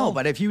like, I know,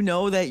 but if you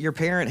know that your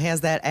parent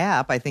has that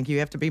app, I think you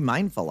have to be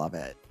mindful of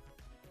it.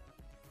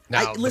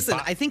 Now, Listen,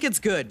 I think it's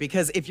good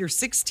because if you're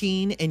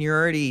 16 and you're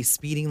already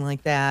speeding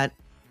like that,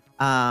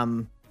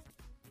 to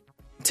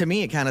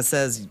me, it kind of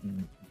says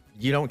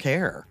you don't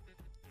care.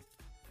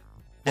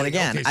 And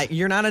again,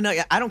 you're not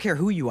enough. I don't care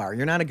who you are.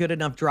 You're not a good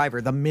enough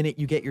driver the minute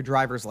you get your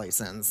driver's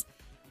license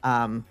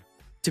to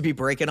be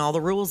breaking all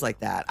the rules like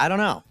that. I don't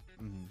know.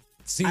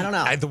 See, I don't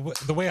know.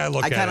 The way I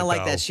look at it, I kind of like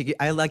though,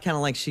 that. Kind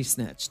of like she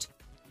snitched.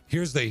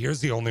 Here's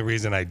the only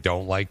reason I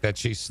don't like that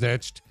she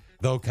snitched,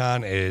 though,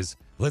 Con, is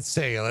let's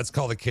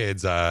call the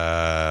kids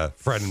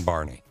Fred and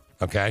Barney.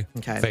 Okay?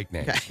 Fake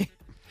names. Okay.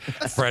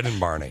 Fred and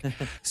Barney.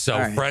 So All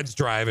right. Fred's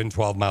driving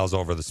 12 miles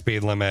over the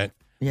speed limit.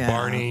 Yeah.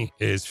 Barney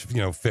is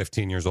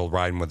 15 years old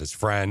riding with his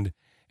friend.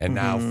 And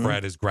now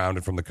Fred is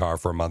grounded from the car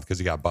for a month because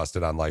he got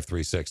busted on Life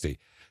 360.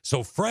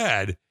 So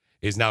Fred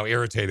is now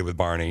irritated with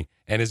Barney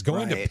and is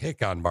going to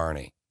pick on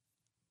Barney.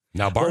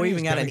 Now Barney we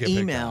even got an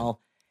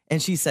email,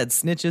 and she said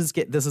snitches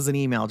get. This is an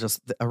email,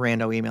 just a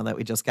rando email that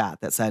we just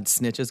got that said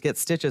snitches get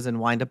stitches and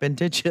wind up in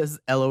ditches.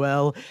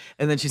 LOL.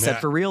 And then she said, Yeah.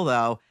 for real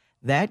though,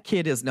 that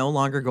kid is no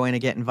longer going to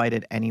get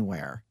invited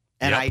anywhere.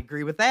 And I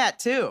agree with that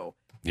too.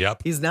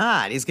 Yep. He's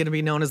not. He's going to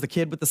be known as the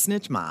kid with the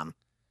snitch mom.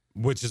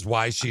 Which is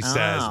why she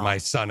says my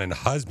son and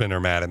husband are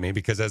mad at me,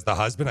 because as the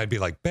husband, I'd be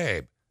like,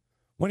 babe,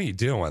 what are you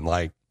doing?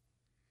 Like,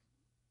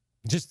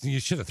 you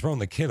should have thrown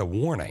the kid a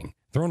warning,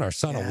 thrown our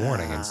son a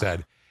warning and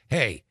said,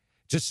 hey,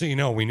 just so you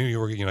know, we knew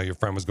your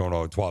friend was going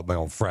to 12, my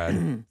old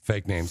Fred,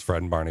 fake names,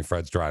 Fred and Barney,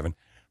 Fred's driving.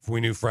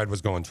 We knew Fred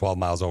was going 12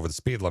 miles over the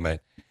speed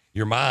limit.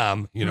 Your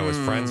mom, is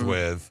friends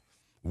with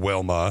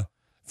Wilma,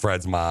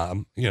 Fred's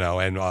mom,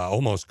 and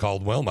almost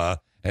called Wilma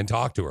and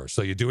talked to her.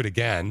 So you do it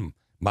again.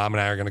 Mom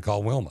and I are going to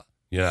call Wilma,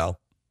 I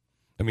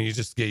mean,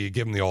 you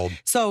give them the old.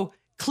 So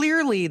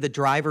clearly the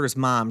driver's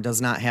mom does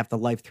not have the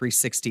Life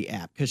 360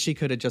 app because she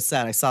could have just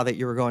said, I saw that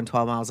you were going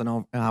 12 miles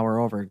an hour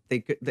over. They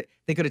could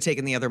have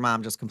taken the other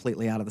mom just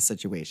completely out of the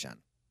situation.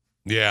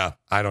 Yeah,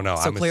 I don't know.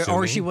 So I'm clear,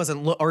 or she assuming-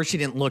 wasn't, or she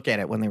didn't look at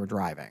it when they were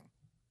driving.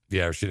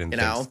 Yeah, or she didn't You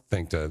know?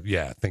 think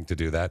to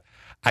do that.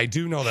 I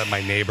do know that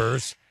my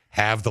neighbors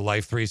have the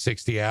Life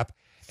 360 app,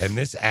 and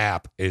this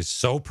app is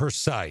so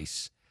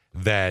precise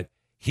that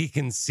he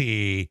can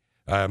see.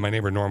 My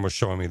neighbor Norm was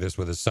showing me this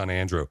with his son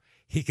Andrew.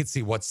 He could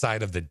see what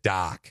side of the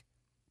dock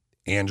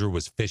Andrew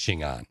was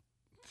fishing on.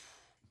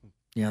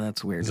 Yeah,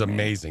 that's weird. It's to me.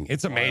 amazing.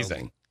 It's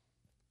amazing.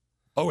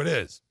 Oh, it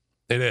is.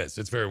 It is.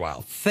 It's very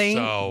wild.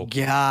 Thank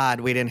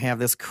God we didn't have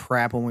this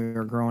crap when we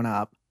were growing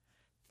up.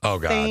 Oh,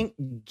 God. Thank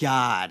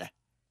God.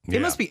 Yeah.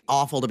 It must be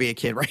awful to be a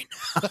kid right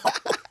now.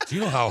 Do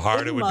you know how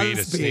hard it would be to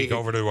must sneak be.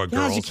 over to a Gosh,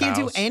 girl's you can't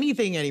house? do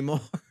anything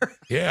anymore.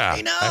 Yeah.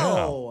 I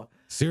know.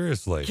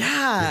 Seriously.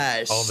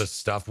 Gosh. All the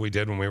stuff we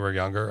did when we were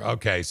younger.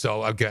 Okay.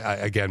 So,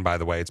 again, by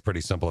the way, it's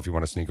pretty simple. If you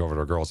want to sneak over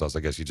to a girl's house, I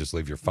guess you just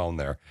leave your phone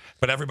there.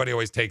 But everybody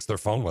always takes their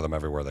phone with them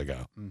everywhere they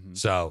go.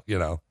 So,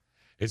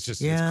 it's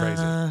just it's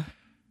crazy.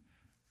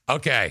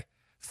 Okay.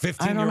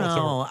 15-year-old. I don't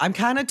know. I'm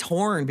kind of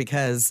torn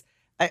because,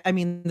 I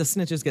mean, the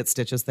snitches get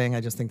stitches thing.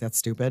 I just think that's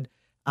stupid.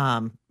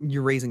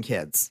 You're raising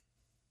kids.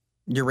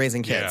 You're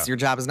raising kids. Yeah. Your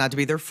job is not to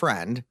be their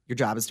friend. Your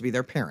job is to be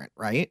their parent,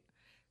 right?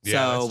 Yeah,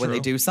 so that's when they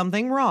true. do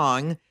something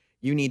wrong,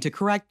 you need to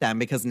correct them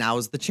because now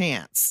is the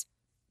chance.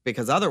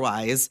 Because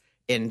otherwise,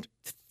 in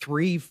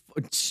 2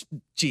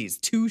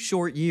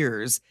 short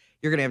years,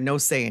 you're going to have no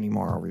say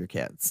anymore over your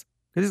kids.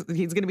 Because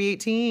he's going to be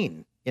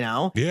 18,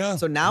 Yeah.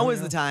 So now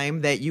is the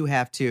time that you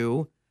have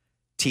to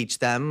teach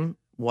them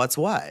what's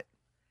what.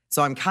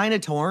 So I'm kind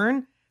of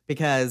torn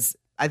because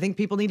I think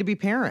people need to be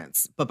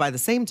parents. But by the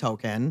same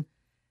token,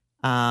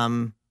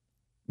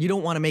 you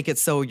don't want to make it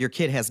so your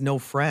kid has no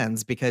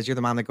friends because you're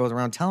the mom that goes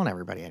around telling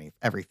everybody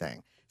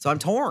everything. So I'm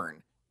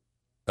torn.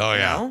 Oh,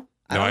 yeah. know?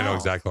 I know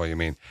exactly what you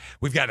mean.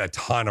 We've got a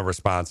ton of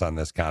response on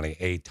this, Connie.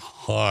 A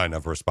ton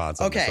of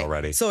response on this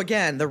already. So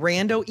again, the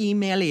rando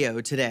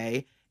emailio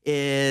today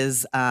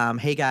is,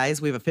 hey guys,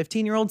 we have a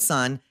 15-year-old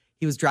son.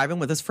 He was driving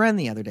with his friend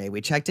the other day.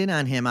 We checked in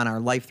on him on our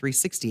Life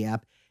 360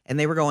 app, and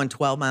they were going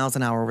 12 miles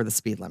an hour over the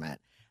speed limit.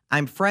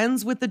 I'm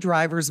friends with the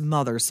driver's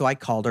mother, so I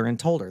called her and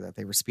told her that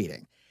they were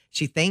speeding.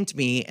 She thanked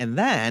me, and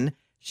then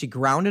she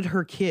grounded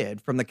her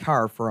kid from the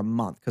car for a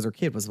month because her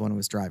kid was the one who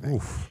was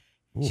driving.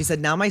 She said,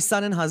 now my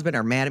son and husband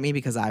are mad at me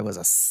because I was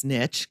a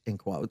snitch, in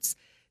quotes.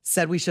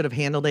 Said we should have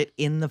handled it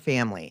in the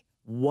family.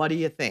 What do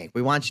you think?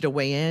 We want you to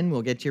weigh in.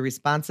 We'll get your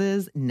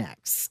responses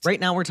next. Right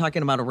now, we're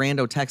talking about a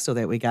rando texto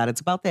that we got.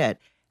 It's about that,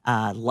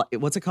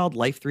 what's it called?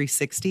 Life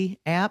 360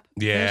 app?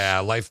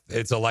 Yeah,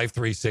 it's a Life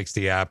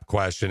 360 app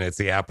question. It's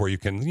the app where you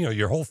can,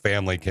 your whole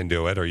family can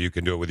do it, or you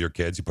can do it with your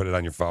kids. You put it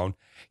on your phone.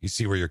 You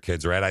see where your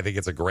kids are at. I think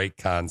it's a great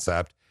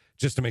concept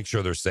just to make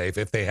sure they're safe.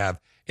 If they have,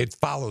 it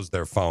follows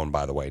their phone,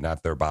 by the way,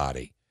 not their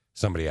body.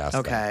 Somebody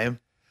asked that.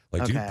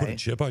 Like, do you put a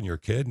chip on your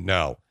kid?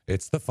 No,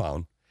 it's the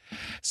phone.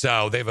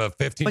 So they have a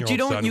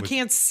 15-year-old But you son.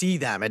 can't see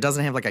them. It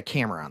doesn't have like a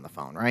camera on the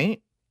phone, right?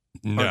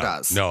 No, Or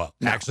does? no,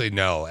 actually,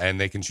 no.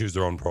 And they can choose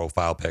their own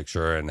profile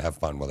picture and have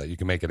fun with it. You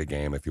can make it a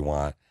game if you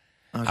want.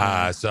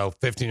 Okay. So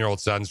 15-year-old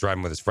son's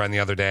driving with his friend the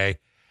other day.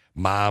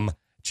 Mom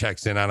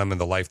checks in on him in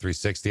the Life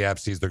 360 app,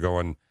 sees they're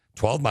going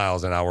 12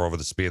 miles an hour over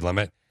the speed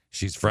limit.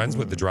 She's friends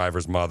with the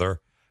driver's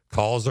mother,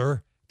 calls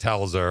her,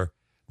 tells her.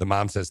 The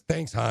mom says,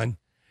 thanks, hon.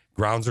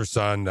 Grounds her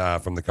son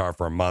from the car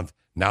for a month.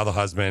 Now the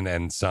husband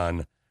and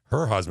son,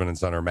 her husband and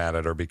son are mad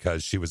at her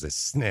because she was a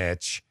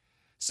snitch,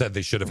 said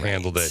they should have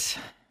handled it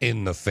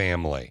in the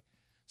family.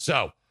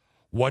 So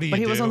what do you do? But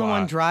he wasn't the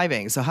one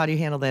driving. So how do you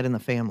handle that in the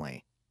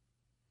family?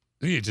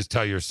 You just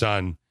tell your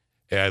son,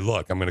 hey,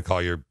 look, I'm going to call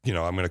I'm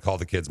going to call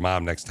the kid's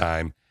mom next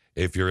time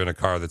if you're in a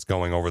car that's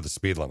going over the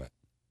speed limit.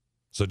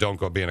 So don't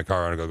go be in a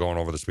car and go going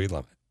over the speed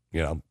limit,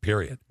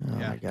 period. Oh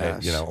my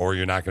gosh. Or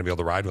you're not going to be able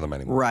to ride with them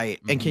anymore.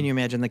 Right. And can you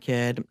imagine the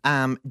kid?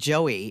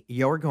 Joey,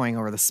 you're going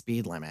over the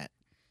speed limit.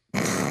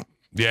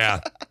 Yeah.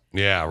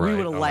 Yeah, right. We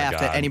would have Oh, my laughed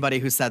at God. anybody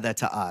who said that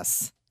to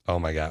us. Oh,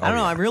 my God. I don't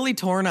know. yeah. I'm really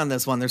torn on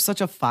this one. There's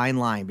such a fine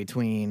line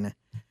between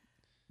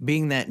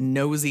being that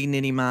nosy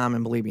ninny mom,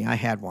 and believe me, I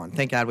had one.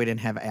 Thank God we didn't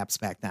have apps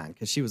back then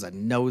because she was a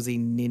nosy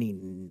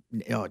ninny.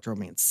 Oh, it drove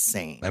me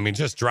insane. I mean,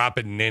 just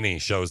dropping ninny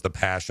shows the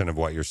passion of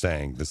what you're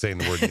saying. The saying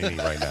the word ninny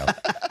right now.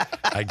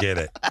 I get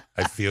it.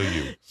 I feel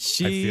you. I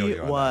She feel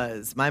you on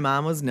was. My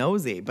mom was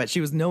nosy, but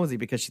she was nosy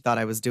because she thought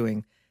I was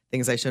doing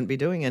things I shouldn't be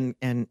doing,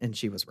 and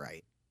she was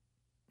right.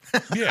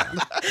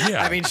 that.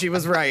 Yeah. I mean, she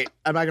was right.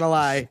 I'm not gonna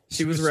lie.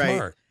 She was right.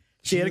 Smart.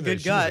 She had a knew good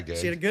that she was gut.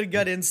 She had a good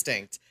gut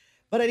instinct.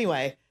 But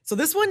anyway, so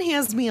this one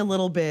has me a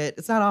little bit.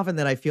 It's not often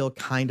that I feel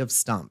kind of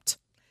stumped.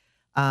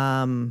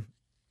 Well,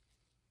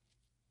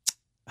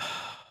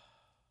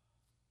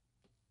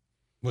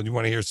 you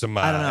want to hear some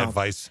I don't know.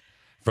 advice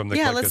from the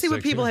Yeah, Click let's of see what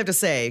Six people here? have to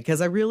say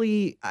because I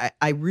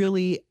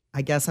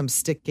guess I'm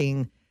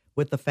sticking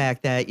with the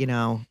fact that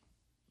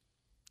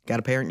got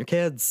to parent your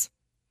kids.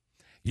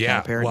 Yeah,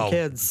 Gotta parent well,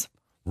 your kids.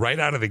 Right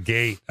out of the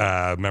gate,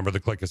 member the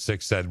Click of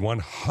Six said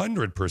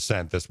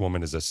 100% this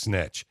woman is a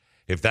snitch.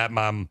 If that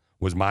mom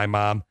was my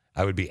mom,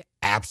 I would be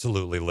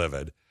absolutely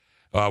livid.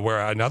 Where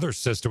another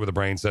sister with a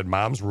brain said,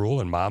 mom's rule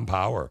and mom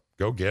power.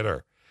 Go get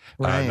her.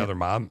 Right.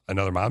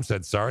 Another mom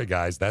said, sorry,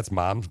 guys, that's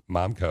mom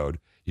code.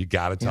 You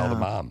got to tell the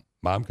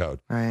mom code.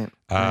 Right.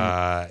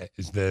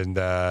 Then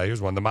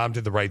here's one. The mom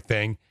did the right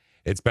thing.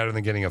 It's better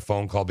than getting a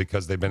phone call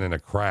because they've been in a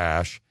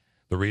crash.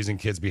 The reason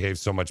kids behaved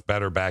so much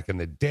better back in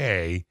the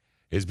day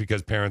is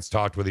because parents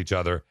talked with each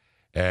other,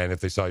 and if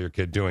they saw your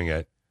kid doing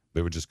it,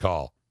 they would just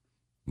call.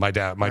 My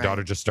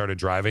daughter just started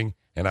driving,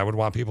 and I would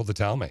want people to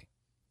tell me.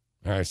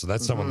 All right, so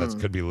that's someone that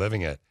could be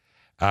living it.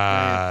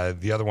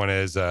 The other one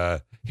is,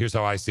 here's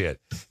how I see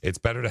it. It's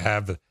better to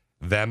have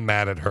them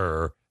mad at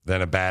her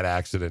than a bad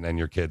accident and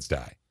your kids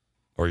die,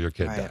 or your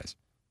kid dies.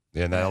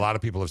 And a lot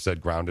of people have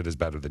said grounded is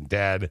better than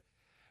dead.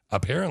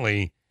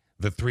 Apparently,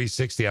 the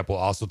 360 app will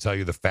also tell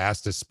you the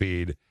fastest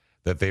speed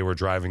that they were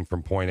driving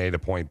from point A to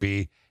point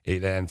B.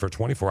 And for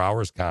 24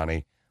 hours,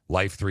 Connie,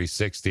 Life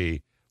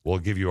 360 will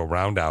give you a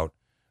roundout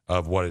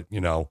of what,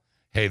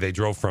 hey, they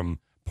drove from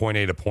point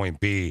A to point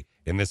B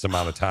in this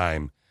amount of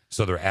time,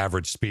 so their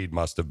average speed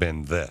must have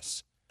been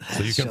this.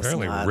 So you can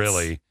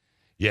apparently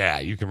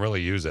you can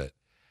really use it.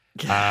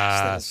 Gosh,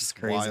 that's just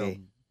crazy. Wild.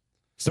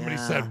 Somebody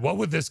said, what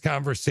would this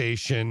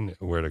conversation,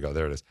 where'd it go?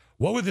 There it is.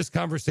 What would this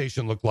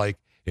conversation look like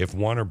if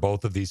one or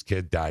both of these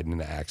kids died in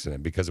an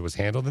accident? Because it was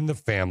handled in the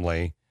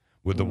family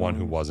with the one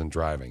who wasn't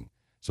driving.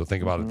 So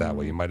think about it that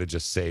way. You might have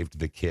just saved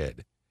the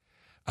kid.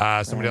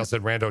 Somebody else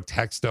said, rando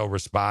texto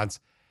response.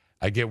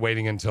 I get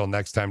waiting until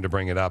next time to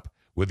bring it up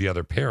with the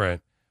other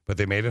parent, but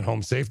they made it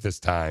home safe this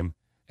time,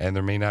 and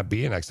there may not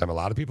be a next time. A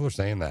lot of people are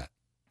saying that.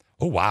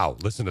 Oh, wow.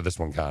 Listen to this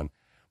one, Con.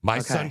 My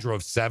son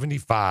drove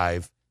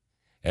 75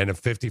 and a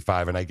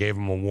 55, and I gave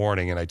him a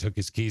warning, and I took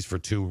his keys for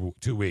two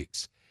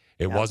weeks.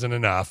 It wasn't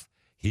enough.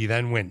 He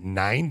then went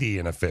 90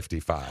 and a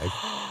 55.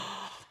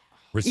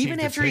 Even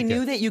after he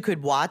knew that you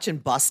could watch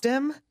and bust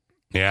him?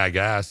 Yeah, I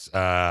guess.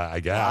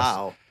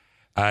 Wow.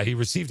 He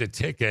received a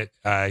ticket.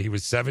 He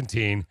was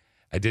 17.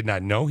 I did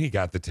not know he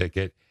got the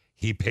ticket.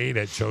 He paid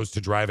it, chose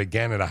to drive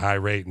again at a high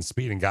rate and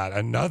speed, and got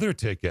another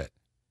ticket.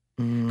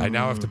 I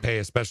now have to pay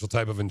a special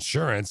type of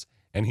insurance,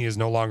 and he is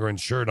no longer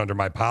insured under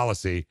my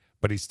policy,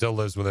 but he still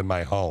lives within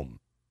my home.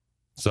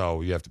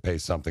 So you have to pay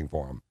something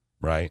for him,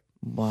 right?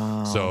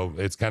 Wow. So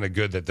it's kind of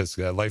good that this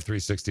Life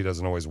 360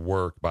 doesn't always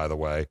work, by the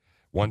way.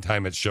 One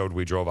time it showed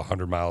we drove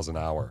 100 miles an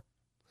hour.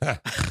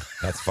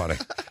 That's funny.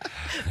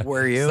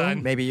 Were you?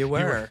 Son, Maybe you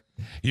were.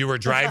 You were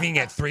driving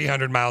at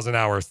 300 miles an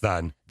hour,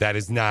 son. That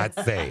is not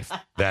safe.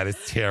 That is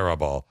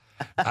terrible.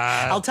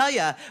 I'll tell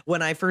you,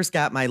 when I first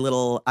got my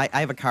little, I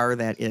have a car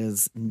that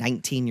is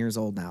 19 years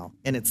old now.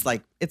 And it's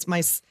like,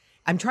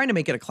 I'm trying to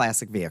make it a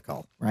classic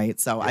vehicle, right?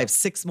 So I have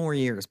 6 more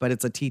years, but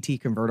it's a TT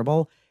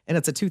convertible and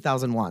it's a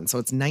 2001. So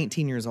it's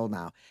 19 years old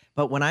now.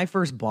 But when I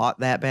first bought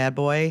that bad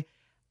boy,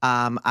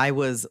 I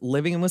was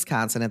living in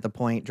Wisconsin at the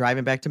point,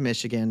 driving back to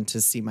Michigan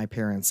to see my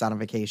parents on a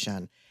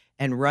vacation.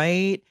 And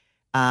right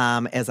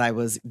as I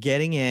was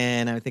getting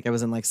in, I think I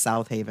was in like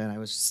South Haven. I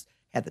was just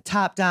had the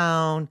top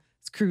down,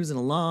 was cruising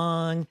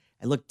along.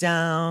 I looked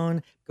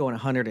down, going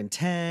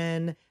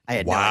 110. I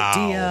had no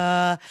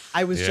idea.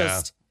 I was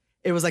just,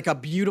 it was like a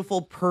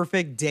beautiful,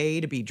 perfect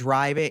day to be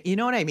driving. You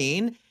know what I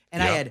mean?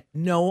 And I had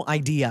no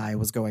idea I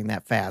was going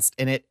that fast.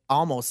 And it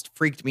almost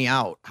freaked me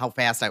out how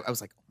fast I was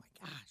like, oh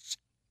my gosh.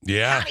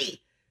 Yeah.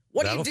 Daddy,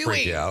 what are you doing?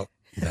 Freak you out.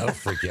 That'll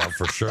freak you out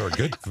for sure.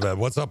 Good.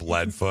 What's up,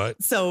 Leadfoot?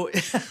 So,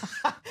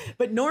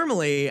 but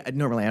normally I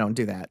don't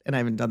do that. And I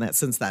haven't done that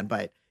since then,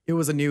 but it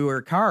was a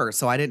newer car.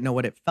 So I didn't know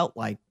what it felt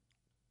like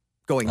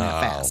going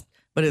that fast,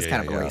 but it's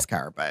kind of a race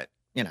car, but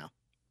you know.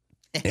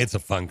 It's a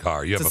fun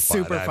car. You have a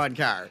super fun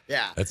car.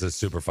 Yeah. It's a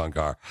super fun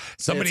car.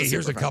 Somebody,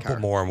 here's a couple car.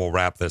 more and we'll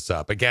wrap this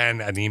up.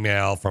 Again, an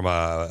email from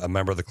a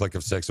member of the Click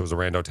of Six. It was a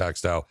rando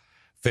texto.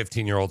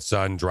 15-year-old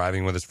son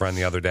driving with his friend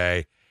the other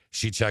day.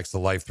 She checks the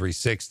Life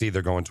 360.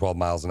 They're going 12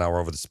 miles an hour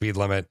over the speed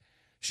limit.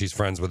 She's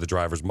friends with the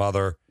driver's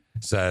mother.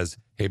 Says,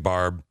 hey,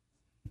 Barb,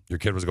 your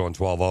kid was going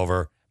 12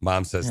 over.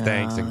 Mom says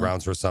thanks and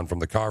grounds her son from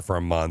the car for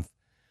a month.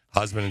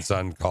 Husband and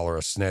son call her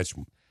a snitch.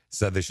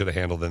 Said they should have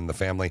handled it in the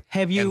family.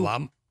 Have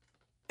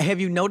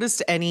you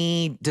noticed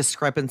any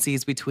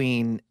discrepancies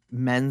between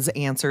men's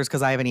answers?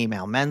 Because I have an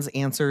email. Men's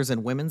answers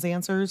and women's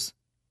answers?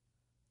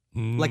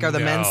 Like, are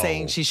the men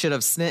saying she should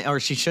have snitched or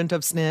she shouldn't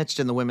have snitched,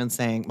 and the women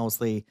saying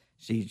mostly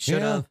she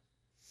should have?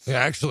 Yeah,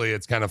 actually,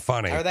 it's kind of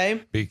funny. Are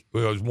they?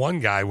 Because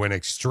one guy went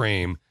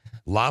extreme.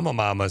 Llama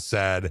Mama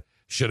said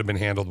should have been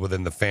handled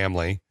within the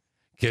family.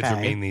 Kids are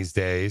mean these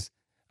days.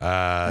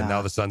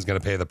 Now the son's going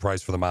to pay the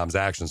price for the mom's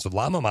actions. So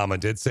Llama Mama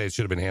did say it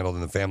should have been handled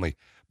in the family.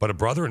 But a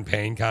brother in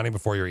pain, Connie,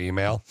 before your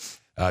email,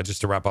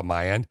 just to wrap up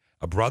my end,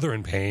 a brother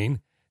in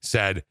pain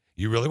said,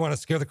 you really want to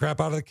scare the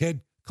crap out of the kid?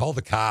 Call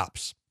the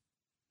cops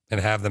and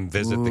have them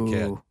visit the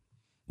kid.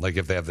 Like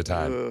if they have the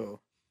time. Ooh.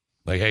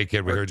 Like, hey,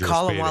 kid, we heard you were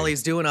call him speeding. while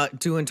he's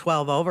doing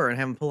 12 over and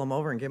have him pull him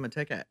over and give him a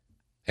ticket.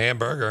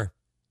 Hamburger.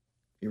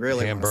 You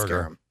really want to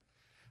scare him.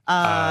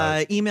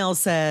 Email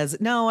says,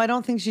 no, I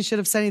don't think she should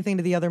have said anything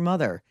to the other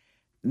mother.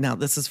 Now,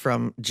 this is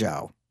from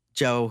Joe,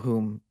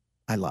 whom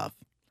I love.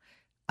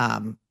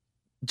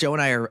 Joe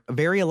and I are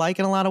very alike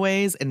in a lot of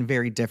ways and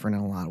very different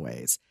in a lot of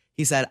ways.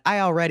 He said, I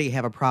already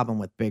have a problem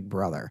with Big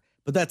Brother,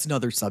 but that's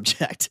another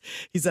subject.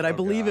 He said, I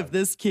believe if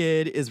this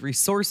kid is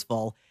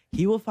resourceful,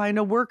 he will find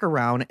a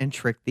workaround and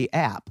trick the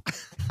app.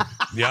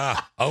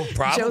 Yeah. Oh,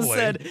 probably. Joe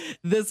said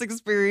this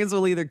experience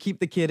will either keep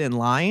the kid in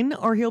line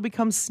or he'll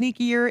become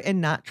sneakier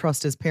and not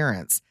trust his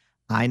parents.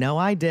 I know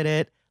I did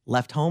it.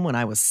 Left home when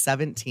I was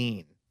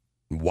 17.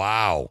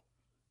 Wow.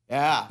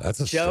 Yeah. That's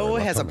a Joe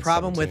story. has Left a home at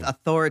problem with 17.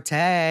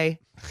 authority.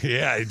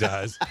 Yeah, he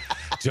does.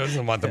 Joe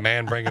doesn't want the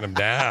man bringing him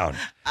down.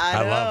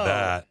 I love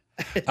know.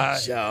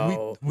 that.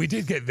 Joe. We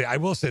did get, I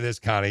will say this,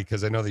 Connie,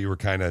 because I know that you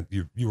were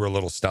you were a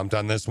little stumped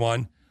on this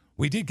one.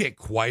 We did get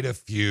quite a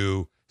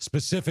few,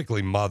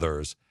 specifically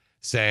mothers,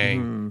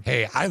 saying,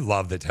 hey, I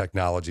love the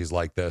technologies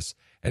like this.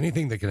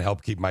 Anything that can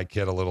help keep my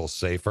kid a little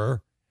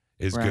safer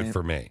is good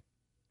for me.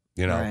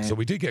 You know, Right. so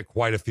we did get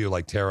quite a few,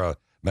 like Tara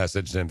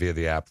messaged in via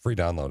the app, free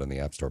download in the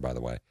App Store, by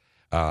the way.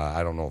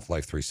 I don't know if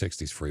Life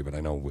 360 is free, but I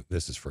know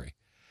this is free.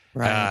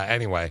 Right.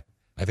 Anyway,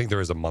 I think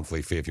there is a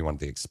monthly fee if you want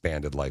the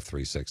expanded Life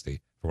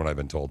 360, from what I've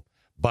been told.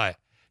 But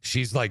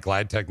she's like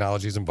glad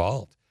technology's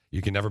involved.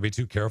 You can never be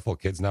too careful.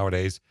 Kids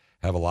nowadays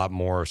have a lot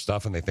more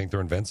stuff and they think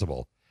they're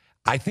invincible.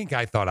 I think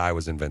I thought I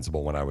was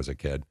invincible when I was a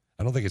kid.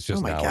 I don't think it's just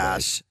Oh my nowadays.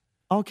 gosh.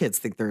 All kids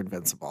think they're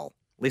invincible.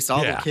 At least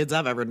all Yeah. the kids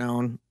I've ever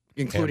known,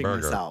 including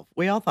Hamburger. myself.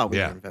 We all thought we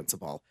Yeah. were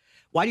invincible.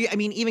 Why do you, I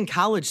mean, even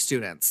college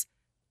students,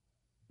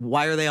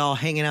 why are they all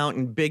hanging out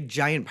in big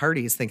giant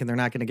parties thinking they're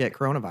not going to get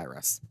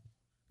coronavirus?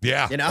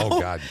 Yeah. You know?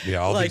 Oh, God. Yeah.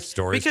 All Like, these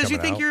stories because you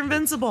coming think out. you're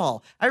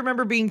invincible. I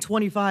remember being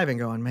 25 and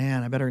going,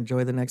 man, I better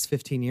enjoy the next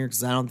 15 years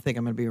because I don't think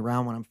I'm going to be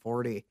around when I'm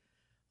 40.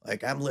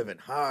 Like, I'm living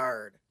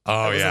hard. Oh,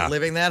 I wasn't yeah.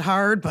 living that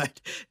hard, but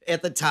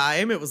at the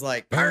time it was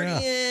like Oh, yeah.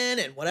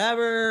 partying and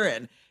whatever.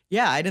 And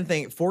yeah, I didn't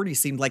think 40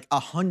 seemed like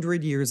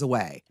 100 years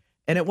away.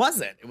 And it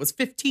wasn't. It was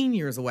 15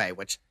 years away,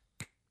 which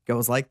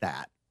goes like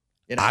that.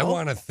 You know? I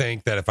want to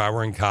think that if I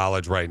were in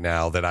college right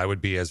now, that I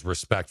would be as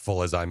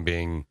respectful as I'm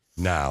being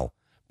now.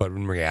 But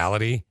in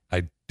reality,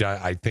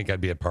 I think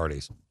I'd be at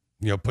parties.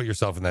 You know, put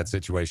yourself in that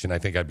situation. I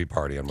think I'd be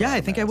partying. Yeah, I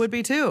think I would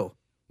be too.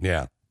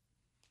 Yeah.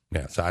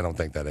 Yeah. So I don't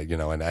think that, you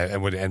know,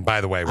 and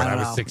by the way, when I I don't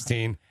was know.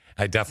 16,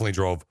 I definitely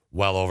drove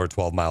well over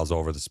 12 miles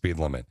over the speed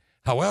limit.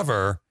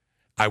 However,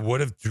 I would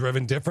have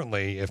driven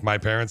differently if my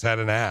parents had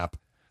an app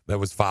that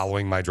was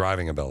following my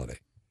driving ability.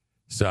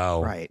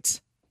 So Right.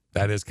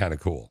 that is kind of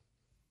cool.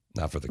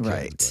 Not for the kids,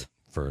 Right. but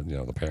for, you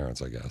know, the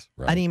parents, I guess.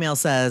 Right. An email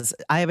says,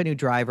 I have a new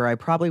driver. I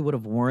probably would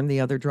have warned the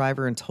other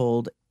driver and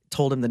told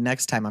him the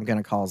next time I'm going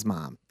to call his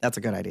mom. That's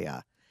a good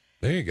idea.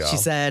 There you go. She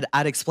said,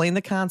 I'd explain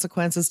the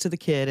consequences to the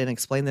kid and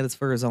explain that it's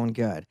for his own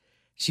good.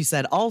 She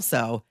said,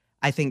 also,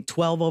 I think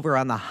 12 over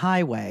on the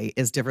highway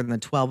is different than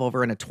 12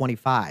 over in a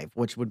 25,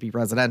 which would be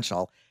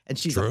residential. And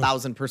she's True.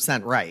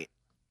 1,000% right.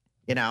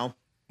 You know?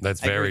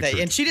 That's I agree very with that.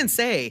 true. And she didn't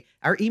say,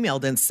 our email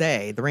didn't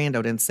say, the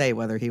rando didn't say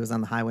whether he was on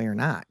the highway or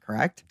not,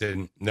 correct?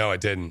 No, it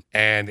didn't.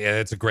 And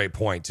it's a great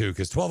point, too,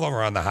 because 12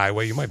 over on the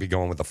highway, you might be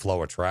going with the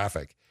flow of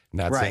traffic.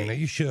 Not saying Right. that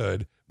you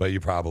should, but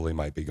you probably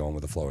might be going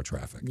with the flow of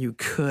traffic. You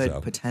could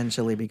So.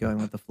 potentially be going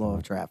with the flow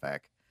of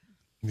traffic.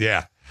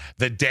 Yeah.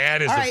 The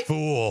dad is All a right.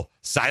 fool.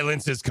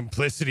 Silence is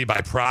complicity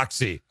by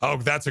proxy. Oh,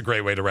 that's a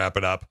great way to wrap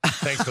it up.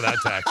 Thanks for that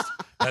text.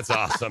 That's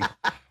awesome.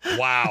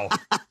 Wow.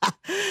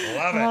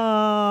 Love it.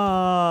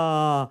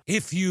 Oh.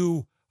 If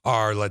you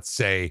are, let's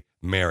say,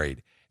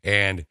 married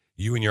and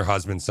you and your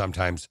husband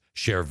sometimes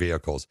share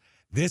vehicles,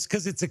 this,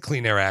 because it's a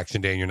clean air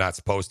action day and you're not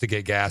supposed to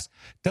get gas,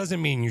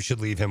 doesn't mean you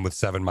should leave him with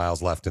 7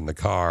 miles left in the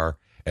car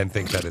and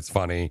think that it's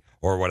funny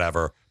or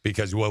whatever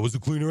because, well, it was a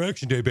clean air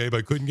action day, babe.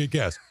 I couldn't get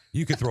gas.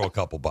 You could throw a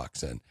couple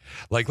bucks in.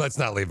 Like, let's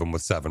not leave him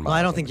with 7 miles. Well,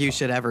 I don't in think the you car.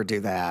 should ever do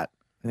that.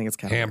 I think it's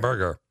kind of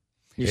Hamburger.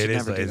 You should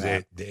never do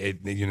that.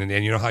 You know,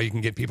 and you know how you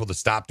can get people to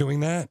stop doing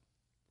that?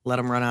 Let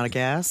them run out of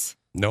gas.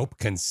 Nope.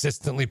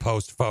 Consistently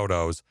post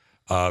photos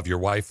of your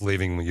wife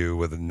leaving you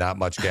with not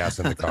much gas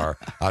in the car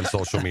on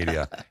social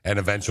media, and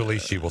eventually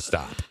she will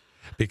stop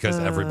because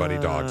everybody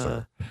dogs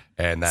her.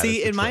 And that See,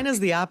 is the and mine trick. is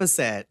the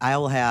opposite. I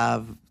will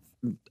have,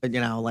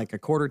 like a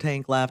quarter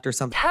tank left or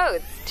something.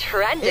 Toads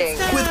trending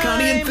With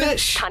Connie and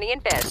Fish. Connie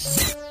and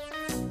Fish.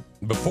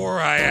 Before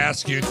I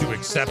ask you to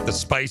accept the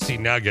spicy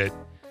nugget,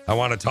 I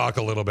want to talk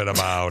a little bit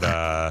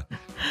about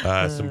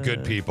some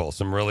good people,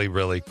 some really,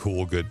 really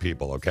cool good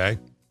people, okay?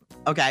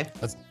 Okay.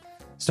 Let's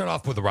start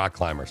off with the rock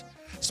climbers.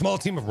 Small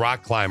team of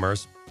rock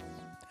climbers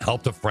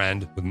helped a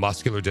friend with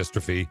muscular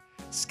dystrophy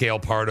scale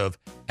part of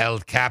El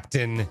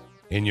Capitan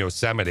in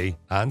Yosemite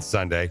on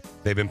Sunday.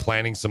 They've been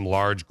planning some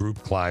large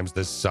group climbs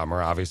this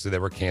summer. Obviously, they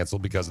were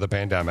canceled because of the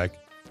pandemic.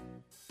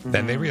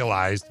 Then they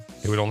realized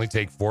it would only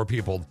take 4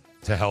 people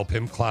to help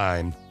him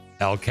climb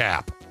El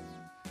Cap.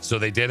 So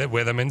they did it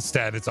with him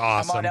instead. It's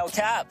awesome. I'm on El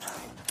Cap.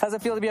 How's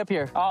it feel to be up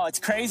here? Oh, it's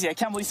crazy. I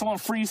can't believe someone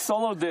free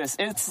soloed this.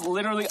 It's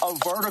literally a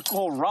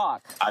vertical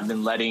rock. I've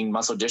been letting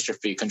muscle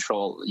dystrophy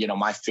control,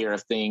 my fear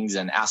of things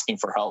and asking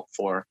for help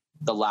for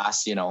the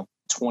last,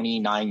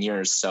 29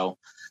 years. So,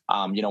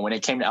 when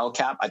it came to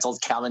LCAP, I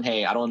told Calvin,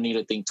 hey, I don't need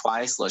to think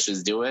twice. Let's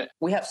just do it.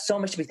 We have so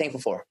much to be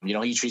thankful for.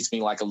 He treats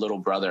me like a little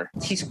brother.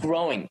 He's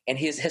growing, and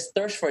his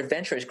thirst for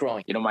adventure is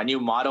growing. My new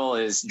motto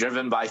is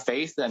driven by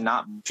faith and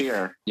not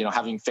fear.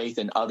 Having faith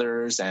in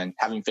others and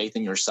having faith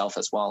in yourself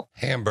as well.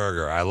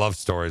 Hamburger. I love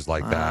stories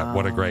like that.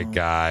 What a great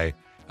guy.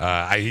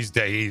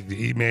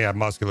 He may have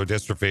muscular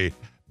dystrophy,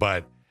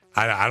 but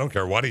I don't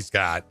care what he's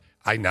got.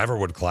 I never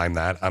would climb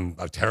that. I'm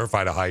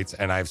terrified of heights,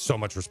 and I have so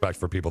much respect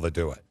for people that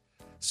do it.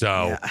 So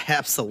Yeah,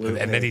 absolutely.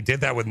 And then he did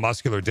that with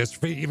muscular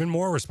dystrophy, even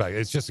more respect.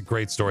 It's just a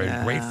great story.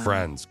 Yeah. Great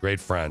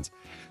friends.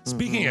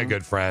 Speaking of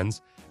good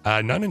friends,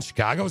 Nun in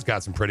Chicago's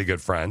got some pretty good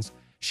friends.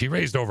 She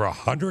raised over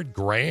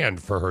 $100,000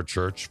 for her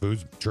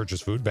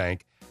church's food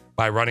bank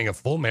by running a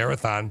full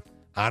marathon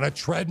on a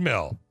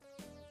treadmill.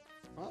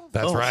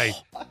 That's right.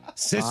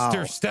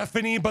 Sister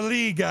Stephanie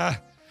Baliga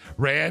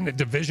ran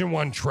Division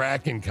I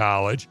track in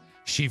college.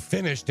 She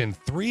finished in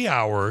 3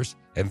 hours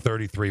and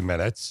 33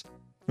 minutes.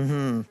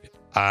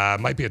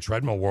 Might be a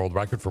treadmill world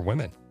record for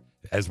women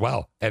as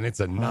well. And it's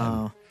a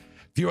nun. A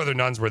few other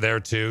nuns were there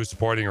too,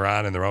 supporting her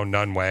on in their own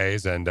nun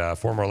ways. And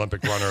former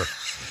Olympic runner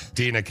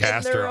Dina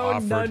Castor in their own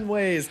offered. nun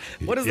ways.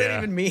 What does that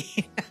even mean?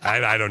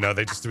 I don't know.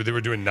 They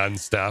were doing nun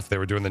stuff. They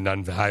were doing the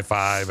nun high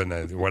five and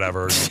the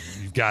whatever.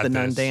 You've got The this.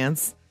 nun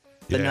dance.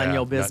 The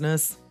nunyo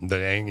business.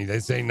 They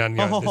say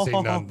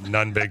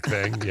nun big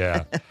thing.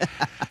 Yeah.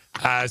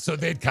 So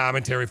they had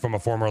commentary from a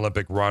former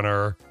Olympic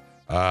runner.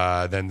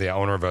 Then the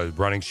owner of a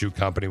running shoe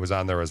company was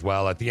on there as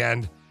well. At the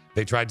end,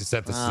 they tried to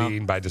set the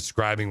scene by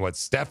describing what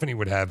Stephanie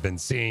would have been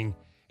seeing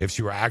if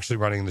she were actually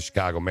running the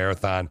Chicago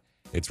Marathon.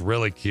 It's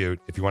really cute.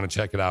 If you want to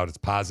check it out, it's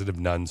Positive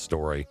Nun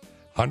Story.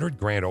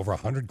 $100,000, over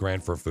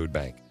 $100,000 for a food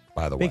bank,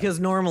 by the way. Because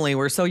normally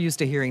we're so used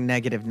to hearing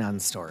negative nun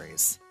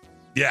stories.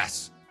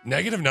 Yes.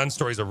 Negative nun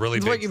stories are really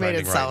It's big what you made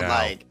it trending sound right now.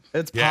 like.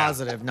 It's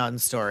positive nun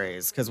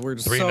stories because we're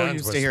Three so nuns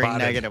used were to hearing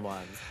spotted. negative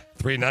ones.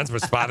 3 nuns were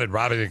spotted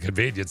robbing a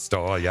convenience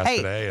store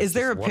yesterday. Hey, It's is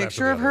there a just one after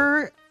picture the of other.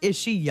 her? Is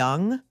she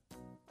young?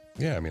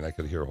 Yeah, I mean, I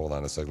could hear. Hold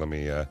on a sec. Let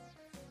me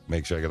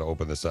make sure I got to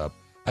open this up.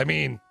 I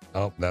mean,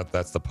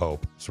 that's the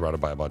Pope surrounded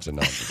by a bunch of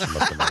nuns. She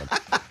must have met him.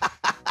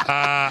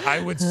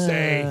 I would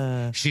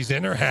say she's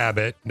in her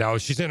habit. Now,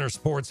 she's in her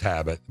sports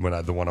habit,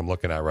 the one I'm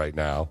looking at right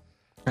now.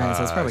 All right,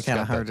 so it's probably she's kind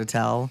of got hard to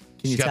tell.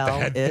 Can you She's got tell?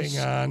 the head thing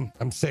on.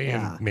 I'm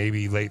saying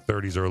maybe late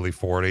 30s, early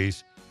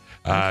 40s.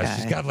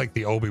 She's got like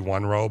the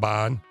Obi-Wan robe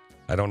on.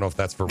 I don't know if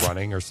that's for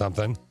running or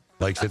something.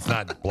 Like it's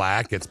not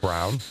black, it's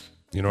brown.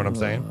 You know what I'm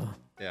saying?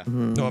 Yeah.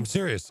 No, I'm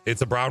serious.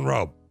 It's a brown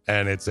robe,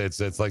 and it's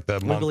like the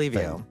We monk believe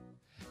thing. you.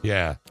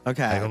 Yeah.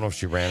 Okay. I don't know if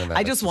she ran in that.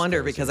 I just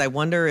wonder because I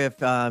wonder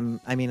if I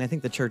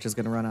think the church is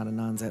going to run out of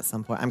nuns at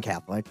some point. I'm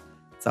Catholic,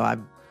 so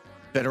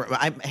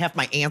half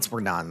my aunts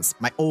were nuns.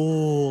 My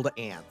old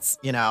aunts,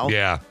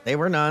 Yeah. they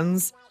were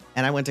nuns,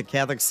 and I went to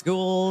Catholic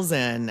schools,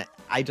 and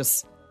I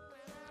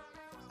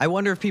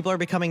wonder if people are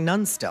becoming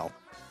nuns still.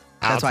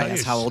 That's why I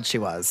asked how old she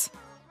was.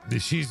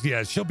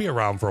 She'll be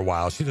around for a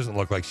while. She doesn't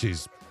look like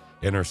she's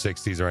in her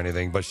 60s or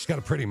anything, but she's got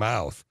a pretty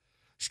mouth.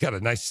 She's got a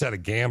nice set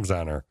of gams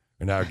on her.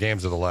 And now her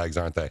gams are the legs,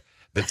 aren't they?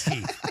 The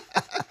teeth.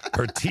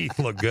 Her teeth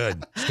look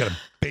good. She's got a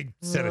big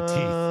set of teeth.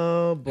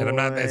 Oh, boy. And I'm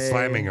not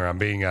slamming her. I'm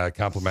being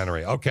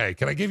complimentary. Okay,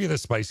 can I give you the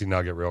spicy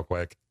nugget real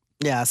quick?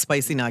 Yeah,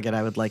 spicy nugget.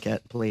 I would like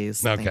it,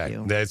 please. Okay.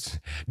 Thank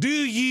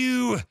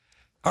you.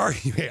 Are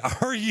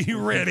you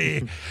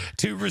ready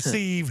to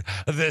receive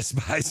the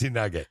spicy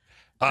nugget?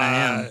 I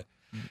am.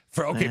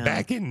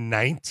 Back in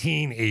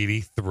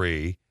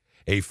 1983,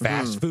 a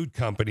fast food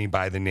company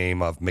by the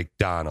name of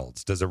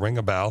McDonald's. Does it ring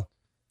a bell?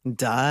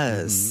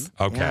 Does.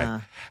 Okay.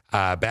 Yeah.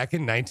 Back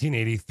in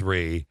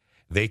 1983,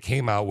 they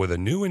came out with a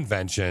new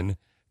invention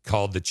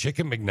called the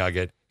Chicken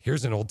McNugget.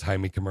 Here's an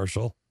old-timey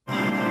commercial.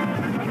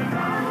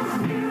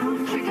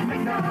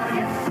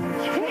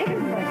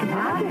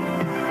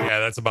 Yeah,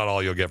 that's about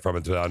all you'll get from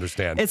it to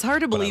understand. It's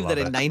hard to But I believe love that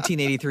in it.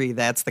 1983,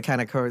 that's the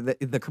kind of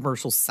the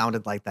commercials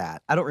sounded like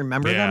that. I don't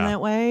remember them Yeah.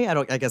 that way.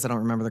 I guess I don't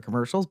remember the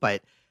commercials,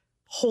 but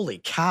holy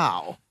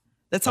cow,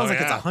 that sounds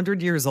like it's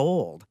 100 years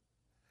old,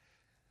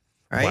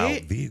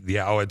 right?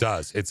 Well, it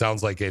does. It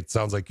sounds like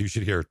you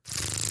should hear.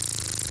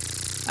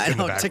 I in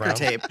the know, ticker background.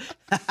 tape.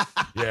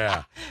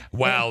 Yeah.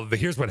 Well,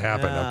 here's what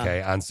happened.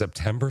 Okay, on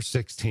September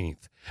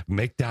 16th,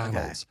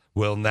 McDonald's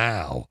will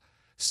now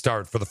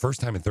start for the first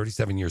time in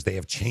 37 years. They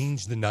have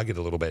changed the nugget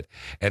a little bit,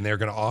 and they're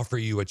going to offer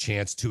you a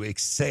chance to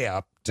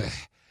accept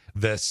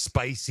the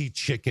spicy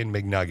chicken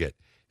McNugget.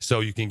 So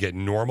you can get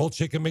normal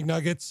chicken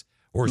McNuggets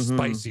or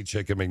spicy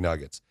chicken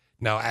McNuggets.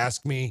 Now,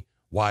 ask me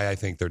why I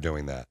think they're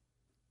doing that.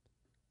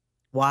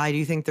 Why do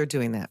you think they're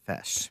doing that,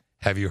 Fish?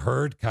 Have you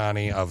heard,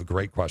 Connie, of a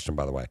great question,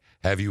 by the way?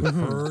 Have you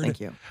heard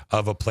Thank you.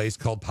 of a place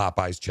called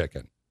Popeye's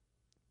Chicken?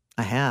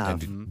 I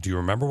have. And do you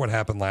remember what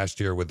happened last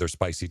year with their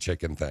spicy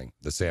chicken thing,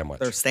 the sandwich?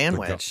 Their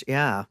sandwich,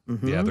 yeah.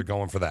 Mhm. Yeah, they're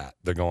going for that.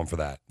 They're going for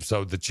that.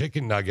 So the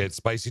chicken nugget,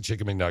 spicy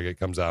chicken McNugget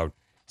comes out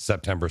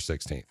September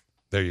 16th.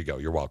 There you go.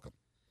 You're welcome.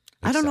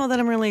 I don't know that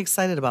I'm really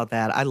excited about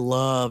that. I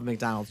love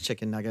McDonald's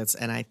chicken nuggets,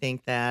 and I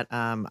think that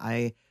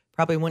I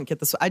probably wouldn't get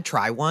this. I'd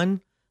try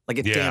one, like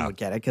if Dan would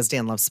get it, because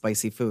Dan loves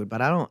spicy food.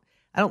 But I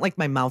don't like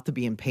my mouth to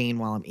be in pain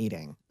while I'm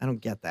eating. I don't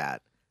get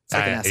that. It's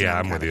like an S&M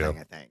I'm kind with of you. thing,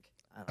 I think.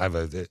 I have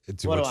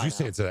would you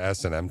say it's an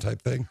S&M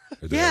type thing?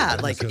 Yeah,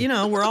 like,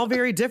 we're all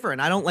very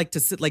different. I don't like to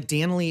sit, like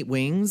Dan will eat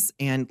wings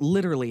and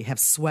literally have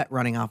sweat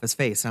running off his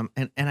face. And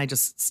I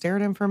just stare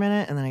at him for a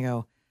minute and then I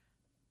go,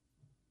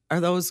 are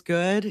those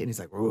good? And he's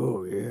like,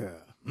 oh, yeah.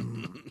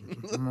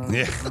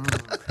 Yeah.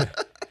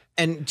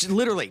 And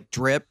literally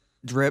drip,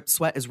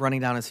 sweat is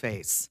running down his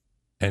face.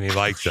 And he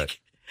likes it.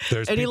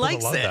 There's and he people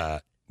likes that love it.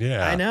 that.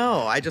 Yeah. I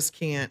know. I just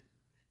can't.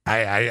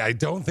 I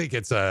don't think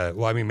it's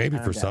maybe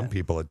for some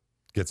people it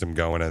gets him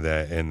going in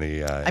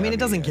the it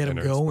doesn't get him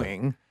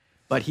going,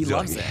 but he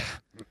loves it.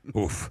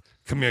 Oof.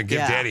 Come here and give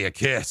Daddy a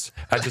kiss.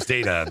 I just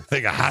ate a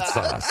thing of hot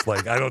sauce.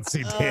 Like, I don't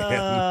see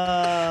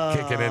Dan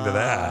kicking into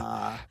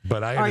that.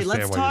 But I understand all right,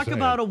 let's what talk you're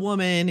saying. about a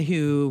woman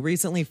who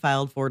recently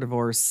filed for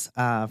divorce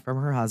from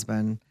her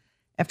husband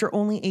after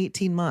only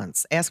 18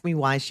 months. Ask me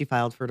why she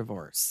filed for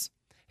divorce.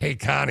 Hey,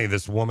 Connie,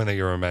 this woman that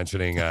you were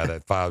mentioning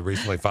that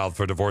recently filed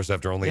for divorce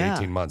after only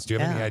 18 months. Do you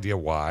have any idea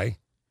why?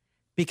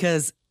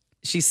 Because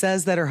she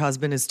says that her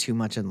husband is too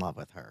much in love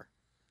with her.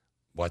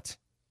 What?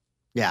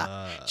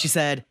 Yeah. She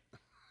said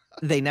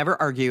they never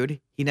argued.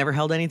 He never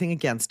held anything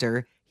against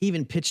her. He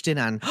even pitched in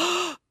on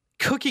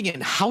cooking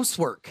and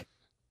housework.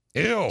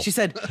 Ew. She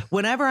said,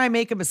 whenever I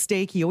make a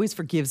mistake, he always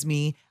forgives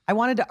me. I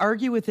wanted to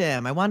argue with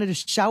him. I wanted to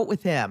shout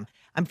with him.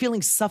 I'm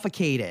feeling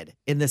suffocated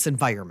in this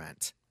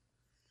environment.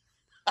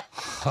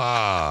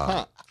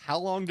 Huh. How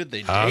long did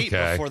they date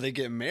before they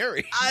get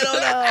married? I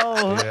don't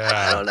know. Yeah.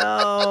 I don't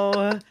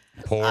know.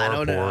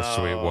 Poor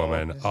sweet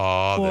woman.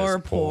 Oh,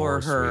 poor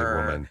this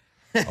her.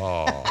 sweet woman.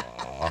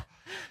 Oh.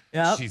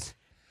 Yep.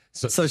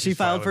 So she she's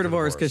filed for filing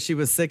divorce because she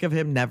was sick of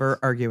him never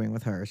arguing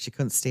with her. She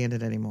couldn't stand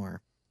it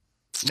anymore.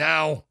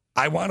 Now,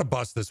 I want to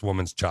bust this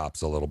woman's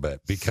chops a little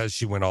bit because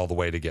she went all the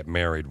way to get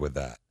married with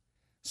that.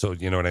 So,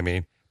 you know what I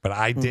mean? But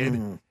I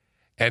did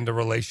end a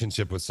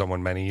relationship with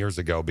someone many years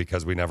ago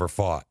because we never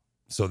fought.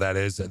 So that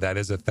is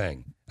a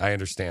thing. I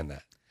understand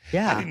that.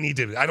 Yeah.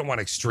 I don't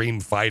want extreme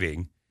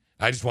fighting.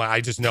 I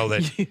just know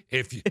that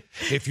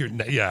if you're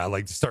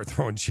like start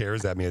throwing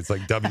chairs at me, it's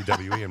like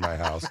WWE in my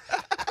house.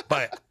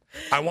 But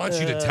I want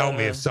you to tell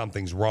me if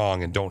something's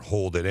wrong and don't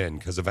hold it in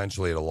because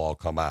eventually it'll all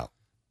come out.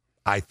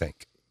 I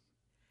think.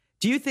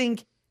 Do you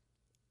think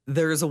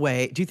there's a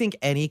way? Do you think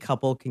any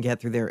couple can get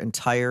through their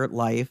entire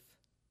life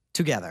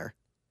together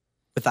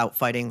without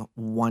fighting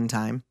one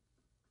time?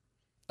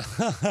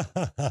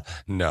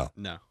 No.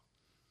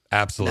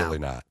 Absolutely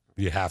No. not.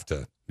 You have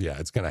to. Yeah,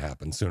 it's going to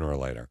happen sooner or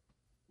later.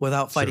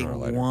 Without Sooner fighting or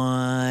later.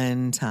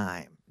 one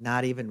time,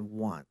 not even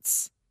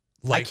once.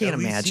 I can't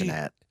imagine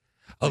it.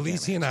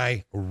 Alicia and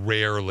I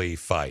rarely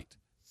fight,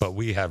 but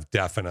we have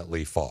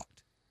definitely fought.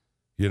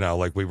 You know,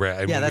 like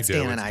that's we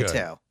do, Dan and it's I good.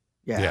 too.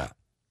 Yeah.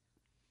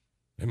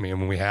 I mean,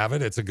 when we have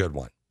it, it's a good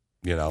one.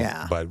 You know,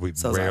 but we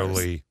so's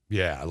rarely.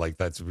 Yeah, like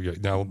that's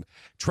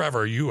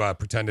Trevor, you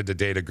pretended to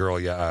date a girl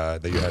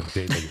that you had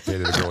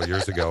dated a girl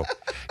years ago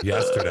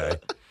yesterday.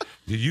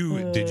 Did you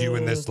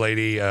and this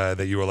lady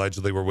that you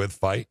allegedly were with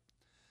fight?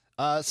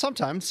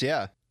 Sometimes,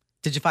 yeah.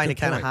 Did you find Good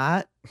it kind of point.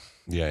 hot?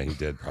 Yeah, he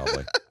did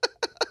probably.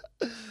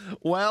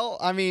 Well,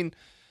 I mean,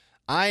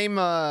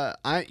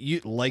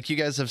 like you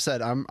guys have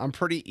said, I'm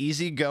pretty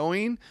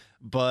easygoing,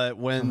 but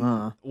when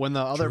the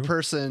other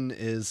person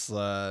is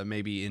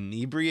maybe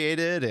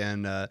inebriated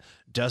and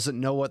doesn't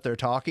know what they're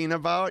talking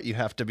about, you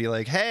have to be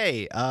like,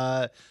 hey,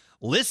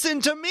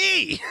 listen to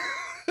me.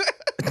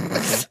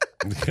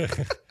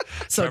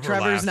 So Trevor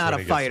Trevor's laughs not when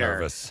a he gets fighter.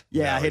 nervous.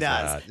 Yeah, No, he he's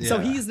does. not. So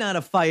Yeah. he's not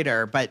a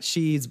fighter, but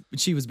she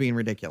was being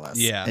ridiculous.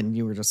 Yeah. And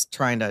you were just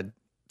trying to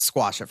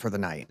squash it for the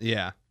night.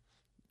 Yeah.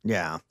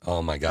 Yeah.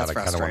 Oh my God, That's I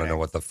kind of want to frustrating. know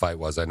what the fight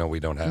was. I know we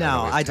don't have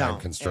No, any I time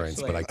don't, constraints,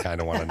 actually. but I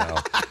kind of want to know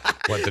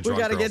what the drunk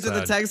We got to girl get to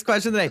the said. text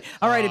question of the day.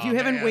 All right, if you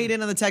haven't man. weighed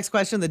in on the text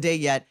question of the day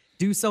yet,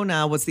 do so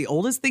now. What's the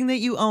oldest thing that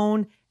you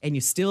own and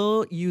you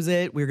still use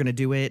it? We're going to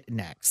do it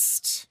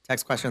next.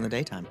 Text question of the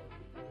daytime.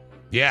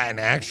 Yeah, and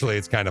actually,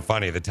 it's kind of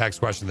funny. The text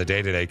question of the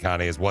day today,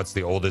 Connie, is what's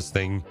the oldest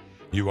thing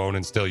you own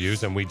and still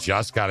use? And we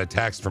just got a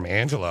text from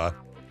Angela,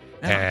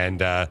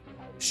 and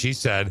she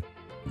said,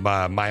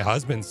 my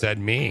husband said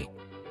me.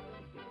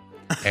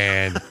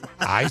 And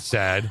I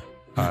said,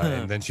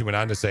 and then she went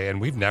on to say, and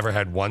we've never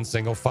had one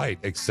single fight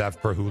except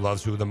for who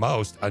loves who the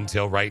most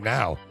until right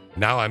now.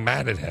 Now I'm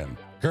mad at him.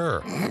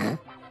 Grr.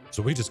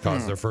 So we just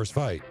caused their first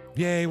fight.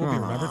 Yay, we'll be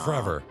remembered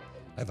forever.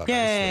 I thought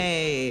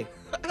Yay.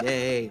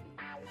 Yay.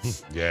 that was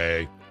sweet.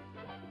 Yay.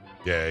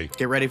 Yay.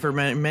 Get ready for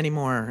many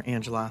more,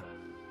 Angela.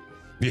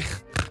 Yeah.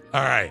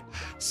 All right.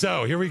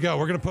 So here we go.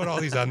 We're going to put all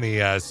these on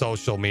the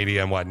social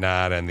media and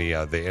whatnot and the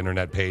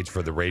internet page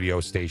for the radio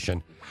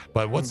station.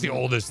 But what's the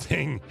oldest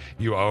thing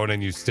you own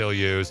and you still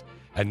use?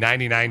 A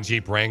 99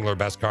 Jeep Wrangler,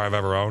 best car I've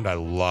ever owned. I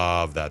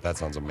love that. That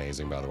sounds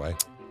amazing, by the way.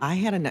 I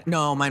had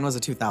no, mine was a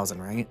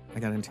 2000, right? I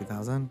got it in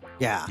 2000.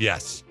 Yeah.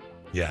 Yes.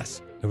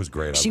 It was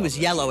great. She was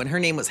yellow and her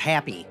name was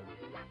Happy.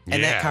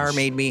 And that car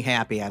made me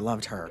happy. I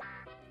loved her.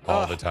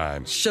 All the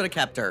time. Should have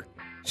kept her.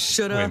 Wait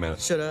a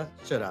minute.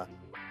 Shoulda.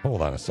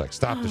 Hold on a sec.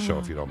 Stop the show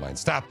if you don't mind.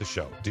 Stop the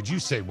show. Did you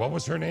say what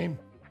was her name?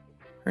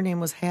 Her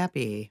name was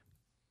Happy.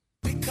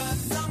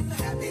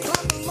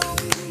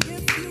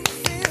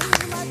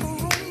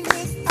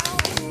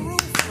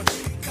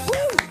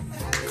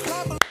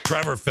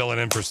 Trevor filling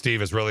in for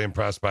Steve is really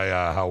impressed by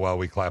how well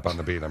we clap on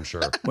the beat, I'm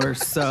sure. We're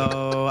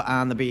so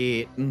on the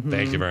beat. Mhm.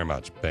 Thank you very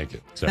much. Thank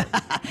you. So,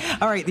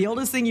 all right, the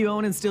oldest thing you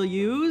own and still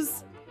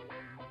use?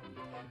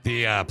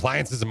 the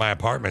appliances in my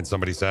apartment,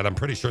 somebody said. I'm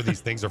pretty sure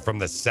these things are from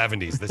the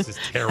 70s. This is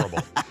terrible.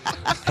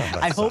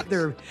 I hope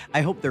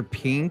they're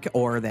pink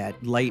or that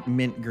light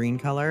mint green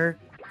color.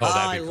 Oh,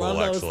 that'd be I cool, love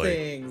those actually.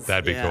 things.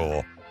 That'd be Yeah.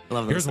 cool. I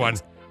love those Here's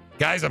things. one.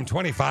 Guys, I'm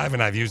 25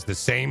 and I've used the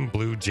same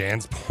blue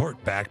JanSport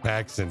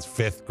backpack since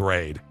 5th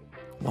grade.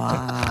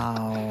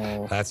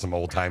 Wow. That's some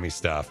old-timey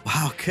stuff.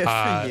 Wow, good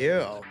for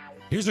you.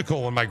 Here's a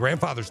cool one. My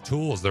grandfather's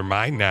tools, they're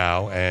mine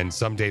now, and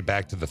some date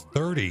back to the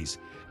 30s.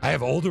 I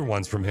have older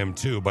ones from him,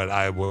 too, but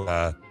I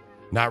will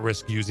not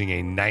risk using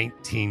a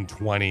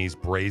 1920s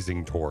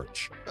brazing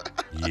torch.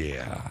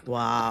 Yeah.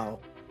 Wow.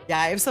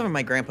 Yeah, I have some of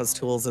my grandpa's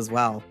tools as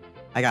well.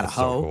 I got That's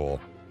a hoe so cool.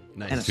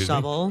 and a Excuse me?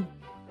 shovel.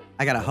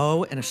 I got a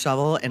hoe and a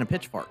shovel and a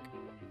pitchfork.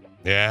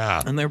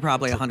 Yeah. And they're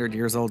probably 100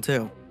 years old,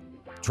 too.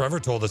 Trevor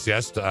told us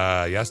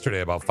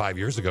yesterday, about 5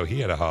 years ago, he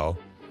had a hoe,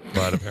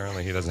 but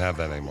apparently he doesn't have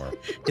that anymore.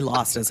 He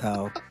lost his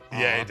hoe.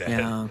 Yeah, he did.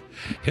 Yeah.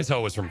 His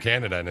hoe was from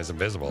Canada and is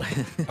invisible.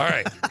 All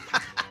right.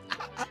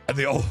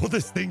 The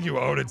oldest thing you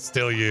own and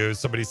still use.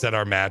 Somebody said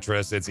our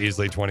mattress. It's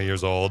easily 20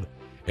 years old.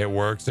 It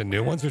works, and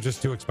new ones are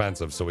just too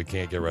expensive, so we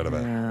can't get rid of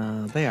it.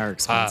 Yeah, they are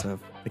expensive.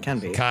 They can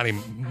be. Connie,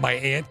 my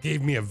aunt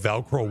gave me a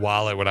Velcro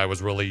wallet when I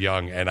was really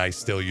young, and I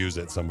still use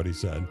it, somebody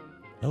said.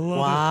 I love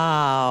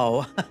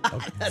Wow. it.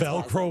 A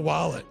Velcro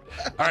wallet.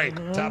 All right,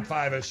 top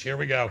five-ish. Here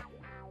we go.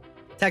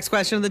 Text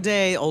question of the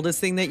day. Oldest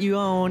thing that you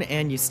own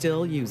and you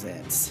still use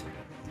it.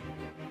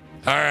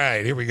 All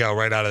right, here we go.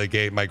 Right out of the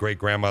gate, my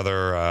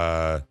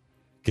great-grandmother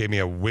gave me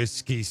a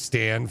whiskey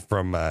stand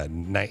from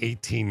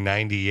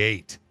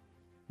 1898.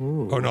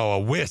 Ooh. Oh, no, a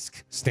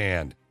whisk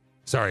stand.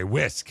 Sorry,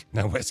 whisk,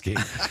 not whiskey.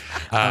 Goes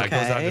on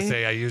to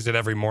say I use it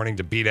every morning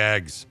to beat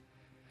eggs.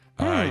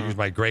 I use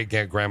my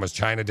great-grandma's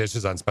china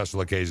dishes on special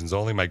occasions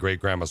only. My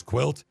great-grandma's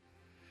quilt.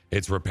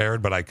 It's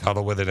repaired, but I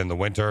cuddle with it in the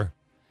winter.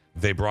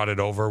 They brought it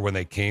over when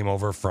they came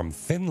over from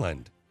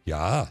Finland.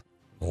 Yeah.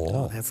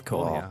 Oh, that's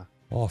cool.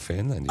 Oh,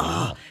 Finland.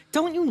 Yeah.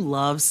 Don't you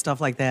love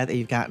stuff like that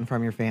you've gotten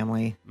from your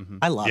family?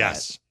 I love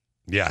it.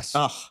 Yes.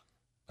 Oh,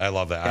 I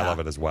love that. I Yeah. love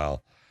it as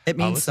well. it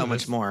means listen so to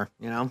much this. more,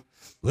 you know?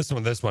 Listen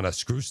to this one, a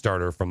screw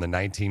starter from the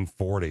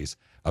 1940s,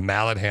 a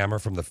mallet hammer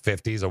from the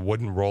 50s, a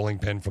wooden rolling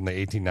pin from the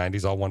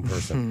 1890s, all one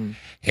person,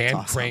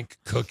 hand crank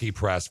cookie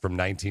press from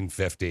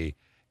 1950,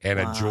 and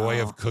a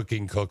Joy of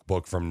Cooking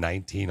cookbook from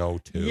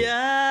 1902.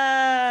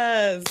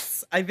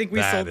 Yes. I think we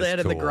That sold is that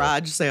at the cool.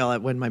 garage sale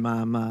when my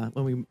mom,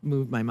 when we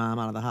moved my mom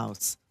out of the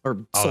house.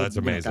 Or Oh, sold, that's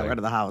got amazing. rid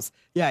of the house.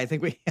 Yeah, I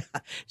think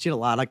she had a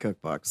lot of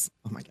cookbooks.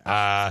 Oh my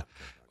God.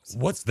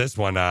 What's this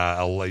one?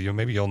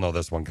 Maybe you'll know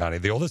this one, Connie.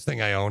 The oldest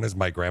thing I own is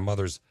my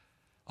grandmother's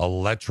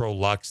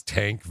Electrolux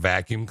tank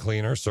vacuum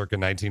cleaner, circa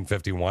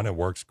 1951. It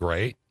works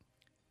great.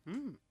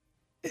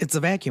 It's a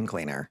vacuum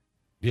cleaner.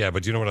 Yeah,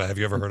 but you know what? Have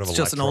you ever heard of It's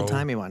just an old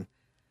timey one.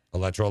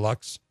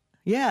 Electrolux?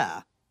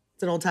 Yeah.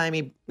 It's an old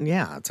timey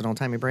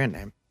brand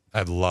name.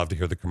 I'd love to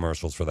hear the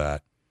commercials for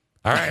that.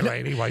 All right,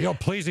 lady, while you're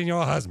pleasing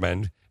your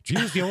husband,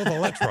 use the old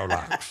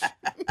Electrolux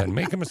and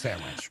make him a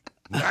sandwich.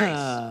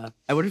 Nice.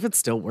 I wonder if it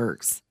still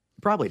works.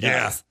 It probably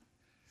does.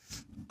 Yeah.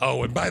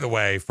 Oh, and by the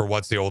way, for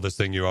what's the oldest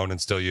thing you own and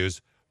still use,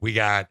 we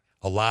got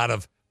a lot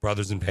of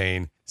brothers in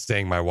pain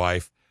saying my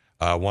wife.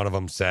 One of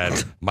them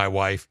said, my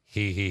wife,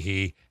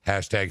 he,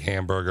 hashtag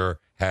hamburger,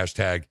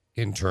 hashtag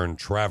intern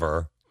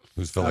Trevor,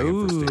 who's filling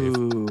in for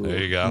Steve.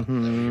 There you go.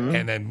 Mm-hmm.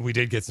 And then we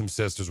did get some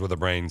sisters with a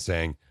brain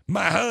saying,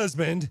 my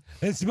husband,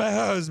 it's my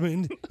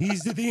husband.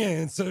 He's the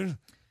answer.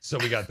 So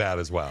we got that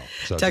as well.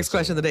 So Text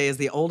question of the day is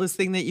the oldest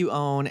thing that you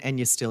own and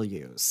you still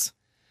use.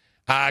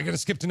 I'm going to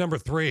skip to number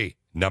three.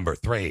 Number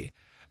three.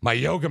 My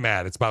yoga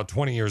mat. It's about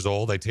 20 years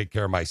old. I take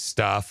care of my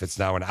stuff. It's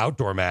now an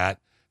outdoor mat,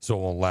 so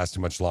it won't last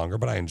too much longer,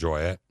 but I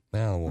enjoy it.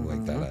 Well, we'll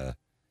make that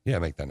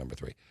make that number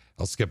three.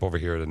 I'll skip over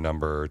here to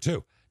number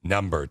two.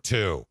 Number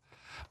two.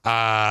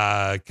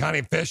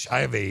 Connie Fish, I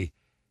have a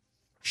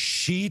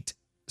sheet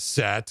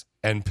set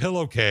and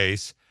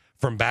pillowcase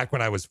from back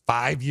when I was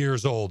 5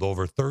 years old,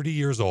 over 30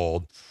 years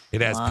old.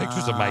 It has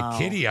pictures of my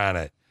kitty on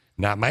it.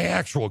 Not my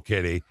actual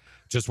kitty,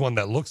 just one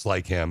that looks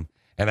like him.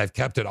 And I've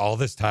kept it all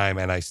this time,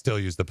 and I still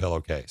use the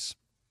pillowcase.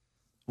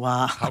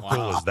 Wow. How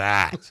cool is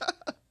that?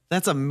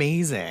 That's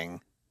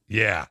amazing.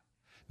 Yeah.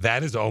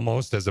 That is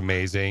almost as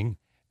amazing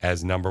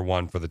as number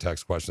one for the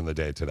text question of the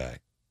day today.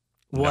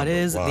 What Number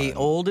is the one.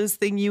 oldest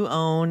thing you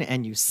own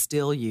and you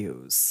still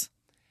use?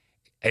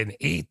 An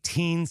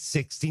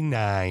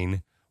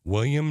 1869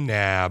 William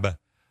Knapp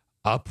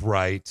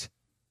upright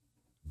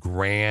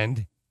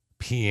grand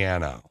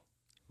piano.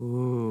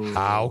 Ooh.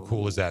 How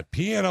cool is that?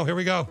 Piano, here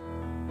we go.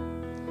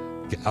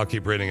 I'll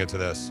keep reading it to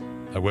this.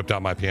 I whipped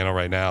out my piano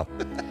right now.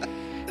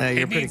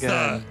 You're pretty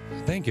good.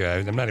 Thank you.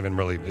 I'm not even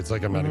really, it's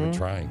like I'm not even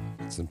trying.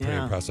 It's pretty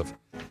impressive.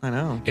 I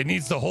know. It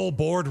needs the whole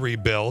board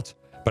rebuilt,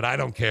 but I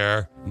don't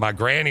care. My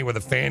granny with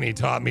a fanny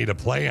taught me to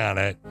play on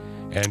it,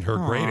 and her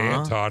great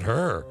aunt taught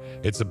her.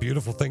 It's a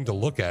beautiful thing to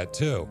look at,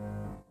 too.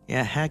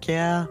 Yeah, heck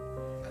yeah.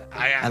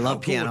 I love how cool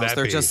would pianos. that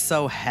They're be? just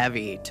so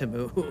heavy to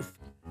move.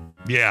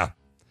 Yeah.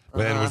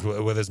 And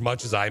with as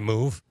much as I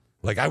move,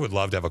 like I would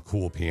love to have a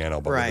cool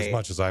piano, but with as Right.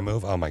 much as I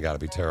move, oh my God,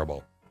 it'd be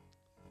terrible.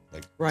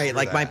 Right. screw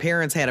Like my that.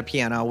 parents had a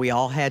piano. We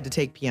all had to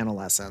take piano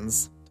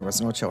lessons. There was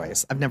no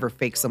choice. I've never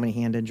faked so many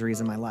hand injuries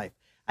in my life.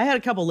 I had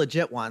a couple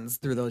legit ones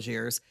through those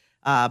years,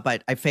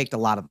 but I faked a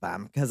lot of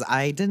them because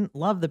I didn't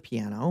love the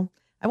piano.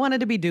 I wanted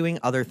to be doing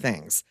other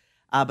things.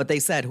 But they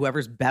said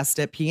whoever's best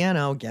at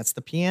piano gets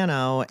the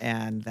piano.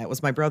 And that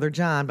was my brother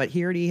John. But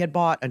he already had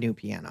bought a new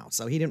piano.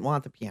 So he didn't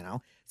want the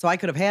piano. So I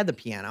could have had the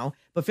piano.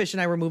 But Fish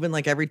and I were moving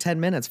like every 10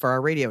 minutes for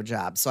our radio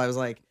job. So I was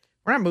like,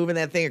 we're not moving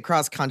that thing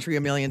across country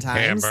a million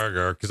times.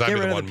 Hamburger, because I'd Get be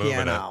the rid of one the moving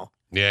piano.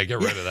 it. Yeah, get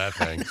rid of that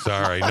thing.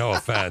 Sorry, no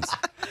offense.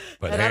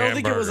 But And I don't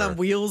think it was on hamburger.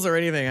 wheels or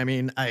anything. I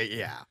mean,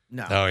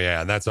 no. Oh,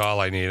 yeah, and that's all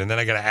I need. And then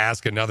I got to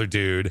ask another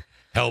dude,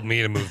 help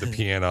me to move the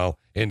piano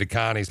into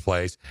Connie's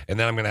place. And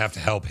then I'm going to have to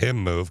help him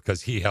move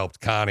because he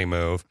helped Connie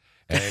move.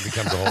 And it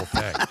becomes a whole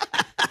thing.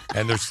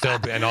 And there's still,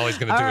 and all he's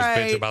going to do All is bitch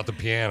right. about the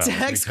piano. It's gonna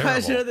be Text terrible.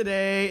 question of the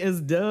day is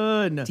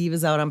done. Steve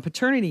is out on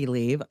paternity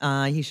leave.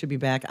 He should be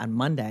back on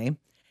Monday.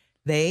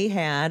 They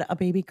had a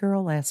baby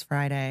girl last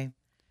Friday.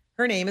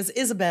 Her name is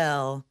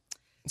Isabel.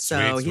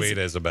 So Sweet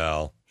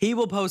Isabel. he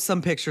will post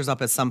some pictures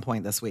up at some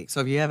point this week.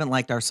 So if you haven't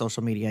liked our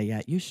social media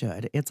yet, you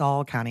should. It's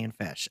all Connie and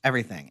Fish.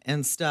 Everything.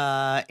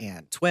 Insta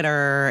and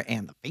Twitter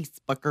and the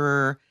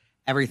Facebooker.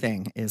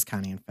 Everything is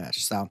Connie and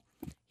Fish. So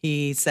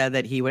he said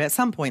that he would at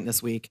some point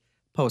this week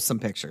post some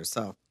pictures.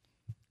 So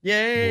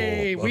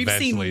yay. We'll We've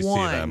eventually seen see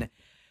one. them.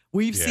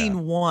 We've Yeah.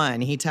 seen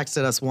one. He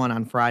texted us one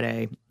on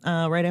Friday,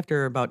 right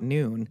after about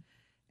noon,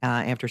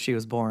 after she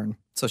was born.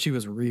 So she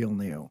was real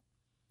new.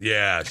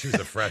 Yeah, she was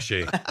a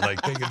freshie.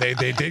 Like they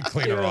did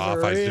clean She her was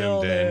off. I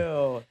real zoomed in.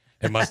 new.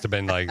 It must have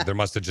been like there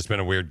must have just been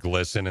a weird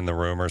glisten in the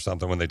room or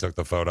something when they took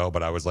the photo.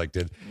 But I was like,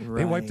 did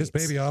they wipe this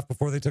Right. baby off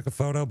before they took a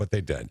photo? But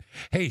they did.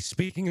 Hey,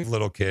 speaking of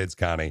little kids,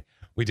 Connie,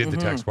 we did the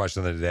text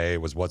question of the day.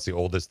 Was what's the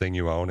oldest thing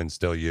you own and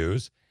still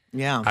use?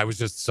 Yeah. I was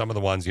just some of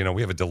the ones, we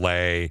have a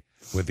delay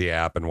with the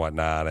app and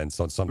whatnot. And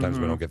so sometimes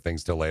we don't get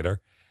things till later.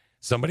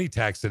 Somebody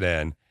texted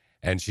in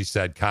and she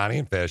said, Connie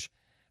and Fish,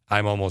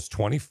 I'm almost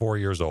 24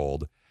 years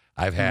old.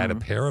 I've had a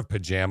pair of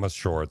pajama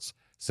shorts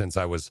since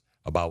I was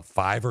about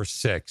 5 or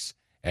 6,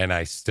 and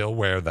I still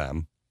wear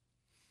them.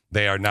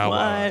 They are now,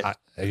 What?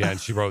 and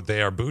she wrote,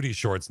 they are booty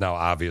shorts now,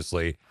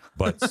 obviously,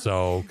 but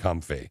so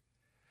comfy.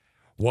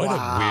 What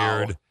a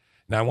weird.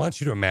 Now, I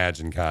want you to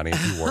imagine, Connie,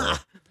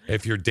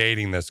 if you're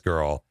dating this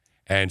girl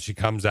and she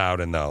comes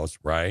out in those,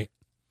 right?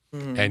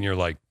 And you're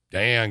like,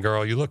 damn,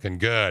 girl, you looking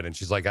good. And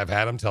she's like, I've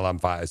had them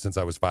since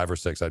I was 5 or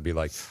 6. I'd be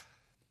like,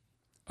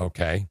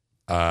 okay.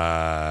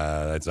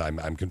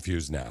 I'm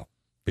confused now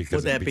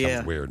because Would that it be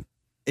becomes a- weird.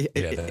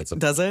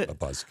 Does it? A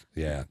buzz.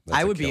 Yeah.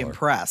 I would be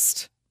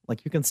impressed.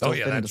 Like you can still Oh,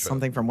 yeah, fit into that's true.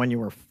 something from when you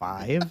were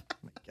 5. Oh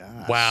my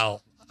gosh.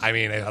 Well, I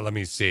mean, let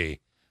me see.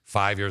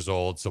 5 years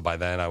old. So by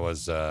then I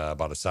was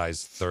about a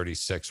size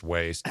 36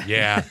 waist.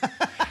 Yeah.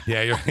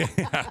 Yeah.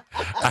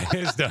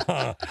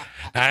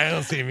 I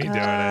don't see me doing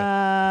it.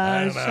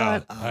 I don't know.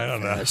 shut I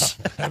don't know.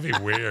 That'd be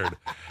weird.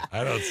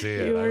 I don't see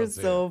it. You I are don't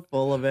see so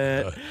full of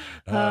it. it.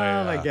 Oh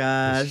my It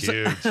gosh. was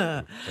huge.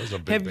 It was a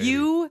big Have baby.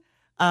 you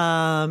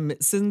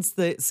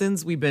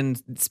since we've been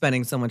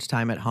spending so much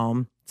time at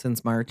home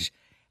since March,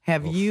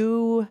 have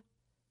you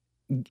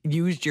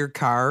used your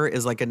car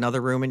as like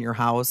another room in your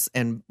house?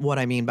 And what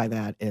I mean by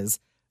that is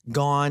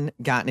gotten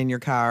in your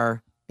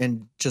car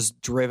and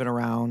just driven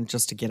around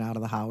just to get out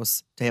of the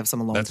house to have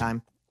some alone That's-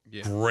 time?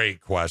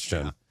 Great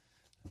question.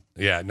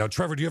 Yeah. No,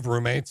 Trevor, do you have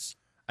roommates?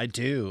 I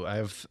do. I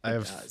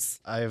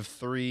have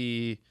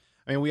 3.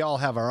 I mean, we all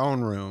have our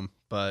own room,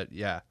 but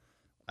yeah,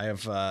 I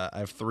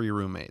have 3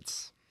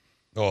 roommates.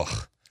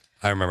 Oh,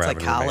 I remember It's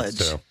like having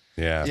roommates college.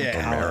 too. Yeah. Yeah.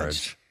 Or College.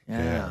 marriage.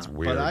 Yeah. It's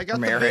weird. But I got the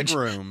Marriage. big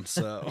room,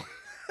 so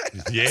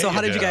Yeah, So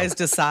how did you do. guys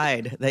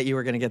decide that you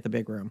were going to get the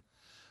big room?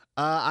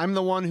 I'm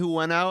the one who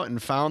went out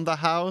and found the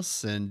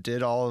house and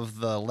did all of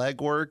the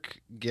legwork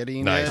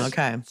getting Nice. it.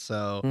 Okay.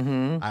 So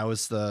Mm-hmm. I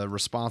was the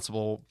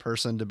responsible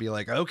person to be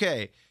like,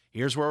 okay,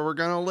 here's where we're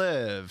gonna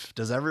live.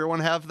 Does everyone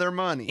have their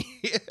money?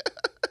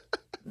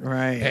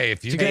 Right. Hey,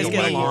 if you Did you guys do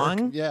get legwork-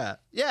 along? Yeah.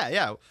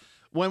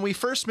 When we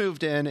first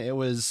moved in, it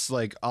was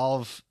like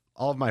all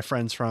of my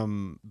friends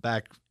from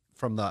back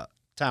from the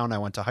town I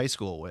went to high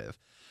school with.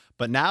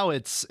 But now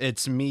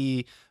it's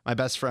me, my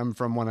best friend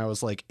from when I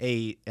was like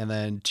 8, and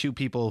then 2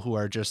 people who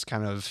are just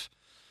kind of,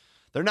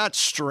 they're not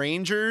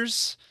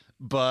strangers,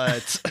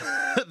 but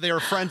they're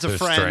friends of They're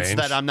friends strange.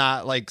 that I'm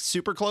not like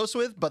super close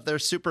with, but they're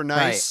super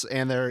nice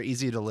and they're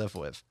easy to live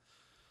with.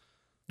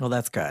 Well,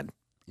 that's good.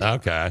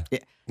 Okay. Yeah,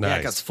 Nice.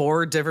 because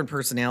 4 different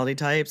personality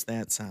types.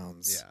 That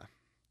sounds.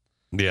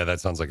 Yeah, that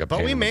sounds like a. But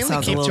pain we in the- mainly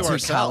Sounds a keep little to too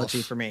ourselves.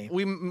 collegey for me.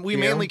 We You?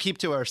 mainly keep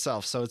to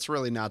ourselves, so it's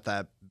really not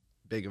that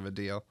big of a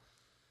deal.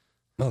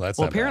 No, that's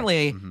Well, not bad.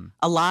 apparently,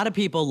 a lot of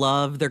people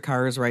love their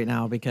cars right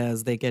now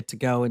because they get to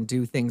go and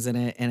do things in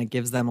it, and it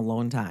gives them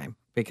alone time.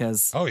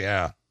 Because Oh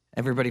yeah.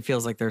 everybody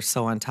feels like they're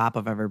so on top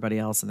of everybody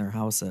else in their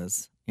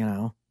houses. You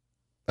know.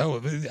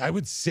 Oh, I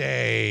would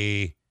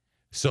say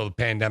so. The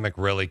pandemic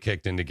really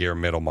kicked into gear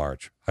middle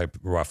March,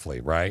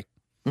 roughly, right?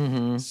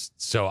 Mm-hmm.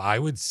 So I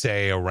would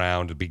say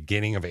around the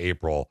beginning of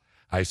April,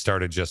 I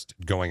started just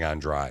going on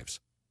drives.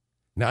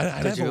 Now,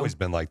 I've you? always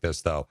been like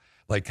this, though.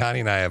 Like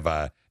Connie and I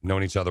have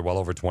known each other well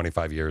over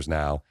 25 years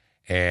now.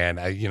 And,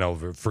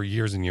 for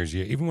years and years,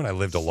 even when I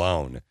lived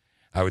alone,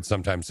 I would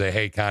sometimes say,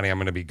 hey, Connie, I'm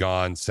going to be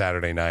gone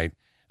Saturday night.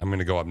 I'm going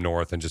to go up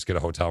north and just get a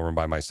hotel room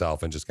by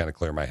myself and just kind of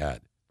clear my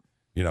head.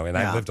 And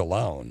I lived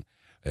alone.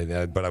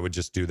 But I would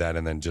just do that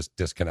and then just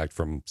disconnect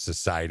from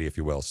society, if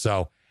you will.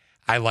 So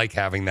I like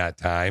having that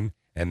time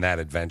and that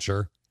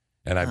adventure.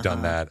 And I've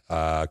done that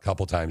a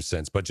couple times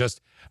since. But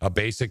just a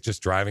basic,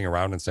 just driving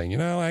around and saying,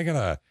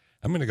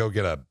 I'm going to go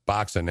get a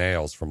box of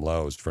nails from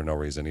Lowe's for no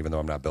reason, even though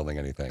I'm not building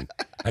anything.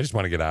 I just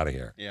want to get out of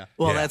here. Yeah.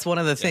 Well, that's one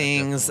of the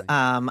things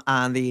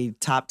on the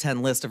top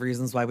 10 list of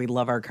reasons why we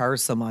love our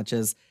cars so much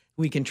is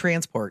we can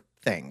transport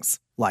things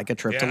like a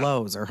trip to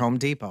Lowe's or Home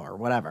Depot or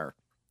whatever.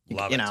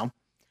 Love you it. know?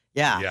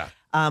 Yeah.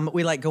 Yeah.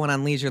 We like going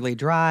on leisurely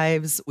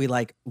drives. We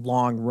like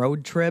long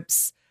road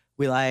trips.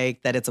 We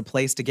like that it's a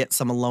place to get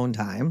some alone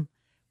time.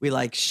 We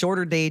like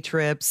shorter day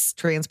trips,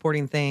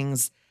 transporting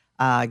things.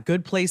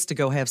 Good place to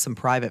go have some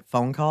private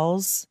phone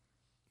calls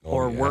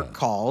or work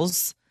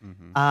calls.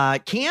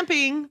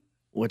 Camping,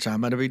 which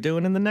I'm going to be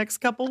doing in the next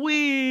couple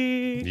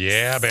weeks.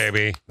 Yeah,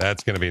 baby.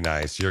 That's going to be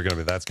nice.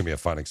 That's going to be a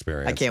fun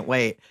experience. I can't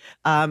wait.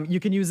 You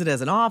can use it as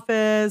an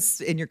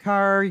office, in your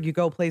car. You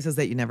go places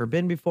that you've never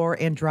been before,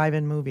 and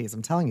drive-in movies.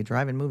 I'm telling you,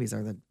 drive-in movies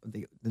are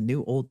the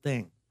new old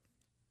thing.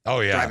 Oh,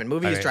 yeah. Drive-in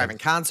movies, drive-in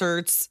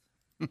concerts.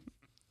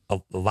 A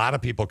lot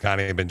of people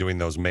kind of have been doing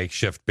those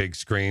makeshift big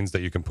screens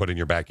that you can put in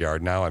your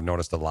backyard now. I've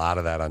noticed a lot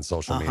of that on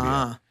social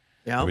media.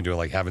 Yeah. I've been doing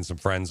like having some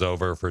friends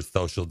over for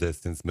social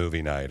distance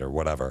movie night or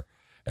whatever.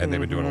 And they've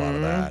been doing a lot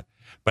of that.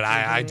 But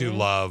I do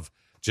love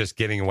just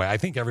getting away. I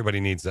think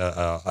everybody needs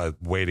a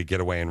way to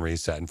get away and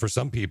reset. And for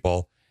some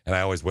people, and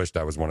I always wished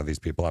I was one of these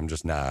people, I'm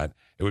just not.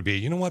 It would be,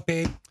 you know what,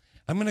 babe?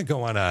 I'm going to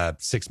go on a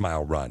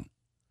 6-mile run.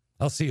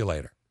 I'll see you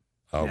later.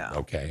 Oh,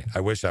 okay. I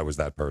wish I was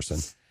that person.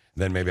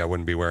 Then maybe I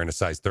wouldn't be wearing a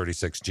size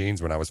 36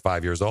 jeans when I was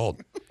 5 years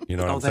old. You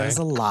know what I'm saying? Oh, that is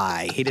a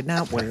lie. He did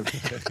not wear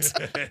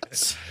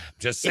that.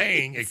 Just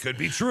saying, it could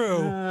be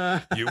true.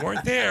 You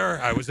weren't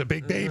there. I was a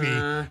big baby.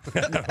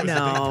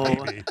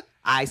 No,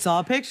 I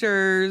saw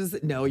pictures.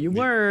 No, you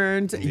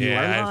weren't. You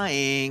are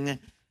lying.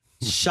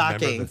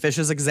 Shocking. Fish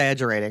is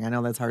exaggerating. I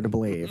know that's hard to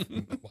believe.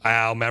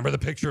 Wow, remember the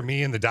picture of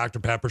me in the Dr.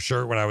 Pepper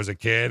shirt when I was a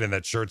kid, and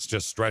that shirt's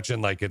just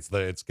stretching like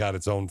it's got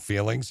its own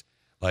feelings.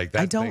 Like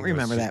that. I don't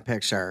remember that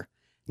picture.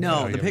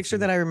 No, the picture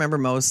that I remember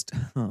most.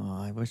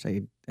 Oh, I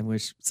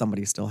wish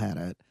somebody still had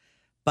it.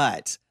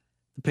 But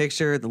the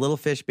picture, the little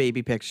fish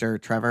baby picture,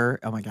 Trevor.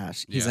 Oh my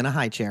gosh, he's in a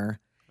high chair.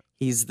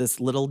 He's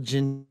this little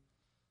ginger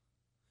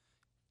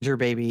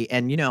baby,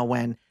 and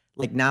when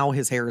now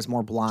his hair is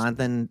more blonde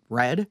than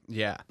red.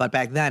 Yeah. But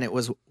back then it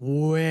was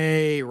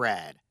way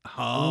red.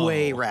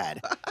 Way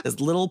red. This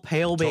little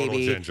pale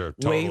baby,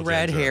 way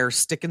red hair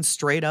sticking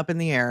straight up in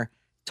the air,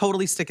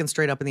 totally sticking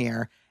straight up in the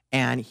air,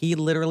 and he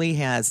literally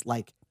has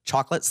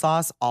chocolate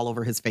sauce all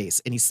over his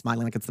face, and he's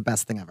smiling like it's the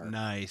best thing ever.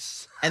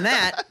 Nice. And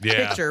that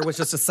picture was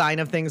just a sign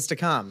of things to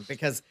come,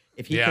 because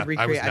if he could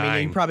recreate, I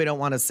mean, you probably don't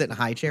want to sit in a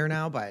high chair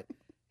now, but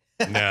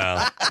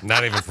no,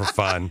 not even for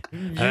fun.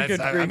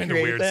 I'm into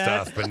weird that.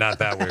 stuff, but not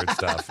that weird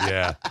stuff.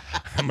 Yeah,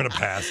 I'm gonna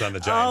pass on the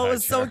giant. Oh, it high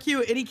was so chair.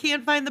 cute, and he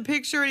can't find the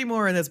picture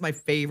anymore, and that's my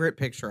favorite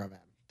picture of him.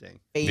 Dang.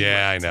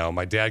 Yeah, I know.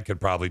 My dad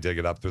could probably dig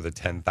it up through the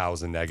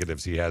 10,000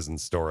 negatives he has in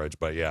storage,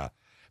 but yeah,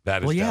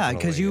 that is. Well, yeah,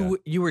 because definitely,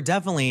 you were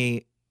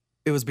definitely.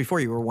 It was before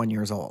you were 1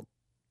 year old,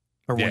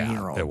 or 1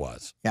 year old. It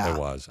was. Yeah. It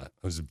was. It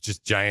was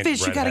just giant.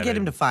 Fish, you got to get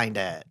him redheaded to find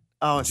it.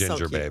 Oh, it's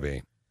ginger so cute.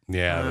 baby.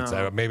 Yeah,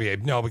 it's, maybe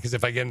no, because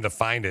if I get him to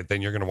find it,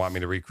 then you're going to want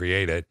me to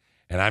recreate it,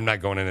 and I'm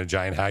not going in a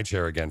giant high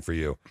chair again for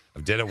you. I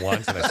did it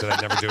once, and I said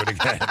I'd never do it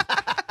again.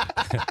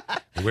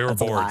 We were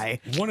That's a bored. lie.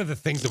 One of the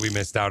things that we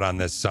missed out on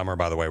this summer,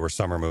 by the way, were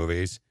summer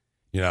movies.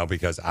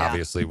 Because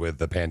obviously with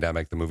the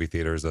pandemic, the movie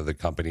theaters of the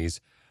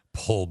companies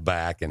pulled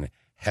back and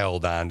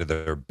held on to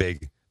their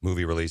big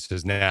movie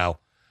releases. Now,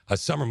 a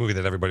summer movie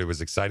that everybody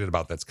was excited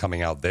about that's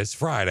coming out this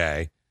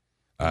Friday,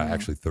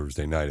 actually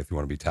Thursday night if you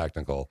want to be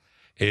technical,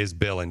 is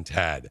Bill and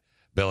Ted.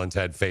 Bill and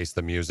Ted Face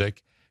the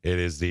Music. It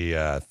is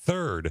the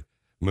third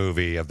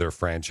movie of their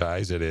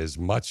franchise. It is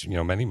much,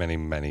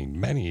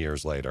 many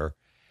years later,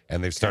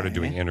 and they've started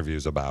doing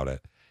interviews about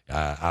it,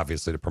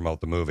 obviously to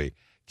promote the movie.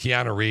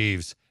 Keanu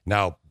Reeves,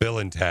 now Bill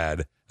and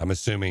Ted. I'm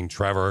assuming,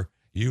 Trevor,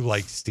 you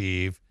like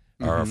Steve,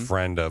 are a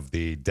friend of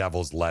the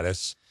Devil's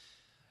Lettuce,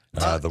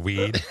 the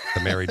weed,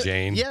 the Mary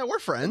Jane. Yeah, we're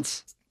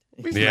friends.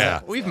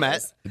 We've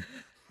met.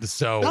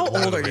 So how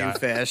old are you,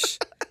 Fish?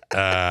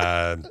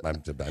 I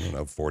don't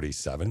know,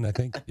 47, I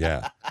think.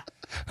 Yeah.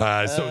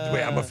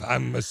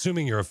 I'm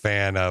assuming you're a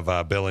fan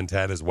of Bill and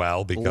Ted as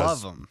well,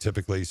 because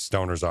typically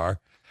stoners are.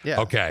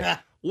 Yeah. Okay.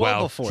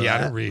 Well, before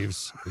Keanu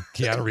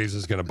Reeves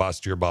is going to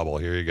bust your bubble.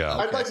 Here you go.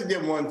 I'd like to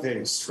get one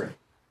thing straight.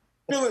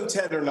 Bill and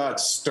Ted are not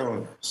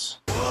stoners.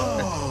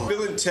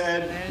 Bill and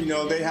Ted,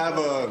 they have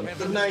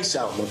a nice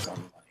outlook on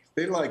life.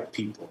 They like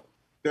people.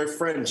 They're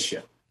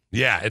friendship.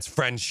 Yeah, it's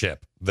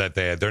friendship that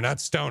they're not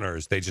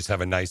stoners. They just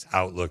have a nice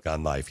outlook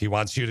on life. He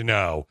wants you to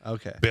know.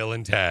 Okay. Bill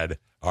and Ted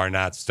are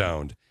not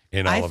stoned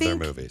in all of their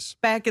movies.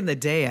 Back in the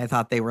day, I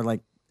thought they were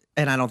like,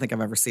 and I don't think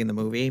I've ever seen the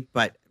movie,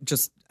 but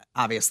just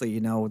obviously,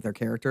 their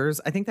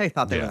characters. I think they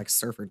thought they were like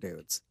surfer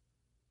dudes.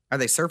 Are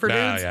they surfer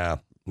dudes? Yeah.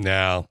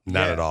 No,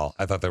 not at all.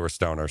 I thought they were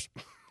stoners.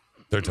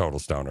 They're total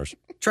stoners.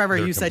 Trevor,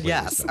 you said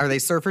yes. Stoned. Are they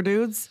surfer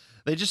dudes?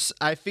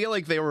 I feel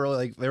like they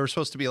were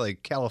supposed to be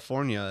like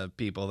California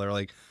people. They're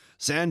like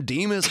San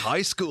Dimas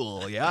High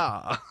School.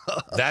 Yeah.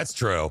 That's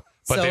true.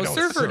 But so they don't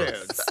surfer surf.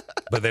 dudes.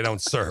 But they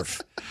don't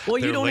surf. Well,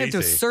 you They're don't have to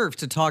lazy. surf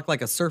to talk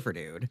like a surfer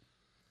dude.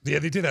 Yeah,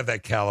 they did have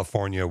that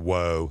California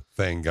whoa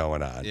thing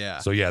going on. Yeah.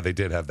 So yeah, they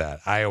did have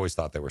that. I always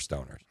thought they were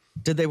stoners.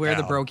 Did they wear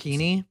the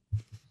brokini?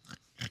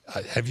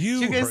 Have you,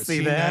 Did you guys see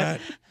seen that?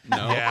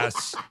 No.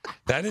 Yes.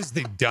 That is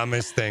the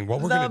dumbest thing.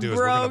 What we're going to do is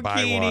we're going to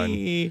buy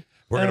one.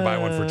 We're going to buy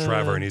one for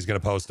Trevor, and he's going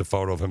to post a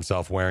photo of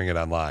himself wearing it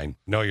online.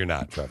 No, you're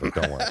not, Trevor.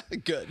 Don't worry.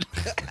 Good.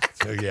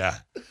 So, yeah.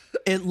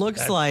 It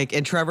looks like,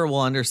 and Trevor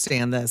will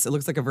understand this, it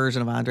looks like a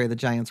version of Andre the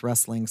Giant's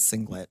wrestling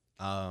singlet.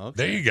 Oh, okay.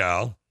 There you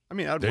go. I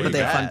mean, I'd There wear But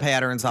they have that. fun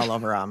patterns all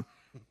over them.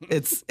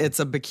 It's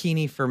a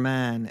bikini for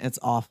men. It's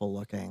awful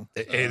looking.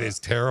 It is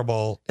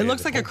terrible. It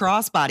looks like a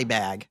crossbody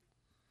bag.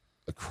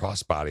 A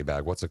crossbody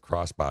bag. What's a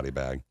crossbody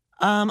bag?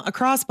 A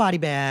crossbody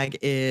bag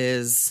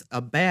is a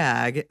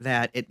bag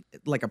that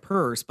like a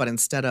purse, but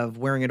instead of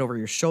wearing it over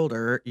your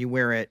shoulder, you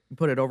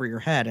put it over your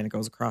head, and it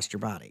goes across your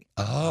body.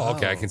 Oh,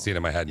 okay. I can see it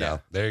in my head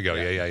now. There you go.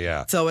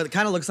 Yeah. So it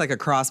kind of looks like a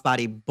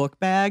crossbody book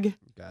bag.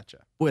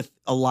 Gotcha. With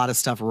a lot of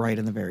stuff right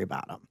in the very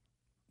bottom.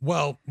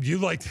 Well, you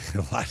liked it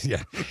a lot.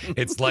 Yeah.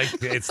 It's like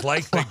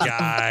the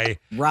guy.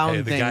 Round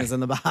the things guy, in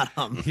the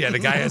bottom. Yeah, the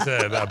guy has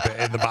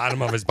in the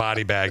bottom of his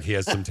body bag, he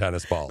has some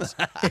tennis balls.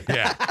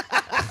 Yeah.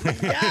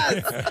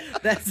 Yes,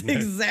 that's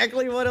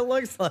exactly what it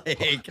looks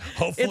like.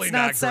 Hopefully it's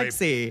not not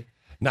sexy.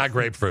 Not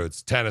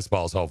grapefruits, tennis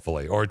balls,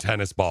 hopefully, or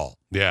tennis ball.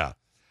 Yeah.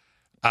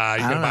 You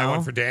gonna buy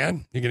one for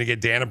Dan? You're gonna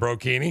get Dan a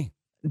brokini?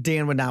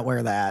 Dan would not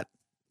wear that.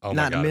 Oh not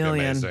my God, a it'd be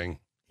million. amazing.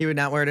 He would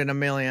not wear it in a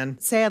million.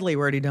 Sadly,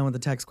 we're already done with the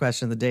text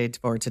question of the day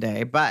for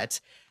today. But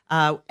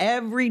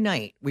every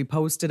night we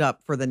post it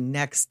up for the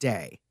next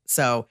day.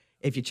 So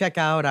if you check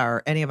out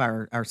any of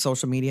our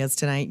social medias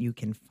tonight, you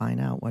can find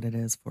out what it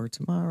is for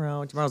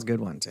tomorrow. Tomorrow's a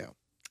good one too.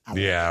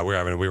 Yeah, we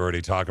were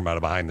already talking about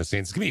it behind the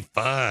scenes. It's gonna be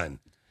fun.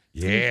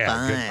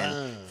 Yeah,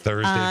 good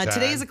Thursday time.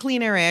 Today's a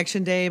clean air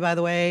action day, by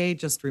the way.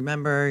 Just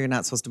remember, you're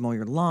not supposed to mow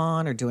your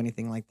lawn or do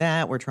anything like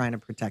that. We're trying to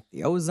protect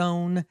the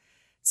ozone.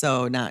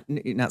 So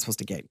you're not supposed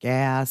to get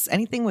gas,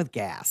 anything with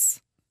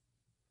gas.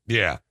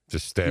 Yeah,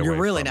 just stay away. You're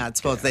really from not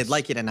supposed. gas. They'd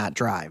like you to not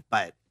drive,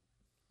 but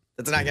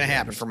that's not going to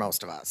happen for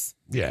most of us.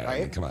 Yeah,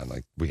 I mean, come on,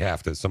 like we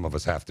have to. Some of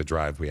us have to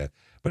drive.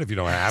 But if you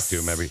don't have to,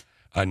 maybe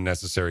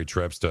unnecessary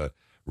trips to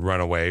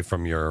run away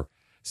from your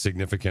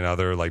significant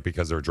other, like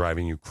because they're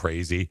driving you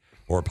crazy,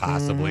 or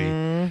possibly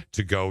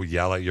to go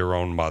yell at your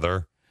own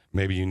mother.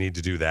 Maybe you need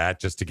to do that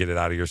just to get it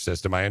out of your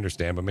system. I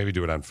understand, but maybe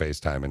do it on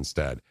FaceTime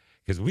instead.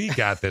 Because we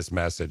got this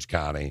message,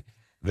 Connie.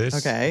 This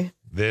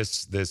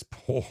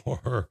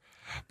poor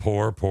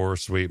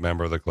sweet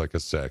member of the Click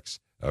of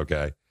Six.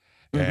 Okay,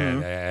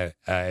 and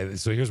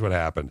so here's what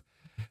happened.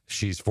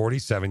 She's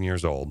 47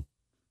 years old.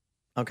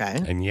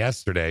 Okay, and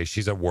yesterday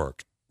she's at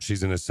work.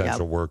 She's an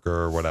essential worker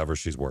or whatever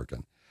she's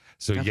working.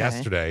 So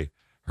yesterday,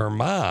 her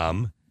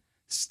mom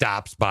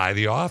stops by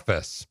the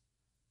office,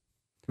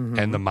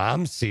 and the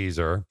mom sees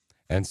her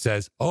and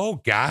says, "Oh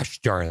gosh,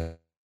 darling,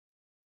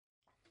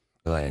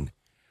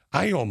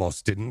 I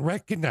almost didn't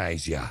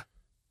recognize you."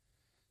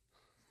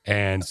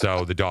 And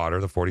so the daughter,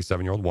 the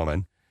 47-year-old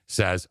woman,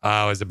 says,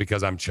 "Oh, is it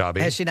because I'm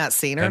chubby?" Has she not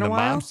seen her and in a the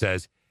while? mom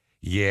says,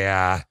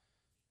 Yeah,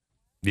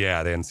 they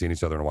hadn't seen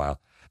each other in a while.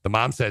 The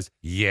mom says,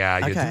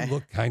 "Yeah, you do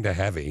look kind of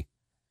heavy."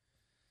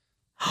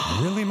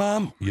 Really,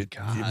 Mom? You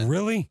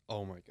really?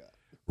 Oh my God.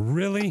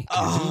 Really? You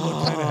do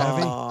look kind of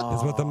heavy?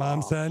 Is what the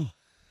mom said.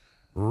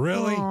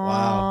 Really?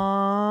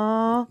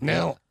 Wow.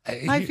 Now,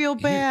 I feel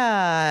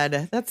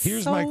bad.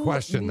 Here's so my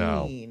question,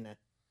 mean. though.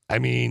 I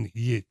mean,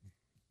 you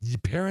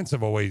parents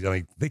have always,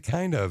 like, they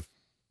kind of,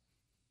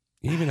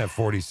 even at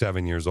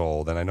 47 years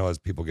old, and I know as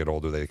people get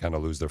older, they kind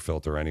of lose their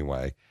filter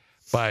anyway.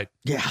 But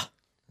yeah,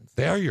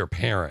 They are your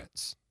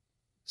parents.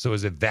 So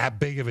is it that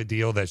big of a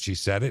deal that she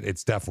said it?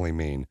 It's definitely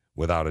mean,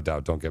 without a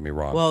doubt. Don't get me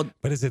wrong. Well,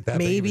 but is it that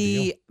big of a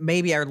deal?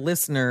 Maybe our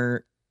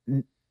listener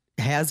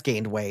has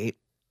gained weight,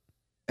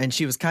 and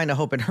she was kind of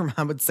hoping her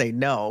mom would say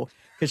no,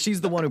 because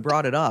she's the one who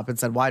brought it up and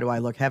said, "Why do I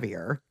look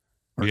heavier?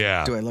 Or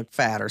Yeah. do I look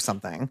fat or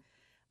something?"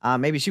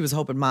 Maybe she was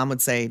hoping mom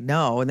would say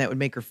no, and that would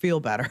make her feel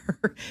better,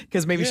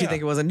 because maybe she Yeah.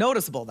 think it wasn't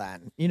noticeable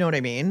then. You know what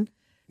I mean?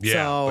 Yeah,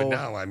 So, but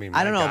no, I mean,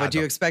 I don't my know, God, but do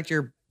you expect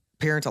your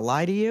parent to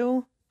lie to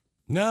you?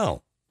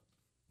 No,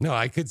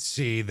 I could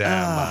see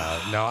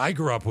them. No, I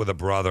grew up with a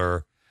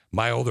brother.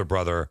 My older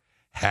brother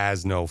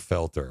has no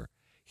filter.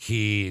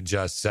 He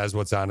just says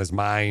what's on his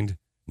mind,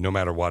 no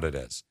matter what it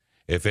is.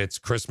 If it's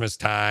Christmas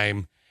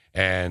time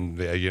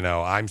and,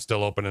 I'm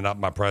still opening up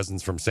my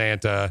presents from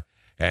Santa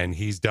and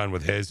he's done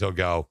with his, he'll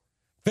go,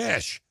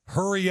 "Fish,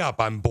 hurry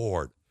up. I'm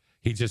bored."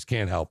 He just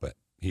can't help it.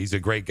 He's a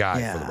great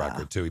guy for the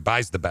record, too. He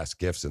buys the best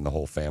gifts in the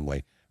whole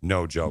family.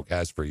 No joke.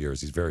 Has for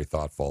years. He's very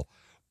thoughtful.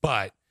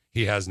 But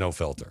he has no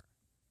filter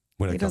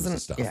when it comes to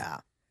stuff. Yeah.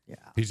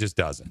 He just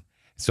doesn't.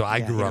 So I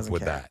grew up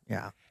with that.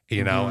 Yeah.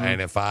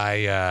 And if I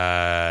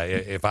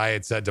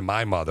had said to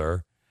my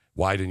mother,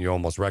 "Why didn't you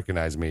almost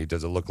recognize me?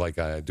 Does it look like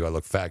do I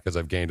look fat because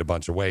I've gained a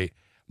bunch of weight?"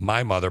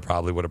 My mother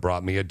probably would have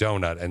brought me a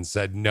donut and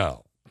said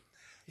no.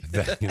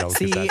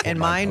 See, and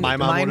mine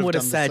would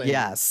have said same.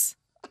 yes.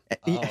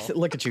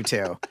 Look at you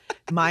too.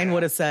 Mine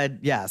would have said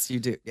yes. You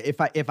do.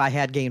 If I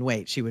had gained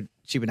weight, she would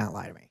not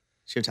lie to me.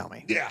 She would tell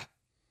me. Yeah.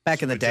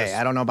 Back in the day,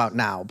 I don't know about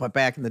now, but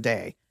back in the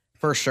day,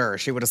 for sure,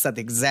 she would have said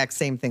the exact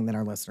same thing that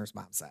our listener's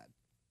mom said.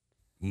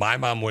 My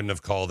mom wouldn't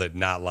have called it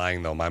not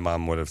lying, though. My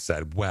mom would have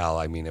said, "Well,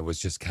 I mean, it was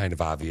just kind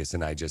of obvious,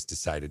 and I just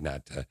decided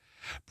not to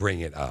bring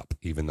it up,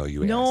 even though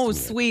you asked No, me."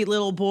 sweet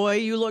little boy,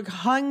 you look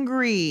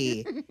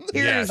hungry.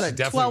 Here's she a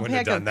definitely 12 wouldn't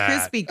have pack of done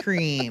that. Krispy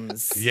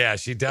Kremes. Yeah,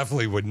 she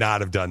definitely would not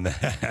have done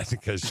that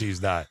because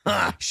she's not.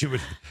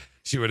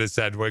 She would have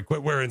said, "Well,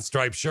 quit wearing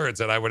striped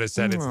shirts," and I would have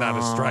said, "It's not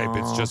a stripe.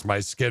 It's just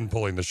my skin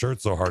pulling the shirt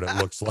so hard it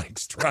looks like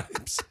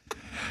stripes."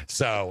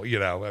 So,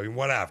 I mean,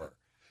 whatever.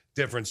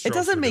 Different It strokes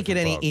doesn't for make it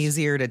different any folks.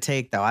 easier to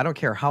take, though. I don't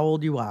care how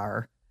old you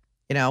are.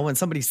 When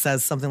somebody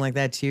says something like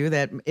that to you,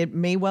 that it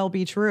may well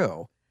be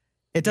true.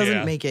 It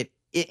doesn't make it,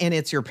 and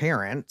it's your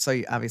parent. So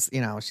you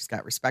obviously, she's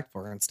got respect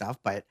for her and stuff,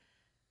 but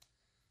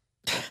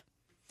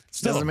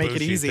Still doesn't a make it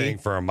bougie easy. thing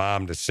for a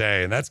mom to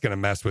say, and that's going to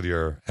mess with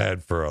your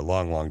head for a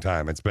long, long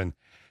time.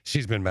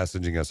 She's been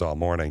messaging us all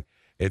morning.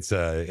 It's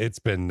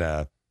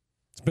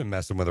been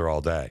messing with her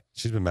all day.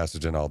 She's been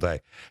messaging all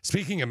day.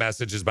 Speaking of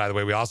messages, by the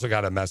way, we also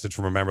got a message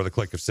from a member of the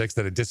Click of Six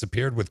that had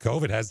disappeared with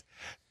COVID. Has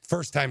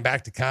first time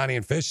back to Connie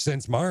and Fish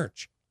since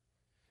March.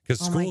 Because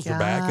schools are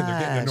back and they're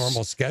getting a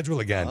normal schedule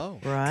again. Oh,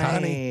 right.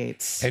 Connie,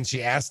 and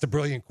she asked a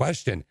brilliant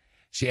question.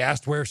 She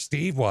asked where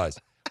Steve was.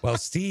 Well,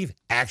 Steve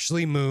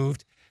actually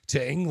moved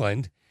to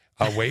England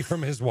away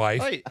from his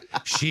wife.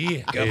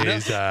 She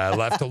is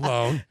left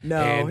alone.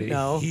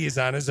 No. He is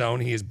on his own.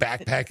 He is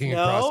backpacking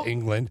across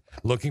England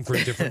looking for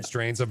different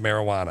strains of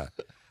marijuana.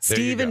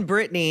 Steve and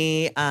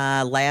Brittany,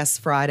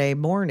 last Friday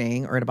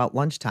morning or at about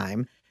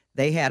lunchtime,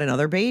 they had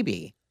another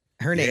baby.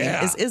 Her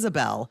name is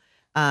Isabel.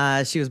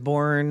 She was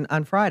born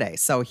on Friday.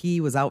 So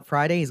he was out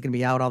Friday. He's going to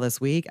be out all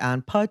this week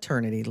on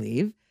paternity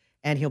leave,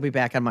 and he'll be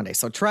back on Monday.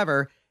 So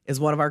Trevor is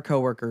one of our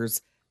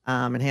coworkers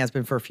and has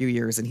been for a few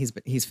years, and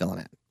he's filling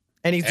it.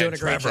 And he's doing a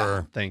great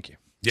job. Thank you.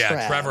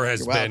 Yeah, Trevor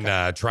has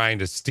been trying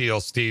to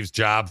steal Steve's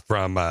job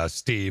from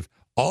Steve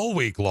all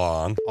week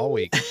long. All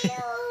week.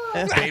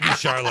 Baby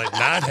Charlotte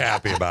not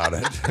happy about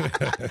it.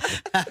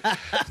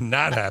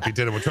 Not happy.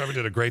 Trevor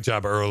did a great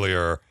job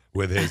earlier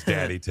with his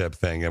daddy tip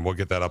thing, and we'll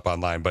get that up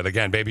online. But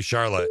again, Baby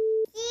Charlotte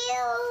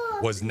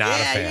was not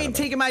a fan you ain't of it.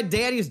 taking my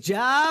daddy's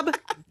job.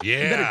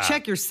 Yeah. You better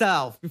check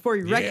yourself before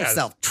you wreck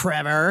yourself,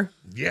 Trevor.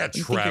 Yeah, What do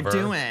you Trevor. think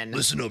you're doing?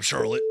 Listen up,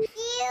 Charlotte.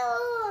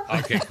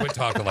 Okay, quit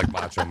talking like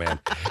Macho Man.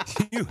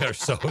 You are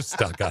so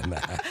stuck on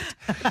that.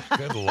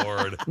 Good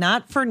Lord.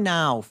 Not for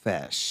now,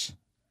 Fish.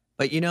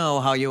 But you know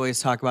how you always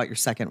talk about your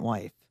second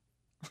wife.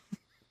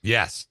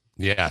 Yes.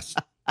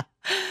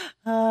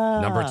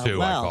 Number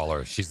two, I call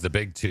her. She's the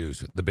big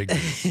twos. The big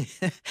twos.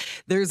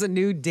 There's a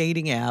new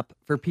dating app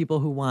for people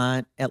who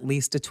want at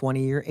least a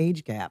 20-year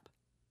age gap.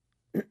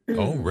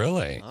 Oh,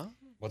 really?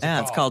 What's it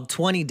It's called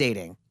 20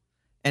 Dating.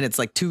 And it's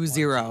like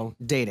 20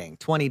 dating,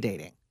 20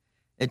 dating.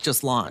 It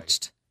just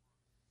launched.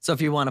 So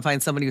if you want to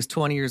find somebody who's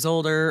 20 years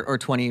older or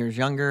 20 years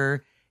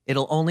younger,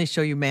 it'll only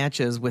show you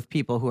matches with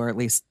people who are at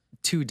least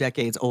 2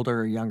 decades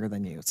older or younger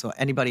than you. So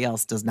anybody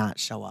else does not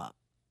show up.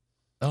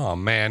 Oh,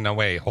 man. No,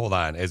 wait. Hold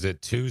on. Is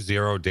it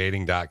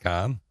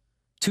 20dating.com?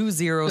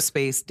 20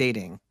 space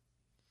dating.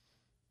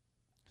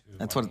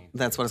 That's what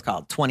it's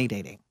called. 20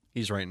 dating.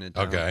 He's writing it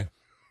down. Okay.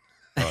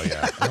 Oh,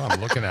 yeah. No, I'm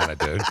looking at it,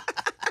 dude.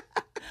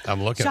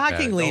 I'm looking at it.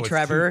 Shockingly, Oh, it's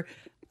Trevor,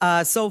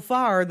 so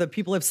far, the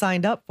people have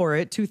signed up for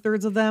it.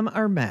 2/3 of them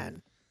are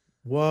men.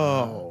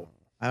 Whoa.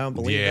 I don't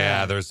believe that.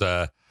 Yeah, there's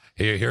a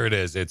here it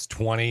is. It's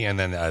 20 and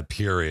then a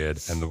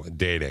period and the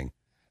dating.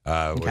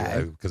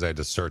 Okay. Because I had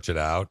to search it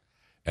out.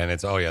 And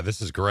it's, oh, yeah,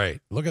 this is great.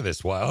 Look at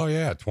this. Well, oh,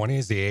 yeah, 20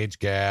 is the age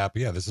gap.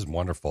 Yeah, this is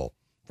wonderful.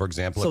 For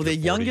example, So if the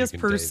you're 40, youngest you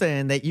can date-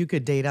 person that you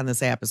could date on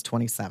this app is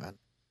 27.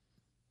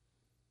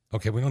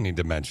 Okay, we don't need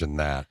to mention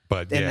that.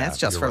 But And yeah, that's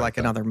just you're for right, like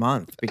though. another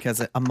month,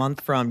 because a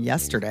month from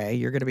yesterday,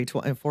 you're going to be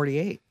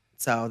 48.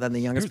 So then the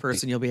youngest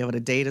person you'll be able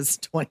to date is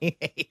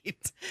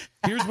 28.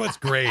 Here's what's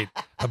great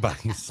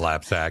about you,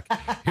 slapsack.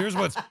 Here's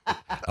what's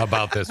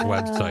about this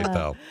website,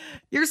 though.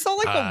 You're so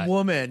like a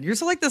woman. You're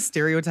so like the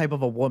stereotype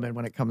of a woman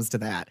when it comes to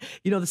that.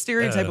 You know, the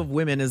stereotype of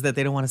women is that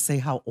they don't want to say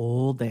how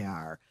old they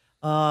are.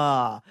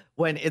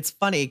 When it's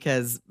funny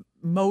because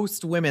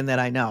most women that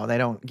I know, they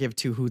don't give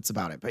two hoots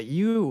about it. But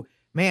you,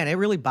 man, it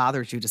really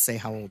bothers you to say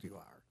how old you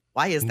are.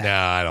 Why is that? No,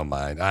 I don't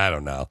mind. I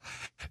don't know.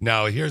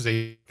 No, here's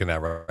a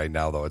right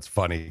now, though. It's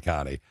funny,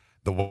 Connie.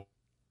 The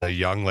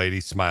young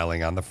lady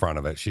smiling on the front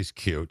of it. She's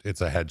cute.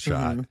 It's a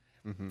headshot.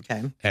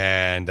 Okay.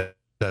 And it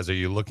says, are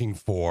you looking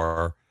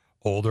for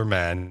older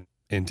men,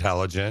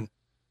 intelligent?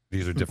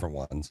 These are different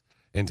ones.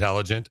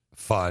 Intelligent,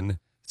 fun,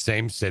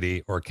 same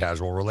city, or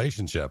casual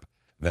relationship.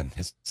 Then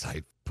this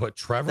site put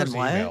Trevor's Then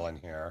what? email in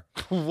here.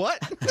 What?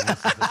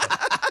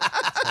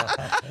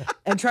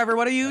 And Trevor,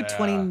 what are you? Yeah.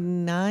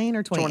 29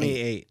 or 28?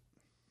 28.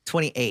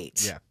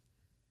 28. Yeah.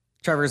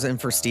 Trevor's in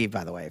for Steve,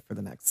 by the way, for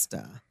the next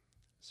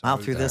mile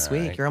through this all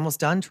right. week. You're almost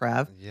done,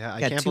 Trev. Yeah, I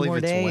Got can't 2 believe more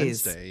it's days.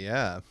 Wednesday.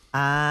 Yeah.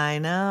 I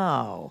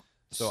know.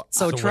 So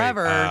wait,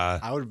 Trevor,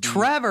 I would be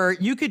Trevor,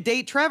 you could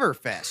date Trevor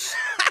Fish.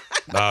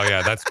 Oh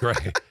yeah, that's great.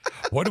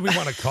 What do we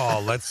want to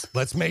call?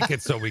 Let's make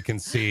it so we can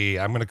see.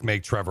 I'm going to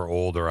make Trevor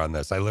older on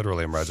this. I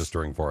literally am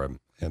registering for him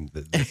in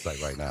this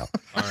site right now.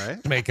 All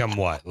right. Make him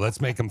what? Let's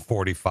make him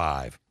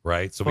 45,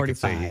 right? So we can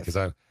say 45.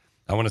 because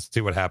I want to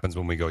see what happens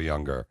when we go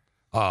younger.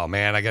 Oh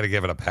man, I got to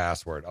give it a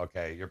password.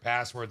 Okay, your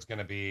password's going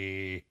to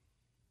be.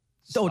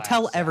 So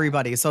tell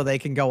everybody so they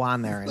can go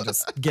on there and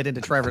just get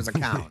into Trevor's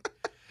account.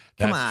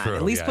 Come That's on, true,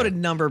 at least yeah. put a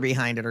number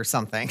behind it or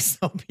something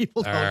so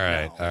people don't All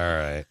right,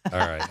 know. all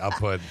right. I'll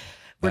put.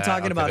 We're that.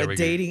 talking Okay, about there a we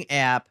go. dating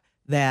app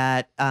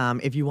that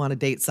if you want to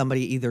date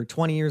somebody either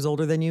 20 years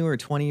older than you or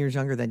 20 years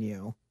younger than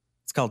you,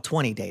 it's called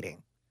 20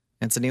 Dating.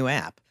 It's a new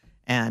app.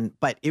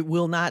 But it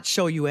will not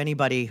show you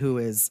anybody who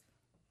is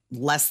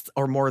less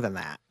or more than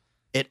that.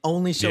 It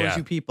only shows Yeah.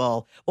 you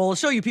people, well, it'll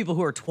show you people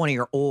who are 20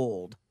 or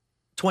old,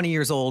 20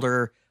 years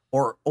older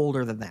or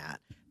older than that.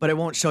 But it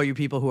won't show you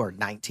people who are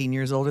 19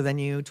 years older than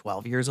you,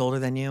 12 years older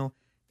than you.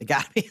 They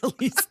got to be at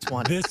least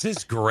 20. This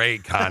is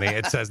great, Connie.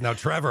 It says, now,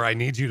 Trevor, I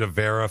need you to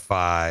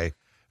verify.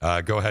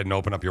 Go ahead and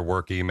open up your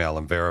work email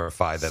and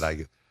verify that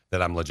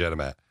I'm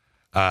legitimate.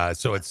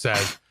 So it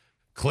says,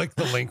 click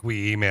the link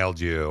we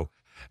emailed you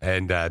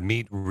and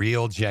meet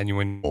real,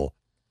 genuine people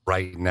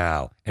right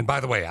now. And by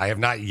the way, I have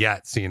not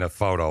yet seen a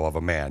photo of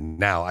a man.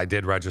 Now, I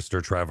did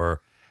register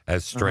Trevor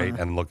as straight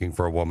and looking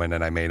for a woman,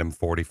 and I made him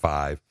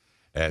 45.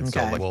 And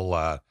so Okay.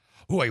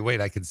 we'll,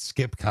 wait, I could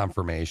skip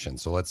confirmation.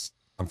 So let's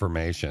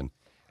confirmation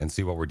and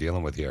see what we're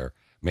dealing with here.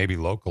 Maybe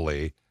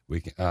locally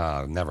we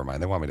can, never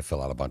mind. They want me to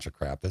fill out a bunch of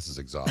crap. This is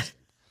exhausting.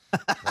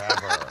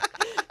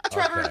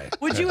 Trevor, Okay.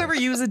 would you ever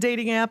use a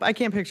dating app? I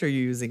can't picture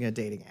you using a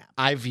dating app.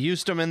 I've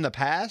used them in the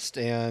past,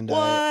 and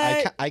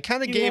What? I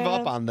kind of You gave up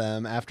have? on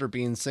them after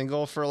being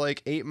single for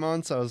like 8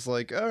 months. I was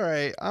like, all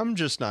right, I'm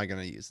just not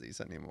going to use these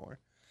anymore.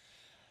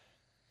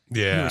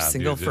 Yeah. You were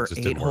single dude, it for just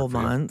 8 didn't work whole for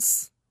you.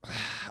 months.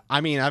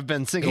 I mean, I've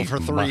been single 8 for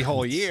 3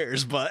 whole months.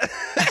 years, but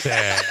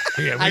Yeah,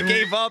 I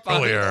gave up on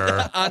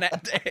earlier. on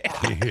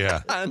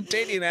Yeah.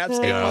 dating apps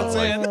 8 Yeah, months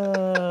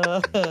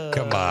like- in.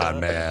 Come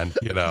on, man.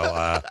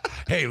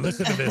 Hey,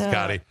 listen to this,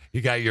 Connie. You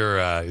got your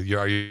are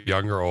you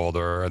young or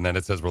older? And then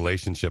it says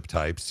relationship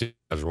types,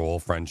 casual,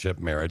 friendship,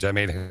 marriage. I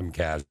made him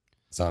casual.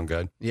 Sound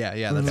good?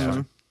 Yeah, that's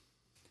fine.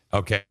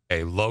 Okay.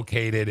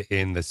 Located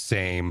in the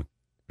same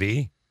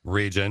city,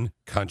 region,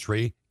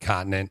 country,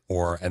 continent,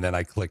 and then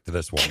I clicked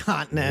this one.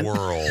 Continent.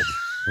 World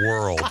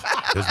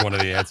is one of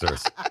the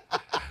answers.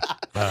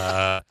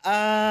 Yeah,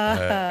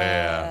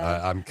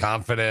 I'm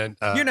confident.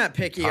 You're not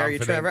picky, are you,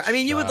 confident, Trevor? I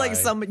mean, you would like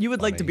shy, you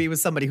would like to funny. be with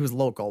somebody who's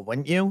local,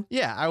 wouldn't you?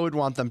 Yeah, I would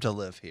want them to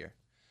live here.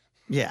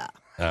 Yeah.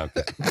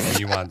 Okay. And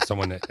you want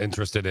someone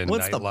interested in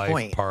What's the nightlife,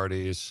 point?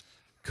 parties,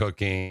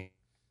 cooking,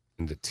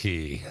 and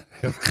tea.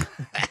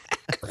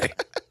 Great.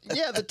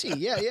 Yeah, the tea.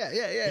 Yeah.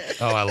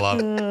 Oh, I love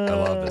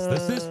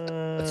this.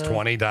 It's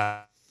 20.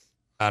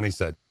 Donnie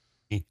said,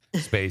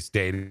 space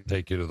dating,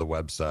 take you to the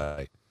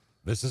website.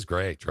 This is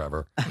great,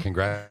 Trevor.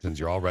 Congratulations.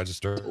 You're all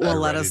registered. Well, You're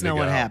let ready us to know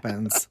what go.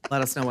 happens.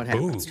 Let us know what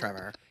happens, Ooh.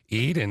 Trevor.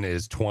 Eden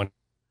is 20.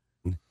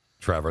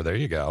 Trevor, there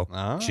you go.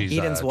 Oh. She's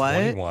Eden's what?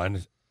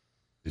 21.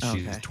 She's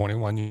Okay.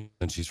 21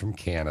 and she's from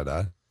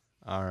Canada.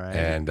 All right.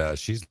 And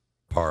she's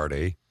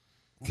party,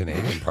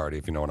 Canadian party,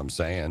 if you know what I'm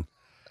saying.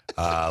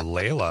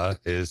 Layla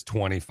is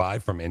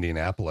 25 from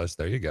Indianapolis.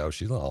 There you go.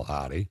 She's a little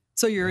hottie.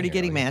 So you're already Yeah,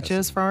 getting yeah,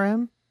 matches for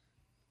him?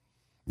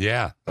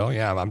 Yeah. Oh,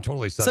 yeah. I'm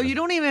totally set. So you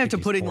don't even have to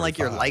he's put in like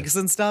your 45. likes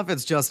and stuff.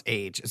 It's just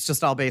age. It's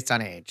just all based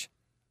on age.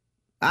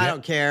 I Yeah.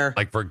 don't care.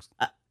 Like for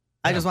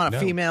I just want a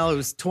no. female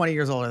who's 20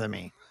 years older than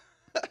me.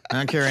 I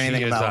don't care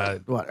anything She is,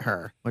 about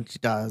what she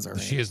does. Or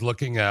She is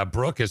looking.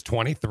 Brooke is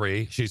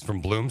 23. She's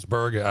from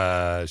Bloomsburg.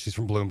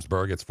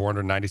 It's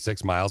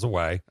 496 miles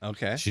away.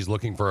 Okay. She's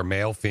looking for a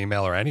male,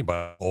 female, or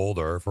anybody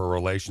older for a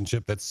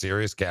relationship that's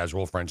serious,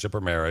 casual, friendship,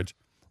 or marriage.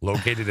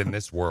 Located in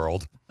this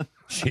world.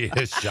 She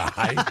is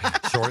shy,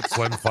 short,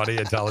 slim, funny,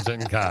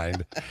 intelligent, and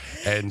kind.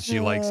 And she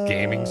likes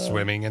gaming,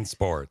 swimming, and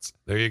sports.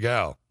 There you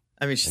go.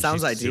 I mean, she And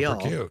sounds she's ideal.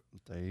 Super cute.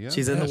 There you go.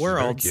 She's in the she's very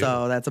world, cute.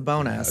 so that's a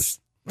bonus.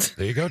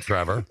 There you go,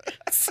 Trevor.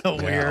 So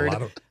Yeah, weird. a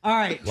lot of- All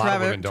right, a lot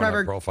of women don't have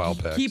Trevor, profile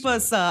pics. keep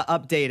us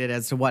updated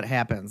as to what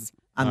happens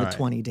on All the right.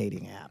 20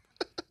 dating app.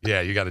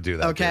 Yeah, you got to do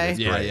that. Okay.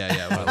 Dude. It's great.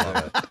 Yeah. I love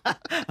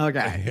it.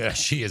 Okay. Yeah,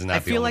 she is not. I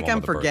the feel only like one I'm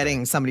with a birthday.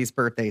 forgetting somebody's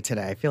birthday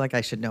today. I feel like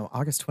I should know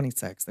August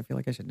 26th. I feel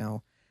like I should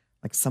know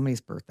like somebody's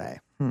birthday.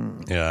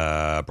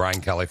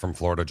 Brian Kelly from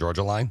Florida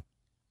Georgia Line.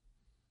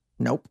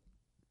 Nope.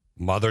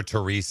 Mother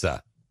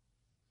Teresa.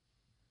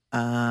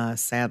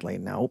 Sadly,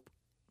 nope.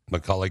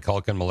 Macaulay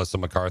Culkin, Melissa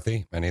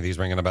McCarthy. Any of these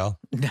ringing a bell?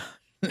 No.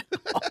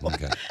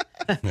 Okay.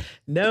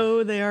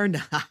 No, they are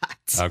not.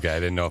 Okay, I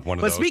didn't know if one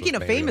of But those. speaking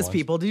was of maybe the famous ones.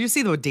 people, did you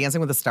see the Dancing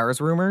with the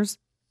Stars rumors?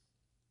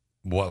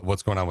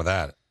 What's going on with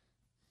that?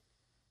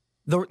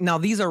 Now,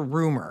 these are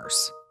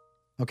rumors.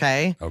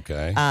 Okay.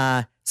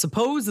 Okay.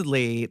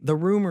 Supposedly, the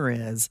rumor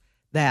is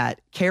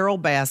that Carol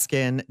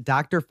Baskin,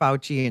 Dr.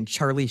 Fauci, and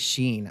Charlie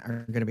Sheen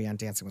are going to be on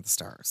Dancing with the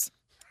Stars.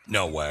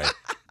 No way.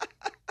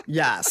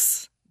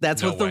 Yes.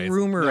 That's No what the way.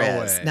 rumor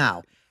No is. way.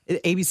 Now,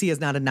 ABC has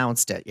not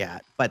announced it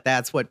yet, but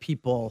that's what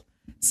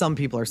some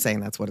people are saying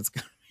that's what it's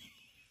going to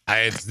be.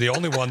 It's the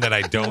only one that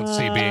I don't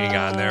see being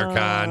on there,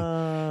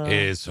 Con,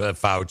 is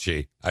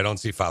Fauci. I don't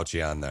see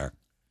Fauci on there.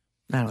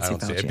 I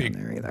don't see It'd Fauci be on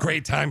there either.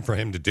 Great time for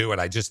him to do it.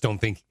 I just don't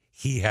think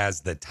he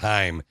has the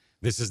time.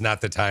 This is not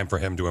the time for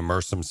him to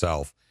immerse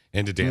himself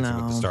into Dancing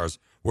with the No. Stars,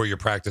 where you're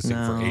practicing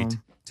for No.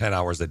 8-10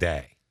 hours a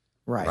day.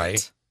 Right.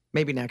 Right?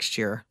 Maybe next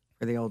year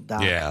for the old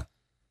doc. Yeah.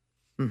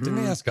 Mhm. Didn't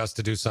they ask us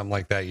to do something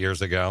like that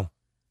years ago?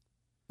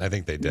 I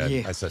think they did.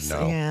 Yes. I said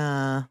no.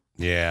 Yeah.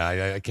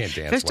 Yeah, I can't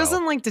dance. Fish well.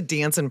 doesn't like to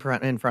dance in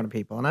front of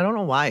people, and I don't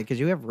know why, because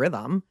you have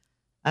rhythm.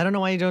 I don't know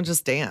why you don't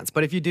just dance.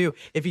 But if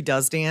he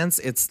does dance,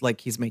 it's like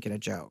he's making a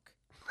joke.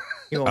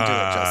 He won't do it.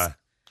 Just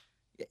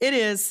it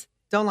is.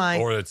 Don't lie.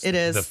 Or it's it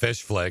is. the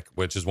fish flick,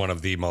 which is one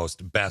of the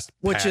most best,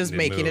 Which is patented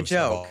making a moves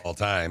joke. of all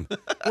time.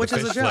 Which The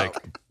is a fish joke.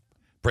 flick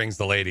brings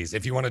the ladies.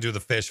 If you want to do the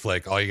fish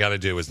flick, all you got to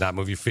do is not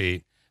move your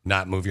feet,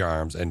 not move your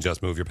arms, and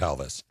just move your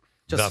pelvis.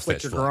 Just the flick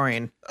fish your flick.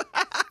 groin.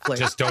 Flick.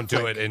 Just don't do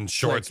Flick. it in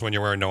shorts when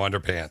you're wearing no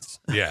underpants.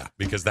 Yeah,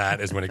 because that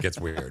is when it gets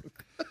weird.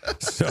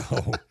 So,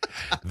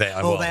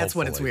 That's when it's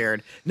hopefully.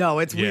 weird. No,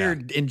 it's Yeah.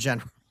 weird in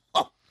general.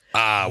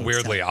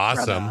 Weirdly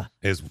awesome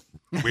is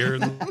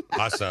weird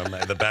awesome.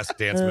 The best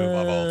dance move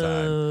of all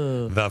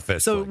time. The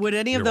fish So flick. would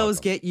any of You're those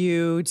welcome. get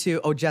you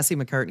to? Oh, Jesse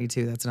McCartney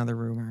too. That's another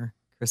rumor.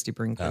 Christy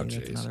Brinkley. Oh, that's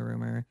geez. another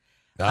rumor.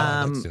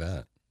 Let's see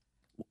that.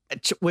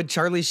 Would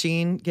Charlie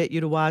Sheen get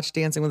you to watch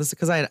Dancing with the?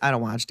 Because I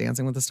don't watch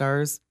Dancing with the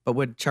Stars, but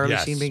would Charlie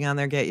Yes. Sheen being on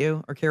there get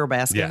you, or Carol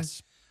Baskin?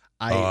 Yes.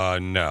 I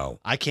No.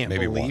 can't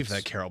Maybe believe once.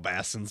 that Carol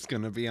Baskin's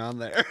going to be on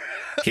there.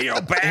 Carol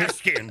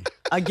Baskin.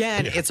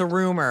 Again, it's a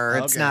rumor.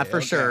 It's Okay, not for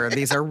okay. sure.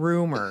 These are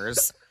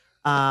rumors.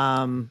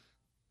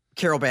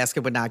 Carol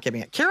Baskin would not get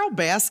me. Carol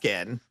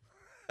Baskin,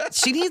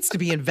 she needs to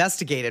be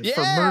investigated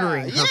for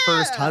murdering her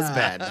first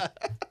husband,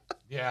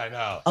 Yeah, I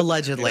know.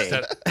 allegedly.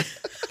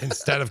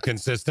 Instead of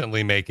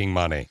consistently making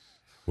money,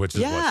 which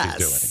is what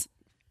she's doing.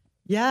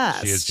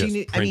 Yes. She is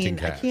just printing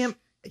I cash. can't.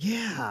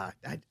 Yeah.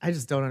 I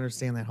just don't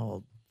understand that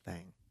whole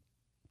thing.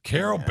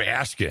 Carol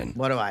Baskin.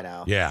 What do I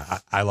know? Yeah,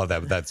 I love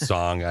that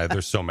song.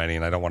 There's so many,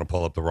 and I don't want to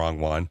pull up the wrong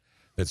one.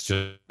 It's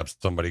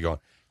just somebody going,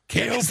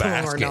 Carol Some of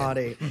them are Baskin.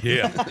 naughty.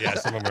 Yeah,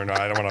 some of them are naughty.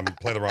 I don't want to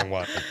play the wrong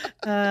one.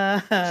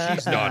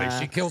 She's naughty.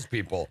 She kills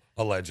people,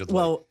 allegedly.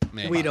 Well,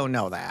 Maybe. we don't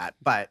know that,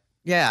 but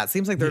yeah, it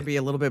seems like there'd be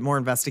a little bit more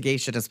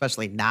investigation,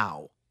 especially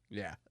now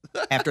Yeah.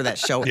 after that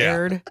show Yeah.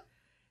 aired.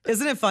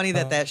 Isn't it funny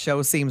that that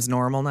show seems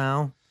normal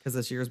now because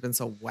this year's been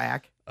so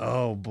whack?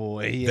 Oh,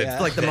 boy. That's Yeah.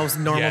 It's like the most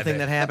normal Yeah, thing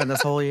that happened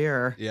this whole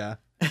year. Yeah.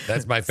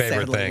 That's my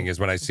favorite Sadly. thing is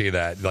when I see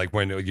that. Like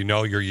when you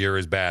know your year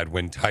is bad,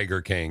 when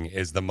Tiger King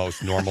is the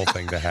most normal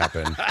thing to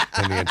happen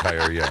in the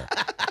entire year.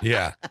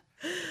 Yeah.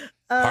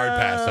 Hard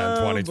pass on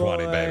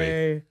 2020,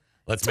 baby.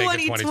 Let's make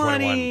it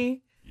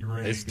 2021.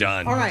 It's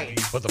done. All right.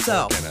 Put the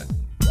So- fork in it.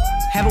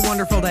 Have a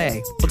wonderful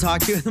day. We'll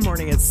talk to you in the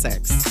morning at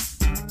 6.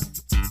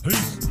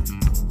 Peace.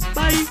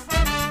 Bye.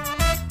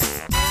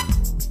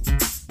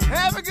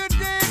 Have a good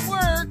day at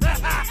work.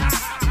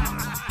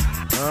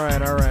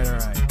 All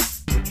right.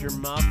 Put your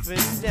muffin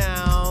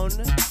down,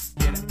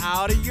 get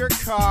out of your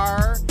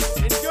car,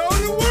 and go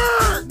to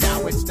work.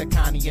 Now it's the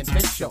Connie and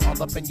Fish show,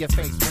 all up in your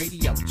face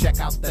radio. Check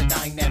out the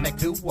dynamic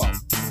duo.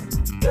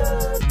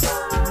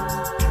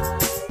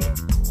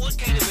 What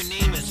kind of a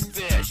name is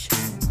Fish?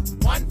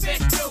 One fish,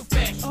 two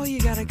fish. Oh, you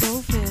gotta go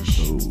fish.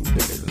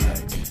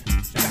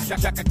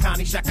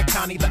 Shaka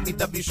Connie, let me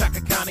W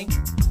Shaka Connie.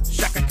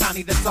 Shaka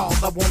Connie, that's all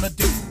I wanna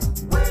do.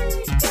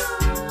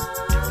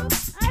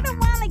 I don't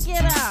wanna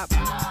get up.